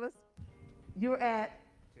want to tell us? You're at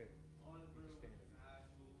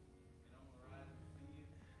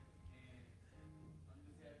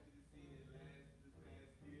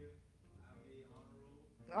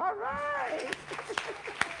all right.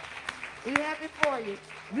 We're happy for you.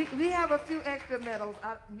 We have a few extra medals.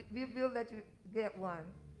 We'll let you get one.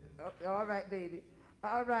 Okay, all right, baby.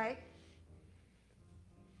 All right.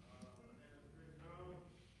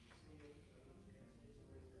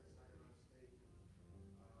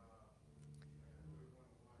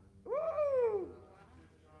 Woo!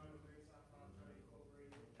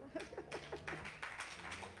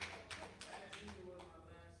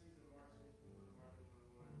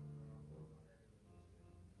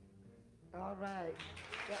 All right.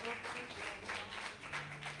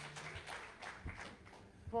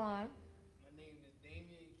 Juan. My name is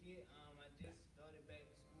Damian Kidd. I just started back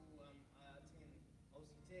to school. I attend OC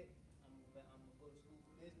Tech. I'm going to go to school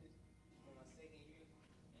for business for my second year.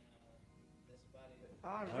 And that's about it.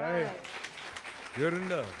 All right. Good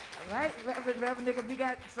enough. All right, Reverend Nichols, we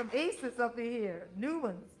got some aces up in here, new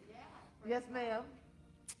ones. Yeah. Yes, ma'am.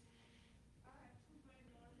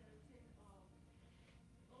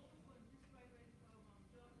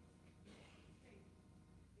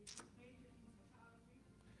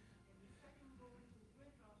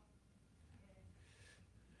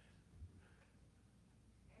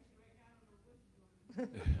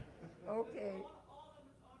 Okay.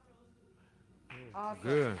 Awesome.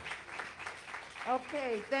 Good.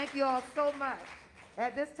 Okay, thank you all so much.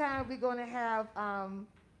 At this time, we're going to have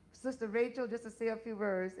Sister Rachel just to say a few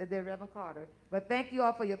words, and then Reverend Carter. But thank you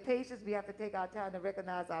all for your patience. We have to take our time to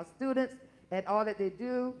recognize our students and all that they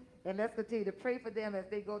do, and let's continue to pray for them as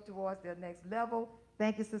they go towards their next level.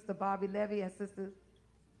 Thank you, Sister Bobby Levy and Sister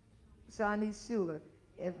Shawnice Schuler.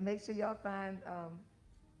 And make sure y'all find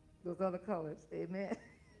those other colors. Amen.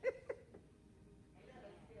 We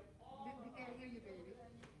can't hear you, baby.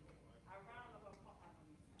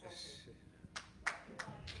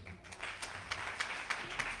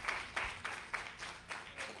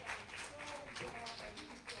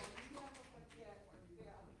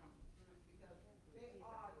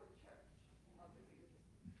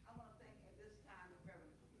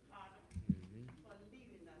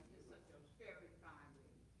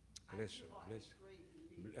 Bless you, bless you.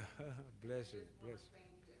 Bless you, bless you.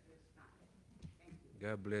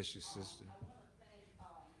 God bless you, sister.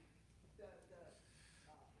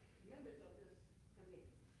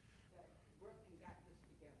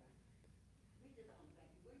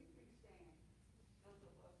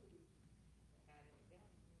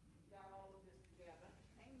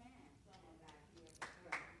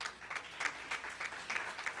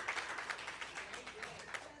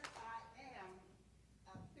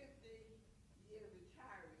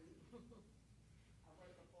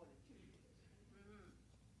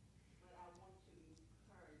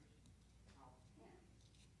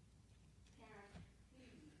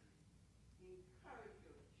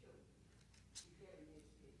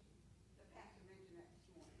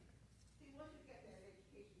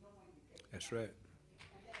 That's right.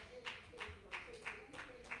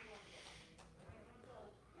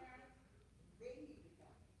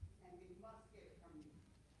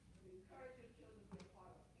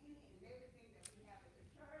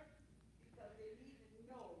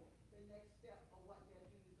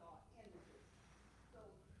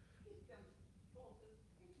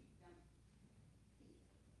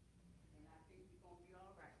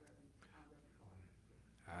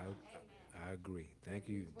 I agree. Thank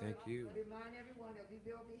you. Thank you. Remind everyone that we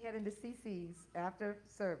will be heading to CC's after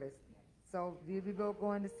service. So we will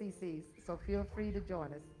go into CC's. So feel free to join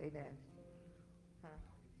us. Amen.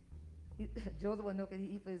 Huh? Joseph will know can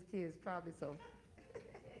he eat for his kids, probably so.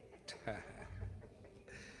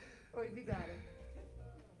 Oh, we got it.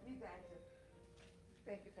 We got you.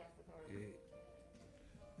 Thank you, Pastor Carter.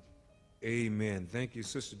 Amen. Thank you,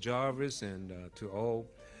 Sister Jarvis, and to all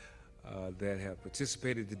that have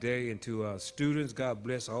participated today, and to our students. God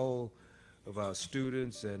bless all of our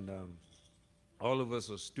students, and all of us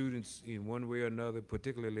are students in one way or another,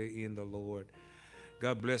 particularly in the Lord.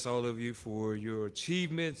 God bless all of you for your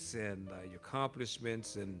achievements and your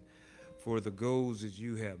accomplishments, and for the goals that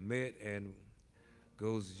you have met and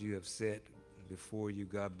goals that you have set before you.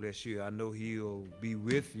 God bless you. I know He'll be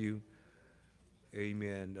with you,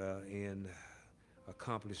 amen, in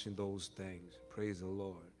accomplishing those things. Praise the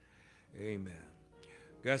Lord. Amen.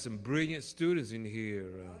 Got some brilliant students in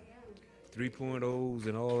here, 3.0s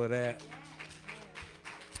and all of that.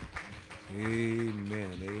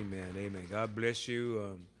 Amen, amen, amen. God bless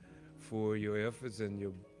you for your efforts and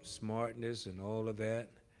your smartness and all of that.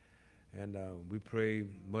 And we pray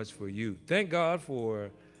much for you. Thank God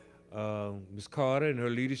for Ms. Carter and her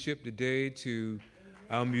leadership today, to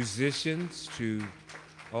our musicians, to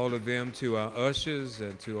all of them, to our ushers,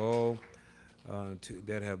 and to all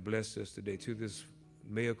that have blessed us today, to this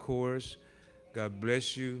male chorus. God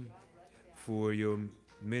bless you for your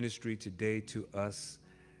ministry today to us,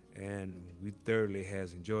 and we thoroughly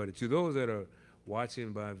has enjoyed it. To those that are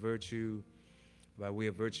watching by way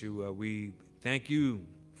of virtue, we thank you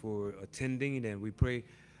for attending, and we pray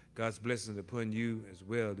God's blessings upon you as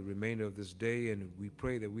well the remainder of this day, and we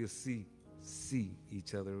pray that we'll see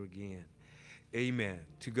each other again. Amen.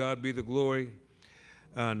 To God be the glory.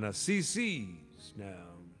 Now, CC's, now,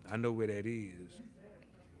 I know where that is.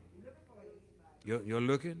 You're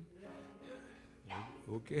looking?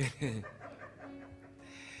 Okay.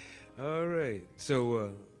 All right.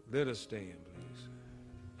 So let us stand, please.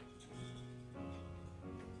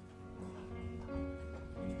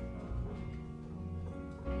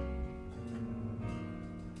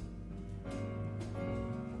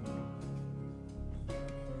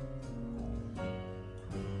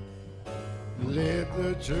 Let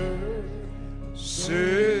the church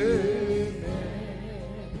say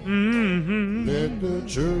amen. Let the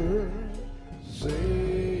church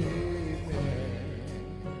say amen.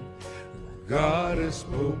 God has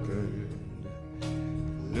spoken.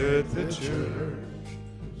 Let the church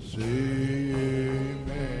say amen.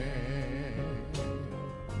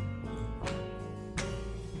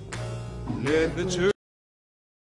 Let the church